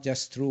 It's not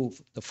just through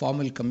the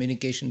formal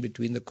communication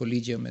between the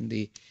collegium and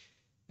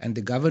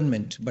the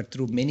government, but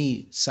through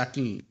many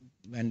subtle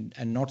and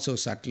not so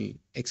subtle,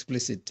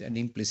 explicit and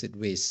implicit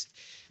ways.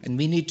 And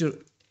we need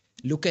to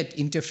look at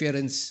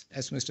interference,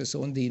 as Mr.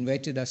 Sondhi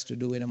invited us to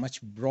do, in a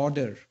much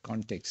broader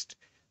context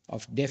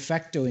of de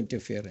facto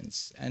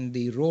interference and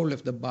the role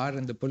of the bar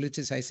and the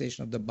politicization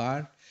of the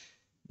bar,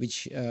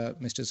 which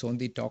Mr.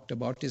 Sondhi talked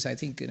about, is, I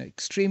think, an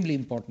extremely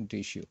important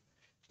issue,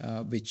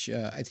 which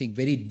I think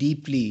very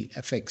deeply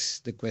affects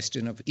the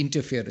question of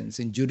interference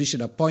in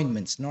judicial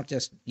appointments, not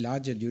just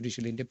larger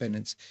judicial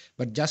independence,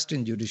 but just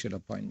in judicial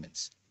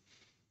appointments.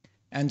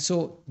 And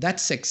so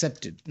that's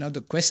accepted. Now,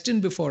 the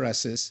question before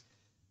us is,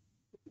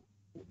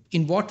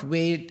 in what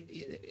way,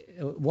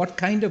 what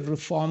kind of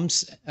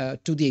reforms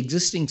to the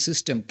existing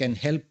system can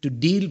help to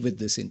deal with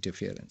this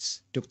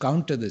interference, to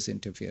counter this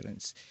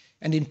interference?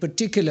 And in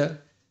particular,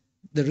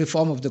 the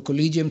reform of the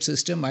collegium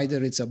system,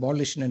 either its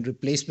abolition and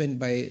replacement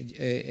by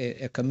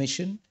a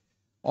commission,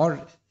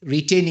 or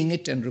retaining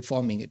it and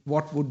reforming it.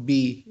 What would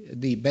be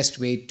the best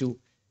way to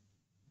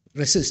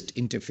resist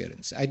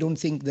interference? I don't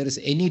think there is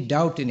any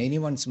doubt in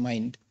anyone's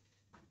mind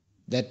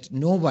that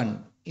no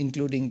one,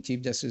 including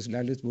Chief Justice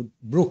Lalit, would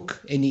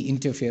brook any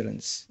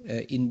interference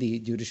in the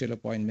judicial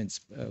appointments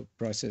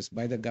process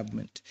by the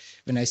government.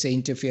 When I say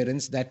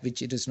interference, that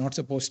which it is not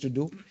supposed to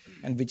do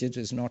and which it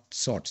is not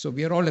sought. So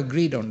we are all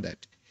agreed on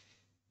that.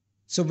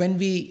 So when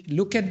we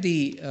look at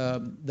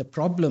the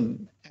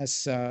problem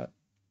as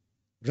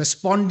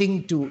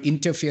responding to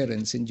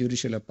interference in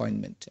judicial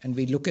appointment, and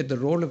we look at the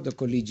role of the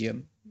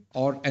collegium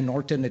or an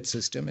alternate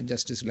system, and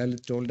Justice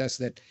Lalit told us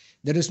that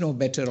there is no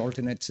better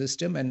alternate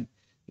system, and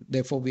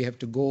therefore we have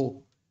to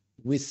go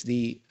with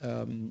the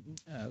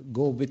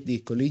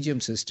collegium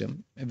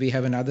system. We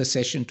have another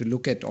session to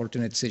look at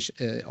alternate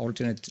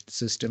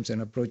systems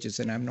and approaches,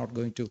 and I'm not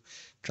going to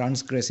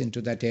transgress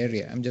into that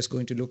area. I'm just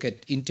going to look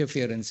at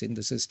interference in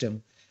the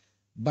system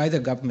by the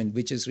government,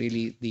 which is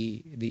really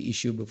the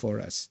issue before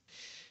us.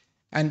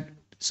 And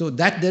so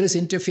that there is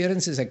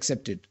interference is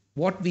accepted.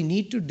 What we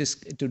need to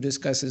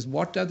discuss is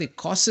what are the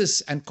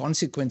causes and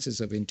consequences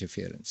of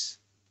interference?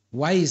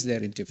 Why is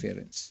there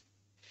interference?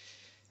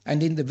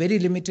 And in the very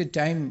limited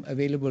time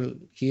available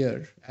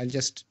here, I'll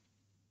just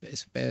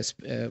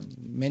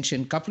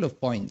mention a couple of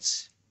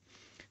points.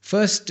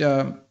 First,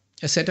 a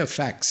set of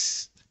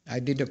facts. I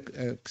did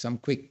some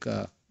quick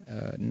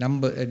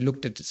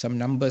looked at some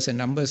numbers, and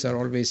numbers are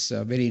always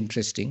very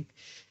interesting.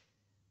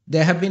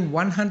 There have been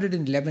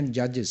 111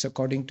 judges,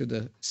 according to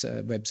the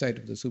website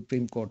of the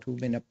Supreme Court, who've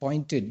been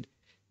appointed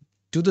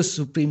to the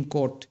Supreme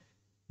Court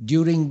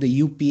during the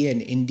UPA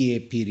and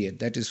NDA period.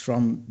 That is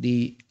from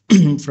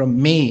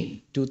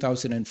May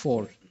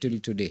 2004 till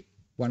today,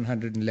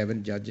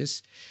 111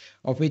 judges,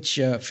 of which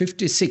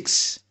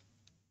 56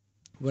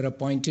 were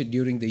appointed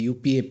during the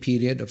UPA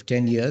period of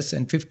 10 years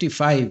and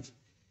 55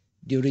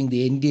 during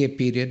the NDA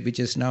period, which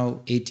is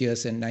now 8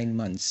 years and 9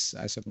 months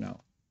as of now.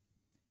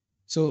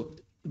 So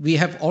we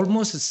have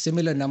almost a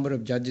similar number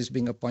of judges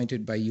being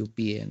appointed by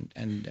UPA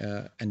and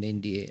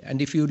NDA.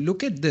 And if you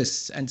look at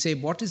this and say,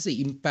 what is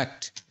the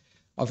impact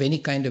of any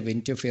kind of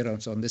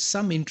interference on this,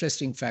 some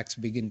interesting facts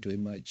begin to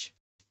emerge.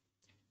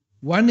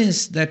 One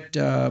is that,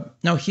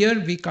 now here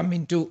we come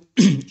into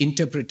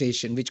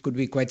interpretation, which could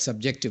be quite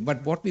subjective,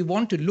 but what we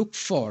want to look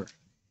for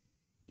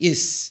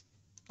is,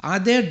 are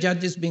there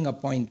judges being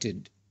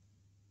appointed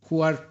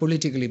who are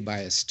politically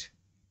biased?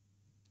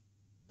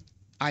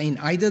 in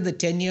either the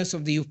 10 years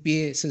of the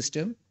UPA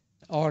system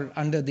or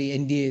under the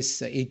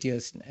NDA's 8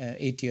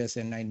 years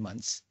and 9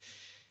 months.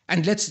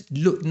 And let's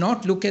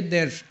not look at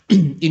their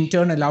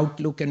internal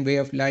outlook and way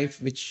of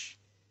life, which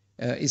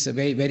is a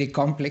very, very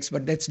complex,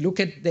 but let's look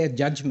at their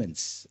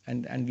judgments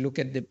and look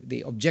at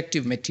the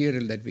objective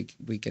material that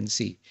we can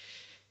see.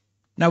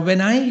 Now,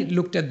 when I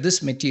looked at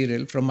this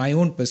material from my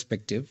own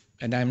perspective,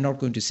 and I'm not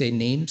going to say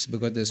names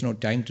because there's no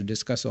time to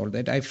discuss all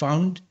that, I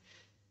found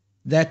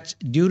that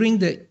during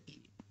the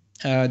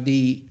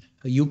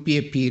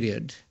UPA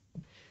period,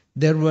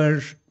 there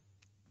were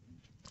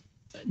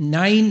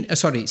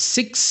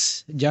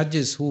 6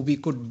 judges who we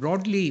could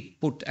broadly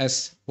put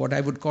as what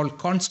I would call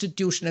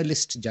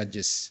constitutionalist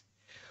judges,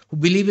 who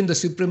believe in the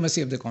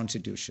supremacy of the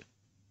Constitution.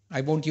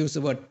 I won't use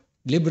the word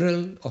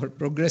liberal or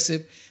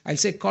progressive. I'll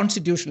say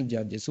constitutional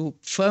judges who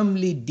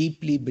firmly,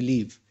 deeply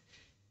believe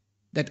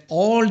that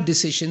all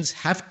decisions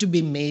have to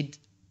be made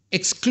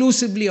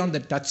exclusively on the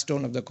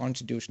touchstone of the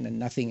Constitution and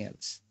nothing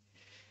else.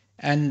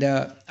 And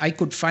I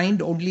could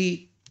find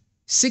only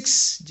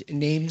 6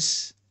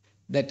 names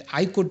that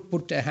I could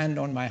put a hand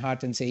on my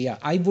heart and say, yeah,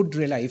 I would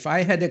rely. If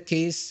I had a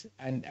case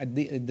and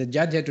the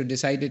judge had to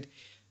decide it,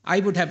 I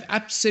would have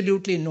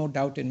absolutely no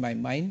doubt in my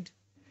mind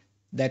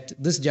that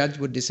this judge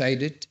would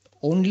decide it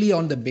only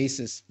on the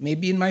basis,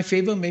 maybe in my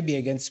favor, maybe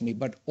against me,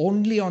 but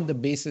only on the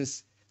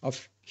basis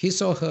of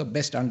his or her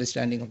best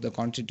understanding of the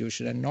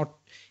Constitution and not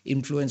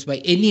influenced by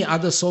any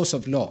other source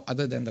of law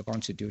other than the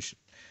Constitution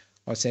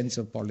or sense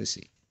of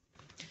policy.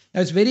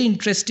 Now, it's very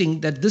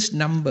interesting that this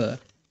number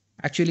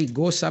actually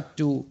goes up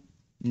to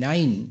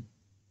 9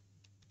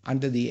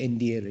 under the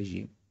NDA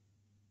regime,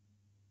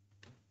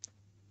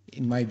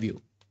 in my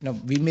view. Now,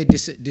 we may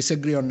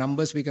disagree on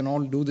numbers. We can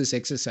all do this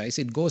exercise.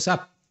 It goes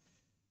up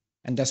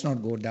and does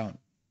not go down.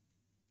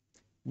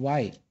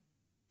 Why?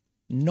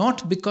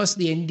 Not because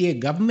the NDA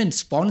government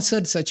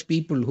sponsored such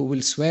people who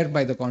will swear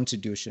by the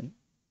Constitution.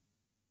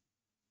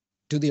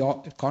 To the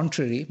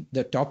contrary,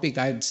 the topic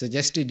I had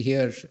suggested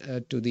here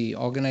to the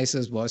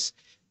organizers was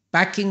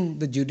packing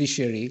the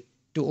judiciary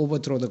to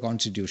overthrow the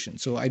Constitution.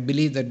 So I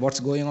believe that what's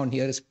going on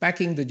here is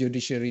packing the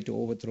judiciary to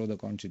overthrow the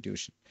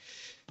Constitution.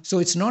 So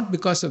it's not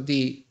because of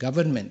the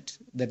government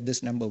that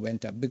this number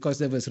went up, because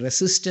there was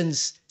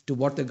resistance to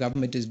what the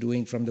government is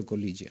doing from the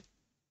collegium.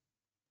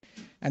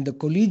 And the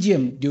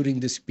collegium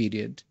during this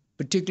period,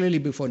 particularly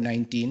before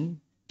 19,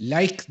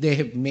 like they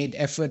have made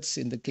efforts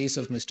in the case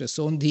of Mr.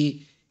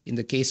 Sondhi, in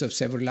the case of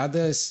several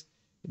others,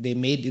 they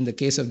made in the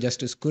case of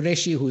Justice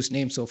Qureshi, whose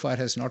name so far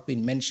has not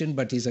been mentioned,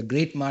 but he's a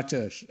great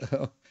martyr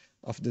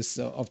of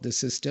the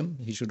system.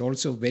 He should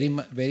also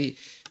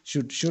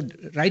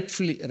should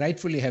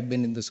rightfully have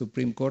been in the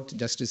Supreme Court.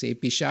 Justice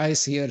A.P. Shah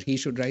is here. He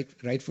should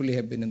rightfully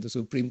have been in the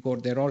Supreme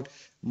Court. They're all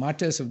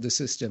martyrs of the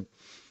system.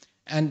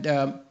 And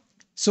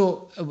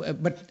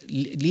but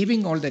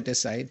leaving all that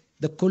aside,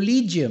 the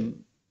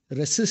collegium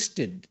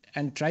resisted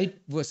and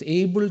was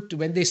able to,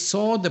 when they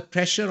saw the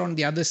pressure on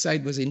the other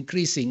side was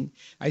increasing,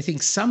 I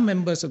think some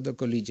members of the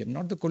collegium,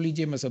 not the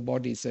collegium as a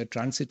body, it's a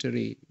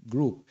transitory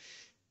group,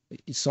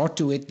 saw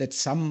to it that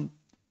some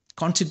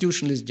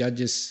constitutionalist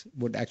judges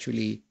would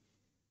actually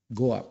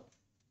go up.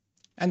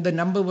 And the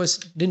number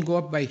didn't go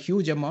up by a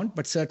huge amount,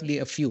 but certainly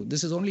a few.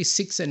 This is only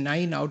 6 and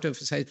 9 out of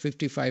say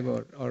 55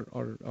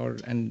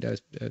 and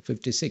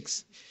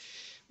 56.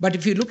 But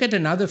if you look at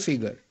another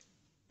figure,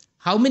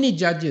 how many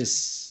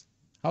judges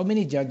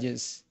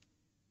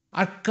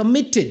are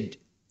committed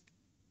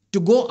to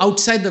go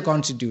outside the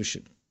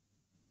Constitution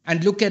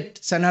and look at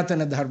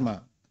Sanatana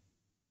Dharma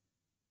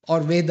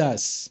or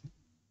Vedas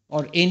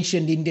or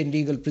ancient Indian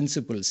legal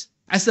principles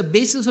as the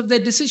basis of their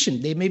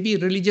decision? They may be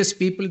religious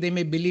people, they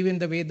may believe in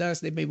the Vedas,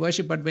 they may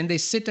worship, but when they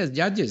sit as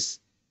judges,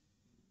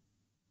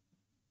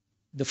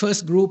 the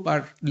first group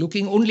are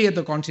looking only at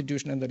the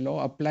Constitution and the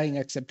law, applying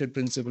accepted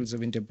principles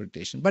of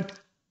interpretation. But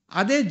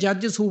are there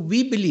judges who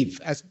we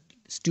believe as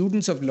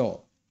students of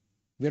law?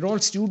 We're all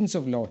students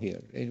of law here.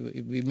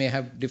 We may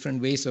have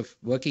different ways of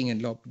working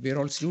in law, but we're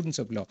all students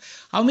of law.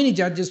 How many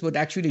judges would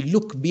actually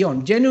look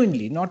beyond,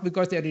 genuinely, not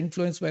because they're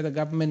influenced by the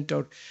government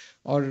or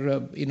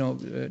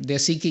they're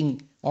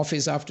seeking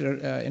office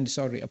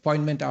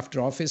appointment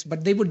after office,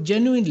 but they would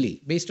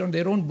genuinely, based on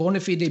their own bona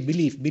fide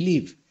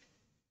believe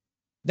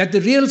that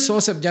the real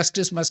source of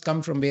justice must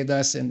come from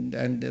Vedas and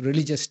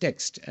religious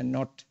text and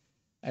not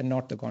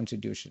the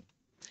Constitution.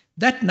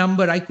 That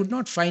number, I could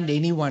not find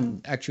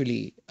anyone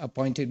actually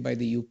appointed by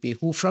the UPA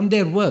who, from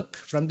their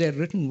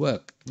written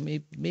work,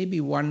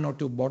 maybe 1 or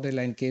 2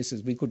 borderline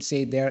cases, we could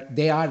say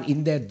they are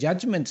in their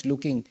judgments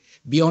looking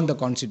beyond the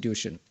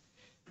Constitution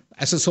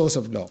as a source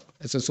of law,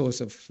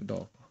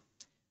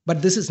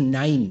 But this is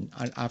 9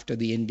 after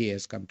the NDA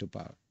has come to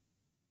power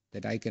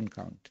that I can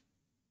count.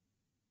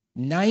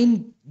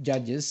 9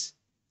 judges,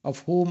 of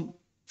whom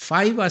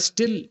 5 are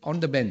still on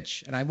the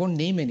bench, and I won't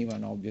name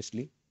anyone,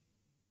 obviously,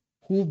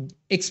 who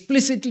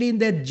explicitly in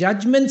their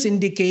judgments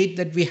indicate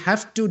that we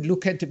have to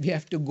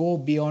go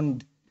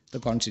beyond the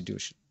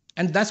Constitution.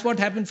 And that's what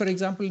happened, for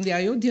example, in the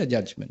Ayodhya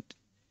judgment.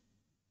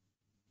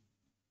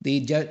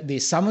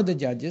 some of the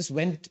judges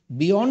went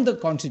beyond the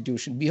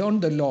constitution,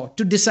 beyond the law,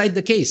 to decide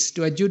the case,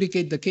 to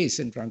adjudicate the case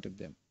in front of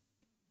them.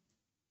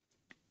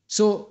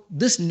 So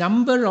this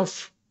number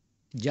of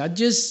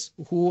judges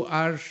who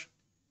are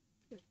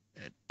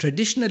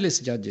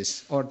traditionalist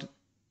judges or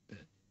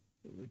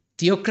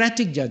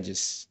theocratic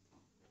judges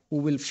who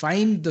will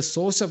find the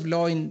source of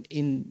law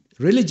in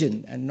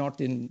religion and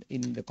not in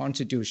the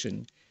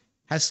constitution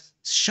has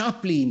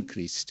sharply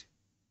increased.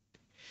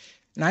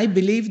 And I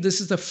believe this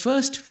is the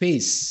first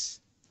phase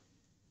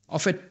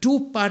of a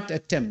two-part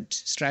attempt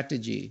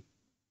strategy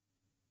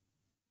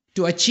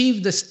to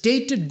achieve the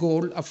stated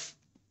goal of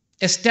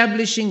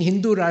establishing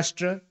Hindu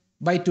Rashtra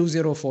by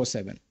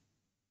 2047,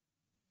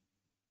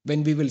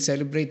 when we will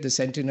celebrate the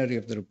centenary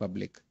of the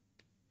Republic.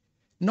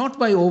 Not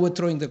by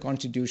overthrowing the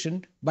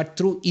constitution, but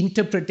through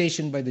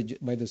interpretation by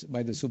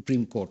the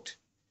Supreme Court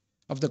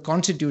of the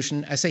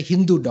constitution as a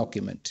Hindu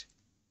document.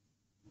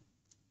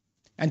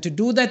 And to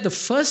do that, the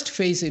first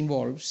phase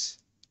involves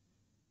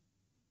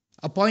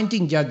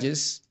appointing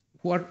judges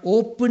who are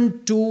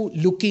open to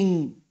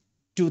looking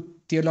to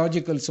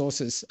theological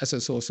sources as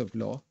a source of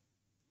law.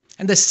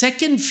 And the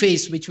second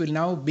phase, which will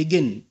now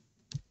begin,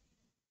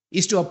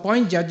 is to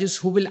appoint judges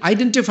who will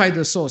identify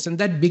the source. And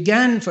that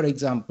began, for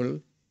example,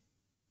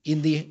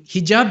 in the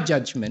hijab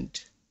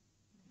judgment,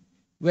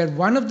 where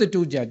one of the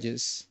two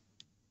judges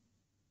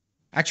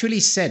actually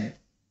said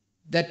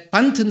that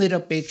Panth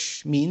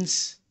Nirapeksh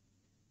means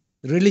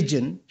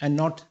religion and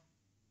not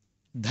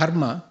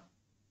dharma,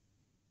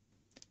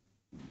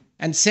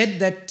 and said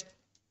that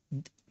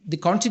the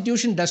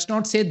constitution does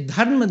not say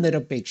dharma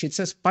nirapeksh, it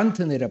says Panth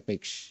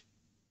Nirapeksh,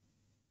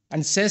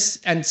 and says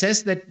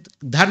that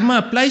dharma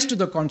applies to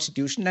the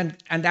constitution,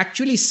 and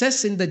actually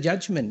says in the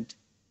judgment,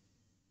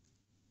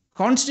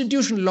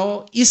 constitutional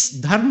law is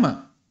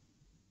dharma.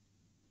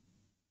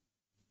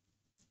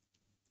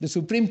 The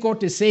Supreme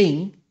Court is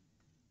saying,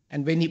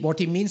 and what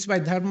he means by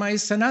dharma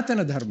is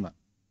Sanatana Dharma.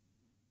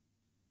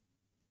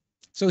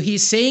 So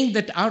he's saying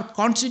that our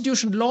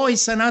constitutional law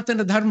is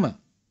Sanatana Dharma.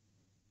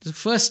 It's the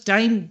first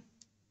time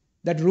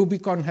that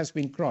Rubicon has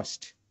been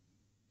crossed.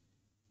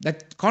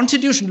 That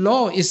constitutional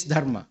law is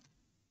dharma.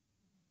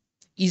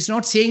 He's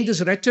not saying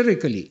this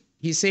rhetorically.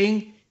 He's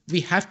saying we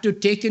have to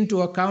take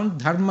into account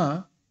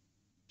dharma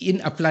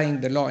in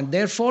applying the law. And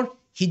therefore,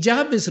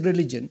 hijab is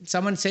religion.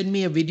 Someone sent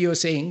me a video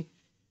saying,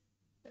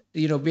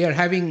 we are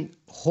having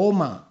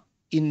Homa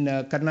in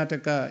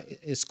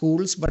Karnataka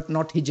schools, but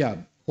not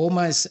hijab.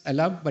 Homa is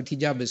allowed, but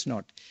hijab is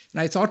not.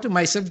 And I thought to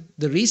myself,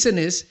 the reason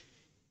is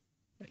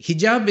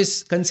hijab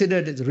is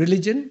considered as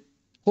religion,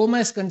 Homa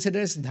is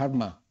considered as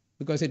dharma,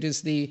 because it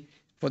is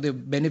for the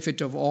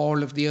benefit of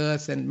all of the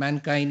earth and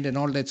mankind and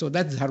all that. So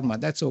that's dharma,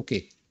 that's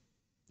okay.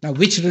 Now,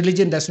 which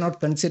religion does not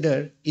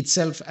consider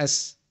itself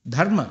as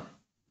dharma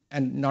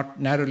and not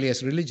narrowly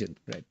as religion,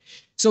 right?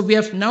 So we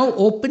are now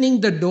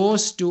opening the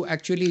doors to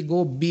actually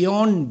go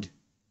beyond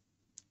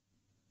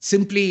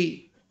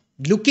simply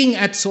looking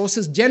at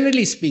sources,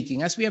 generally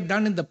speaking, as we have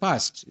done in the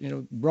past,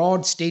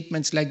 broad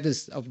statements like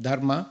this of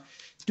dharma,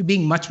 to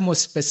being much more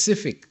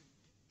specific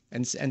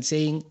and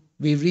saying,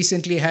 we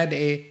recently had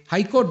a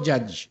High Court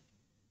judge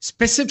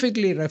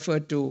specifically refer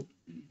to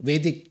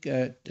Vedic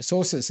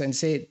sources and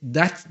say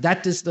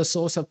that is the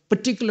source of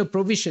particular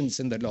provisions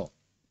in the law.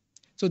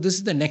 So this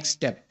is the next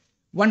step.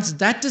 Once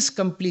that is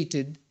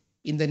completed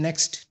in the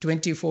next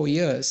 24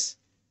 years,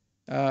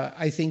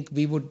 I think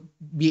we would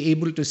be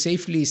able to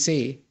safely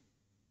say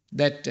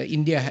that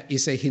India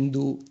is a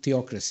Hindu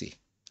theocracy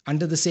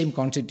under the same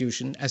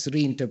constitution as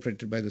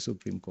reinterpreted by the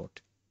Supreme Court.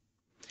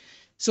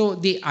 So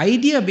the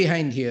idea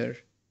behind here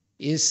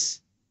is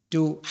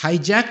to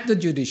hijack the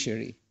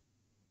judiciary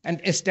and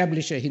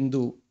establish a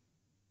Hindu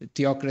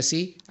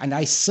theocracy. And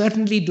I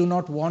certainly do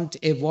not want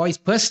a voice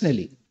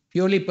personally,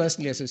 purely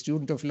personally as a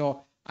student of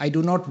law, I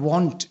do not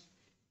want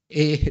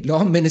a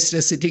law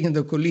minister sitting in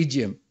the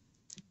collegium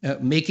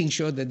making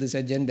sure that this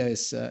agenda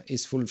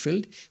is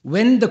fulfilled.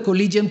 When the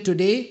collegium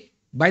today,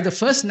 by the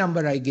first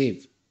number I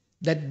gave,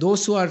 that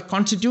those who are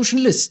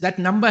constitutionalists, that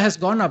number has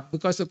gone up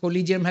because the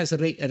collegium has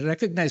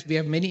recognized. We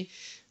have many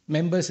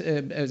members,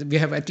 we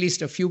have at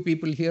least a few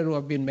people here who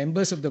have been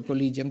members of the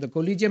collegium. The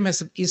collegium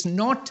is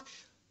not,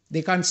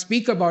 they can't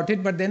speak about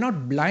it, but they're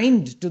not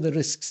blind to the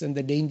risks and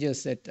the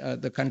dangers that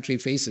the country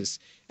faces.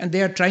 And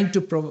they are trying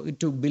to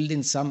build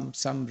in some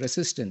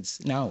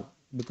resistance now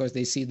because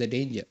they see the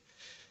danger.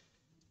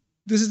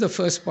 This is the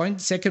first point.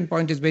 Second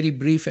point is very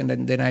brief, and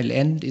then I'll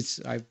end.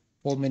 I have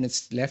 4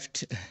 minutes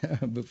left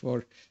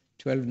before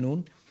 12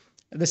 noon.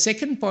 The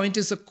second point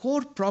is the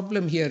core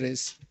problem here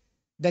is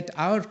that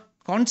our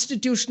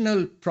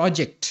constitutional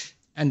project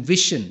and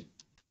vision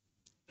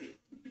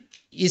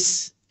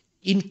is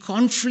in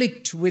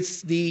conflict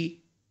with the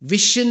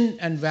vision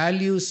and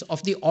values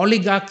of the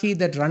oligarchy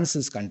that runs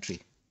this country.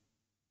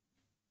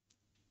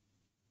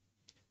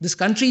 This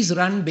country is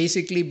run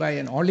basically by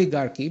an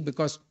oligarchy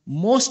because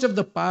most of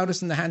the power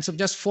is in the hands of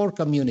just 4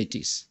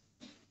 communities.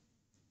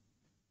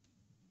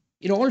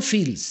 In all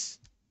fields.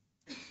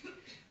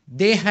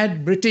 They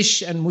had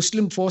British and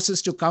Muslim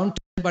forces to counter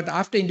them, but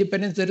after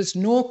independence, there is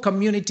no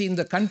community in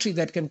the country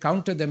that can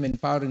counter them in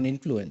power and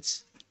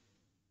influence.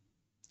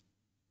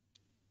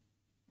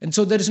 And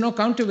so there is no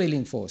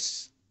countervailing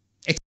force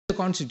except the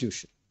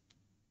constitution.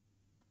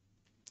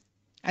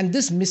 And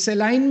this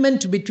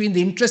misalignment between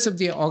the interests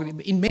of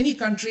in many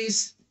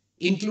countries,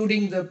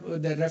 including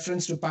the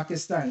reference to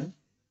Pakistan,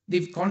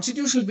 the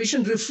constitutional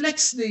vision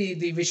reflects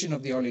the vision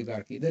of the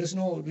oligarchy. There is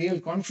no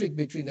real conflict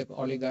between the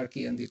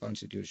oligarchy and the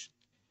constitution.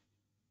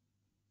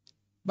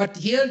 But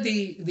here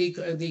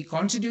the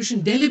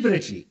constitution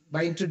deliberately,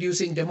 by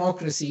introducing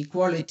democracy,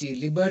 equality,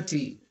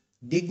 liberty,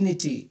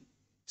 dignity,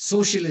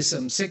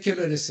 socialism,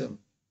 secularism,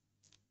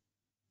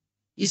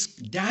 is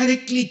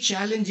directly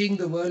challenging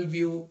the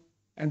worldview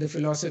and the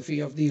philosophy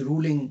of the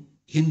ruling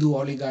Hindu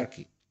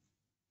oligarchy.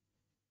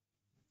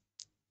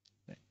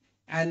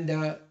 And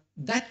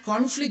that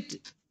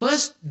conflict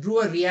first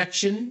drew a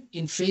reaction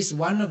in phase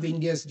 1 of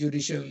India's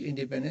judicial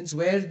independence,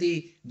 where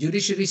the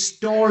judiciary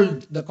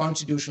stalled the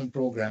constitutional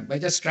program by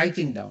just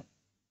striking down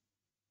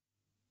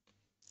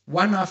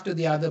one after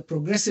the other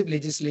progressive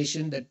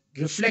legislation that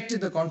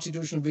reflected the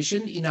constitutional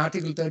vision in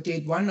Article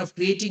 38(1) of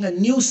creating a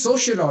new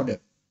social order,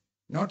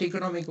 not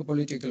economic or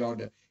political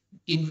order,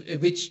 in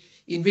which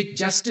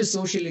justice,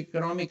 social,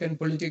 economic, and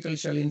political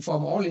shall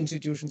inform all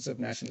institutions of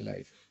national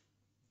life.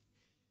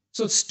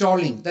 So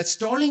stalling. That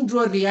stalling drew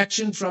a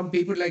reaction from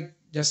people like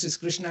Justice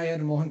Krishna Iyer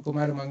and Mohan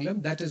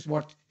Kumaramangalam. That is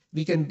what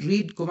we can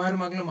read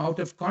Kumaramangalam out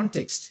of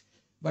context.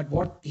 But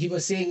what he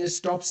was saying is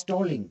stop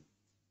stalling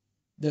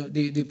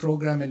the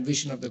program and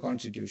vision of the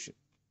Constitution.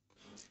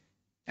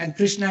 And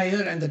Krishna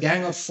Iyer and the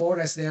Gang of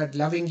Four, as they are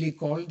lovingly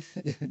called,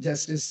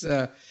 Justice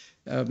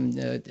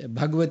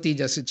Bhagwati,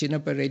 Justice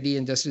Chinnappa Reddy,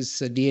 and Justice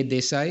D.A.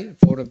 Desai,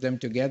 4 of them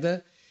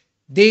together,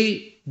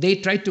 they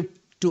tried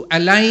to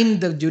align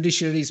the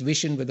judiciary's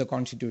vision with the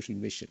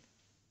constitutional vision.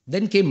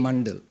 Then came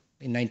Mandal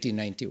in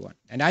 1991.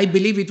 And I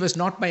believe it was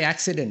not by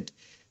accident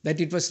that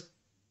it was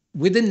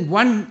within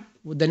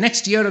the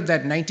next year of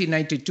that,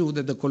 1992,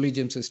 that the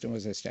collegium system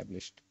was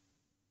established.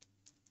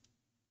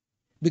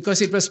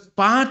 Because it was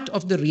part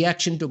of the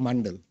reaction to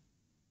Mandal,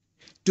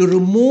 to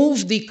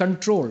remove the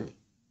control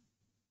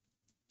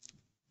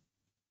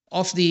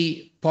of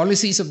the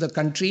policies of the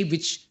country,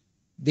 which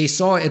they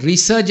saw a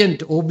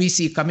resurgent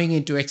OBC coming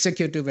into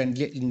executive and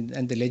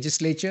the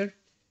legislature,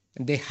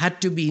 and they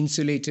had to be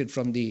insulated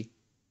from the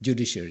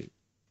judiciary.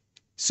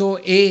 So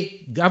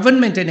a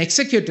government, an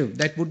executive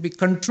that would be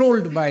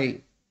controlled by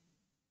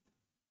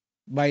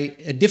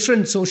a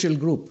different social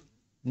group,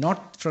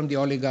 not from the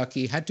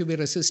oligarchy, had to be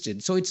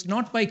resisted. So it's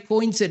not by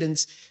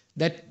coincidence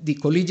that the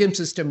collegium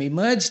system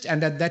emerged,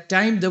 and at that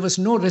time there was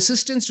no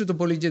resistance to the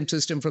collegium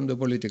system from the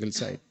political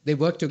side. They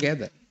worked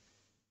together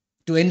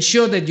to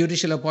ensure that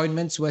judicial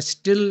appointments were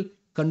still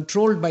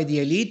controlled by the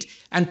elite.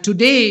 And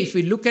today, if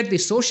we look at the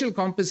social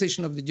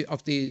composition of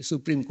the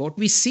Supreme Court,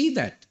 we see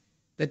that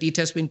it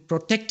has been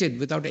protected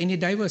without any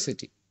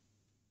diversity.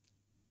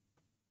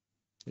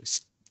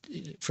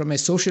 From a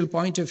social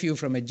point of view,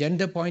 from a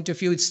gender point of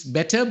view, it's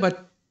better,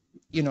 but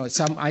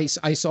I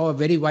saw a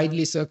very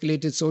widely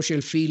circulated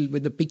social field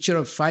with the picture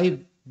of 5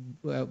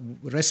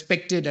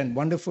 respected and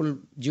wonderful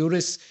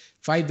jurists,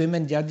 5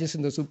 women judges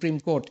in the Supreme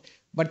Court.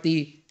 But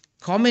the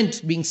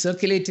comment being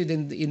circulated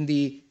in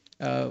the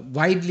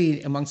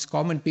widely amongst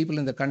common people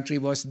in the country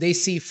was, they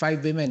see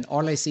 5 women,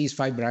 all I see is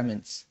 5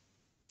 Brahmins.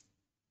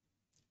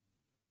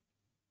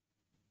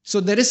 So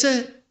there is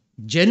a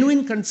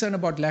genuine concern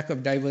about lack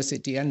of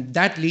diversity, and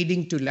that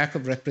leading to lack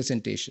of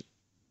representation.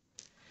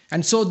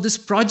 And so this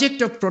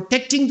project of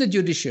protecting the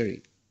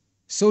judiciary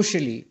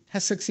socially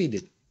has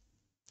succeeded.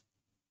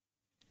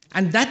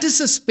 And that is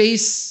a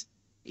space,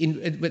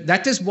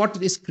 that is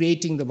what is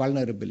creating the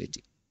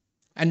vulnerability.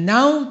 And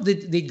now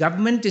the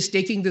government is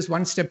taking this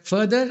one step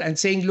further and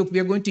saying, look, we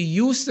are going to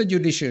use the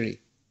judiciary.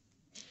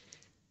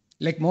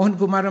 Like Mohan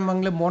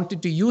Kumaramangalam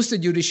wanted to use the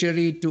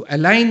judiciary to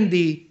align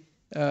the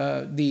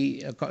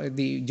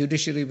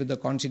judiciary with the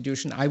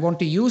constitution. I want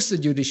to use the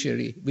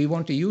judiciary. We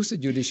want to use the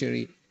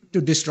judiciary to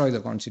destroy the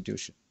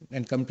constitution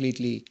and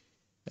completely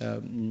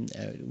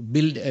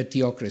build a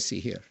theocracy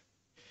here.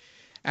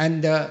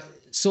 And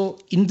so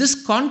in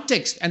this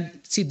context,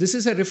 and see, this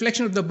is a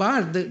reflection of the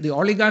bar. The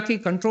oligarchy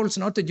controls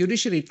not the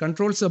judiciary, it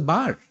controls the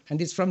bar.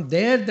 And it's from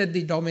there that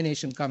the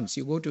domination comes.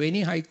 You go to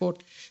any high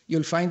court,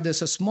 you'll find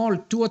there's a small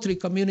 2 or 3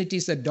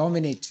 communities that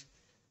dominate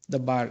the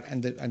bar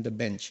and the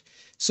bench.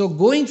 So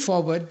going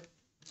forward,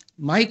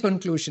 my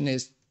conclusion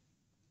is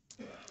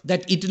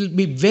that it will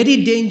be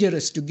very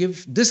dangerous to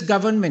give this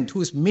government,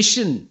 whose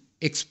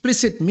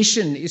explicit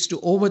mission is to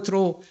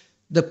overthrow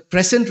the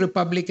present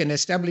republic and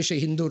establish a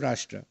Hindu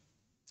Rashtra,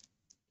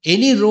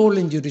 any role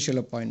in judicial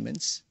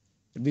appointments.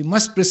 We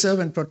must preserve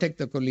and protect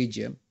the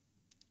collegium,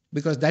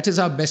 because that is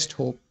our best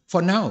hope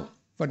for now,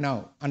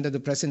 under the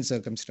present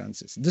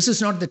circumstances. This is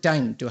not the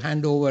time to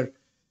hand over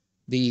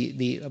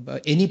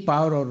any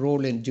power or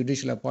role in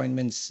judicial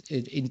appointments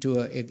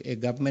into a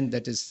government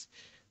that is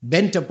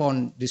bent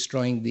upon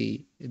destroying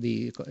the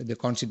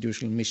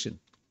constitutional mission.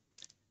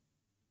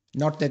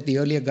 Not that the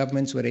earlier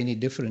governments were any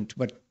different,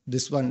 but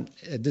this one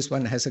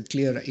has a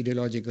clear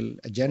ideological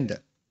agenda.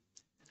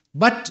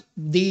 But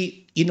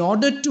in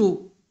order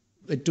to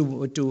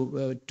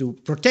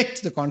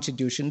protect the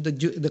Constitution,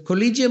 the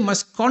Collegium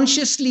must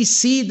consciously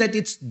see that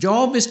its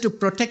job is to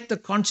protect the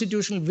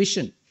constitutional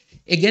vision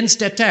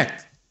against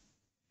attack.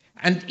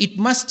 And it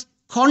must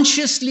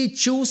consciously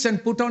choose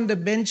and put on the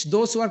bench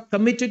those who are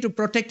committed to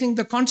protecting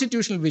the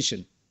constitutional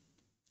vision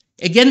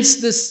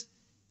against this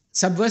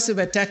subversive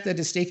attack that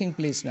is taking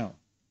place now.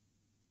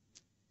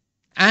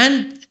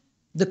 And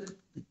the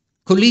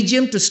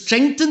Collegium, to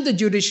strengthen the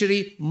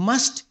judiciary,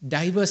 must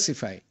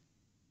diversify.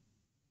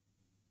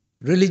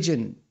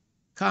 Religion,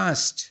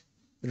 caste,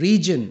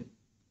 region,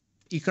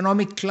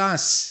 economic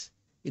class,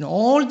 in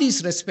all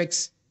these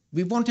respects,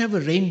 we want to have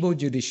a rainbow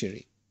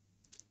judiciary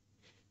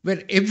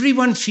where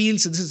everyone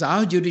feels this is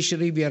our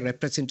judiciary, we are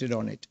represented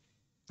on it.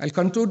 I'll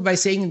conclude by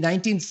saying in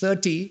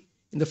 1930,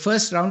 in the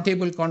first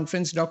roundtable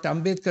conference, Dr.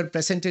 Ambedkar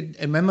presented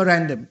a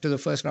memorandum to the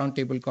first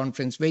roundtable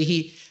conference where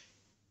he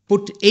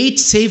put 8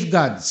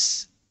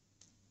 safeguards,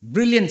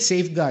 brilliant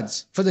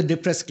safeguards for the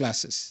depressed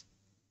classes.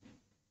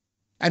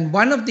 And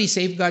one of the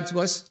safeguards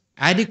was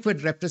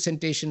adequate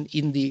representation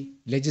in the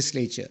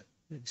legislature,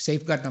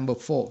 safeguard number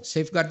 4.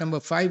 Safeguard number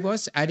 5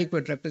 was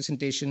adequate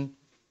representation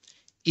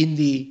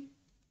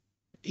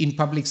in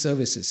public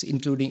services,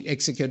 including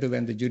executive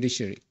and the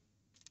judiciary.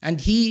 And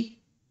he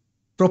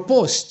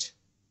proposed,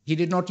 he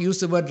did not use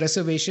the word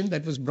reservation,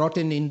 that was brought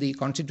in the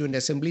Constituent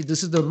Assembly.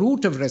 This is the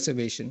root of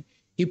reservation.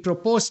 He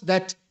proposed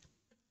that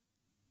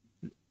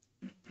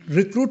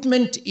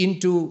recruitment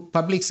into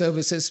public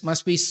services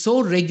must be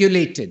so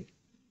regulated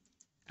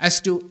as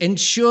to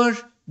ensure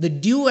the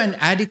due and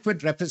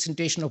adequate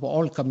representation of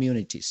all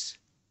communities.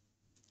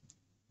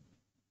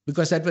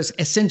 Because that was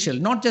essential,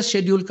 not just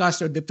scheduled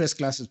caste or depressed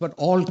classes, but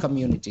all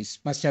communities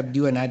must have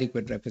due and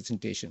adequate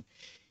representation.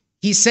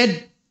 He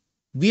said,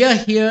 we are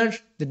here,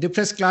 the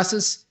depressed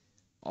classes,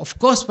 of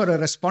course for a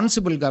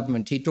responsible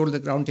government, he told the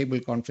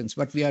Roundtable Conference,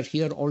 but we are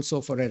here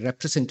also for a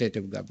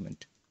representative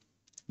government.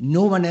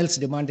 No one else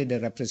demanded a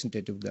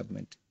representative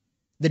government.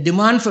 The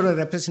demand for a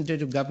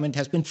representative government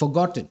has been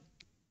forgotten.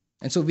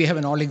 And so we have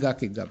an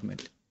oligarchic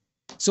government.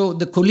 So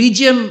the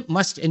Collegium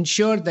must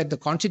ensure that the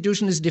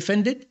Constitution is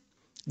defended.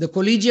 The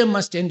Collegium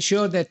must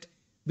ensure that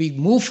we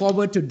move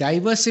forward to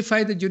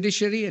diversify the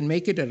judiciary and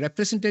make it a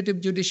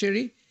representative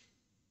judiciary.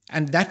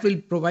 And that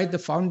will provide the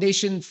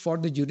foundation for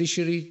the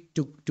judiciary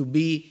to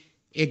be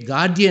a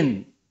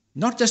guardian,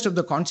 not just of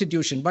the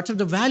Constitution, but of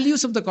the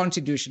values of the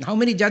Constitution. How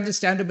many judges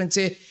stand up and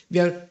say, we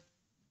are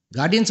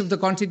guardians of the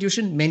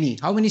Constitution? Many.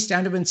 How many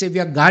stand up and say, we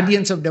are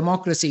guardians of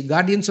democracy,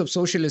 guardians of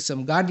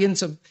socialism,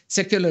 guardians of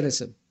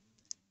secularism?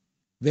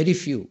 Very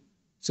few.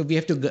 So we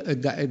have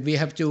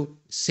to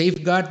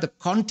safeguard the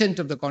content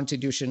of the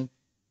Constitution,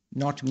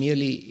 not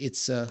merely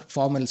its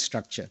formal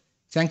structure.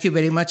 Thank you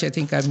very much. I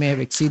think I may have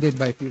exceeded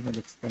by a few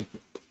minutes. Thank you.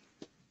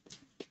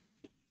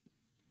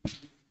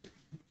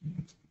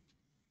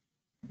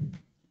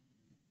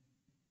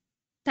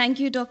 Thank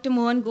you, Dr.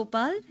 Mohan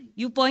Gopal.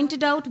 You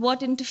pointed out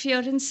what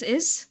interference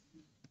is.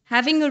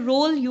 Having a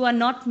role you are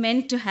not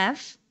meant to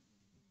have.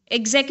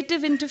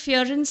 Executive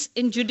interference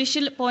in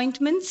judicial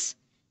appointments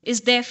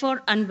is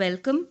therefore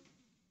unwelcome.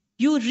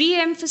 You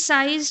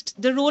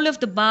re-emphasized the role of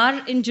the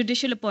bar in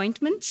judicial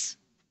appointments.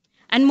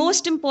 And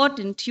most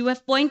important, you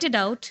have pointed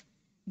out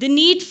the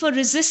need for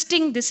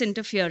resisting this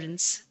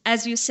interference.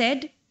 As you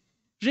said,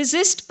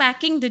 resist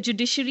packing the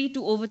judiciary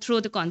to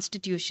overthrow the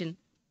Constitution.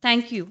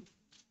 Thank you.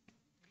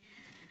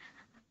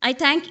 I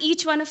thank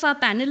each one of our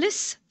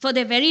panelists for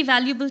their very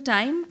valuable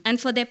time and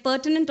for their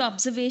pertinent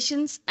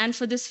observations and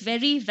for this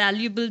very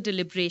valuable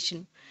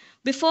deliberation.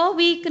 Before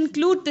we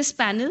conclude this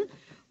panel,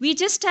 we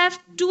just have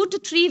 2 to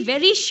 3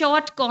 very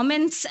short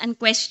comments and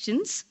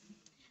questions.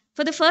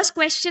 For the first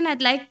question,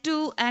 I'd like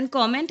to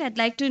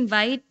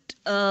invite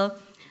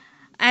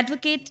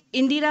Advocate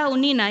Indira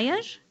Unni Nair.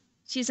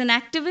 She's an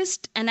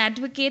activist and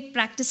advocate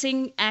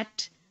practicing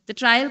at the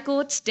trial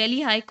courts,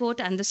 Delhi High Court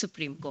and the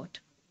Supreme Court.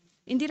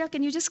 Indira,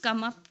 can you just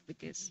come up?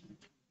 Because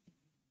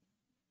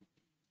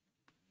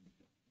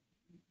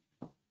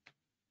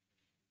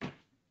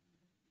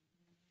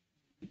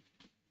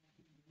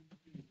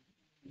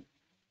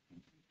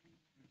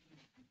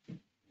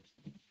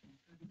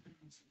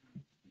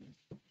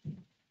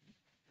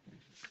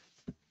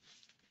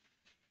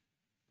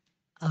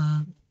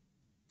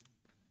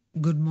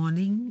good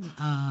morning,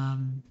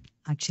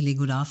 actually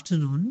good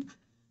afternoon,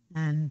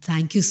 and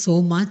thank you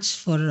so much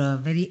for a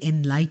very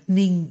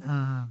enlightening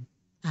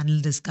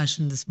panel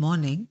discussion this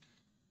morning.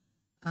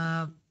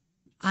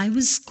 I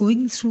was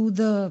going through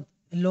the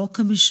Law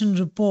Commission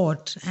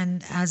report,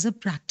 and as a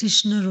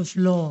practitioner of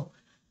law,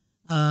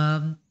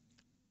 I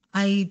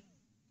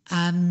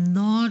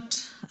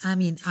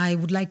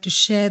would like to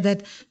share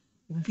that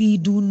we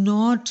do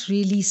not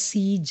really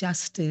see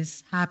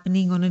justice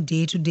happening on a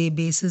day-to-day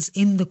basis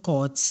in the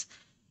courts.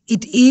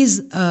 It is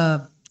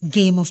a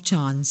game of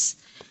chance.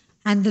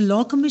 And the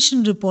Law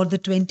Commission report, the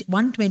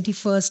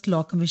 121st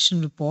Law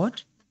Commission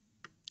report,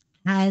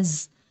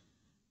 has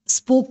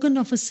spoken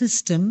of a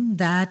system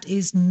that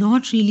is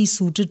not really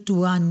suited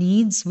to our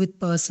needs, with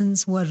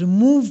persons who are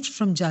removed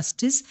from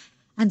justice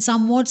and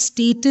somewhat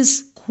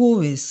status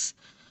quo-is.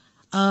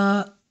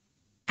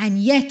 And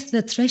yet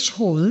the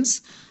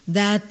thresholds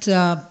that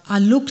are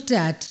looked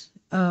at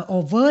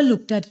or were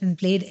looked at and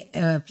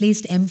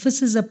placed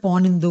emphasis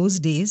upon in those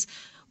days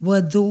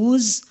were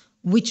those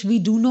which we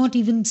do not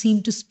even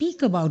seem to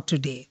speak about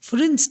today. For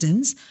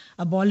instance,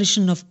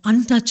 abolition of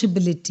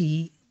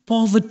untouchability,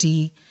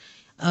 poverty,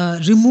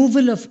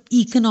 removal of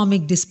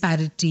economic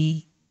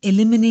disparity,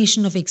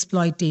 elimination of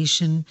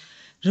exploitation,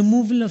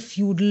 removal of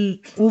feudal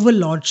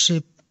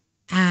overlordship,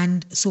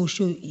 and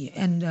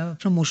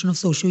promotion of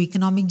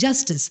socio-economic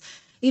justice.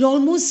 It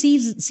almost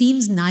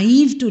seems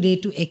naive today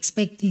to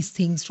expect these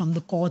things from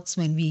the courts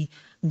when we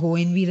go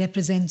in. We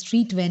represent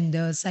street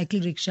vendors,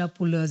 cycle rickshaw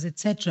pullers,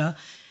 etc.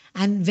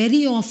 And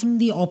very often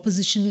the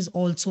opposition is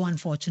also,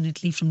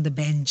 unfortunately, from the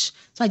bench.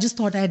 So I just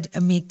thought I'd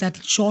make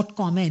that short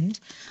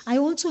comment. I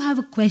also have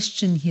a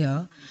question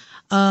here.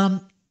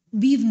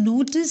 We've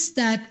noticed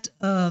that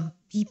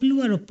people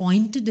who are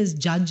appointed as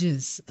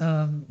judges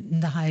in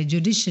the higher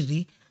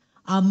judiciary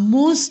are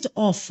most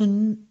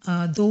often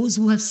those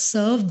who have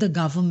served the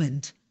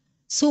government.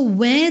 So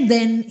where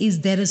then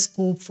is there a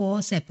scope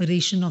for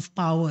separation of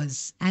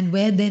powers? And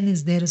where then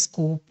is there a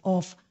scope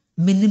of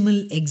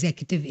minimal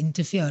executive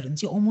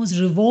interference? You're almost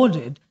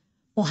rewarded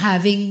for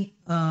having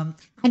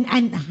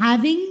and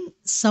having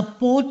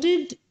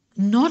supported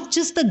not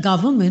just the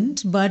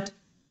government, but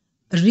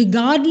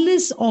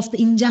regardless of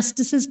the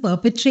injustices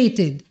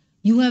perpetrated,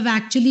 you have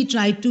actually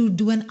tried to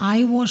do an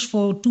eyewash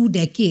for 2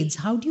 decades.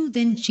 How do you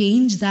then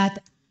change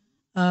that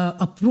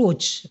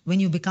approach when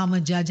you become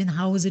a judge, and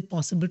how is it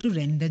possible to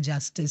render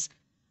justice?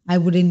 I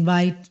would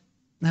invite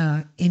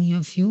any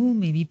of you,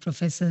 maybe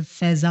Professor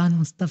Faizan,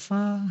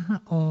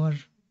 Mustafa, or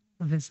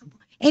Professor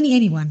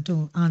anyone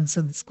to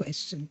answer this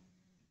question.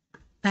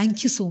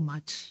 Thank you so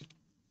much.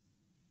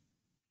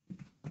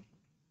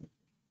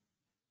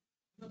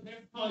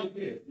 That's how it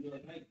is. You are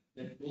right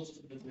that most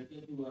of the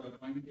judges who are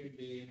appointed,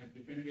 they have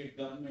defended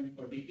government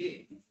for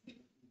decades.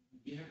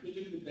 We have to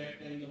live with that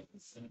kind of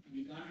system.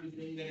 We can't be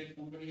saying that if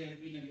somebody has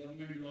been a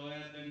government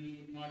lawyer, then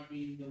he would not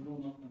be in the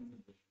room of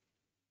consultation.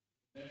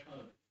 That's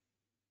how it is.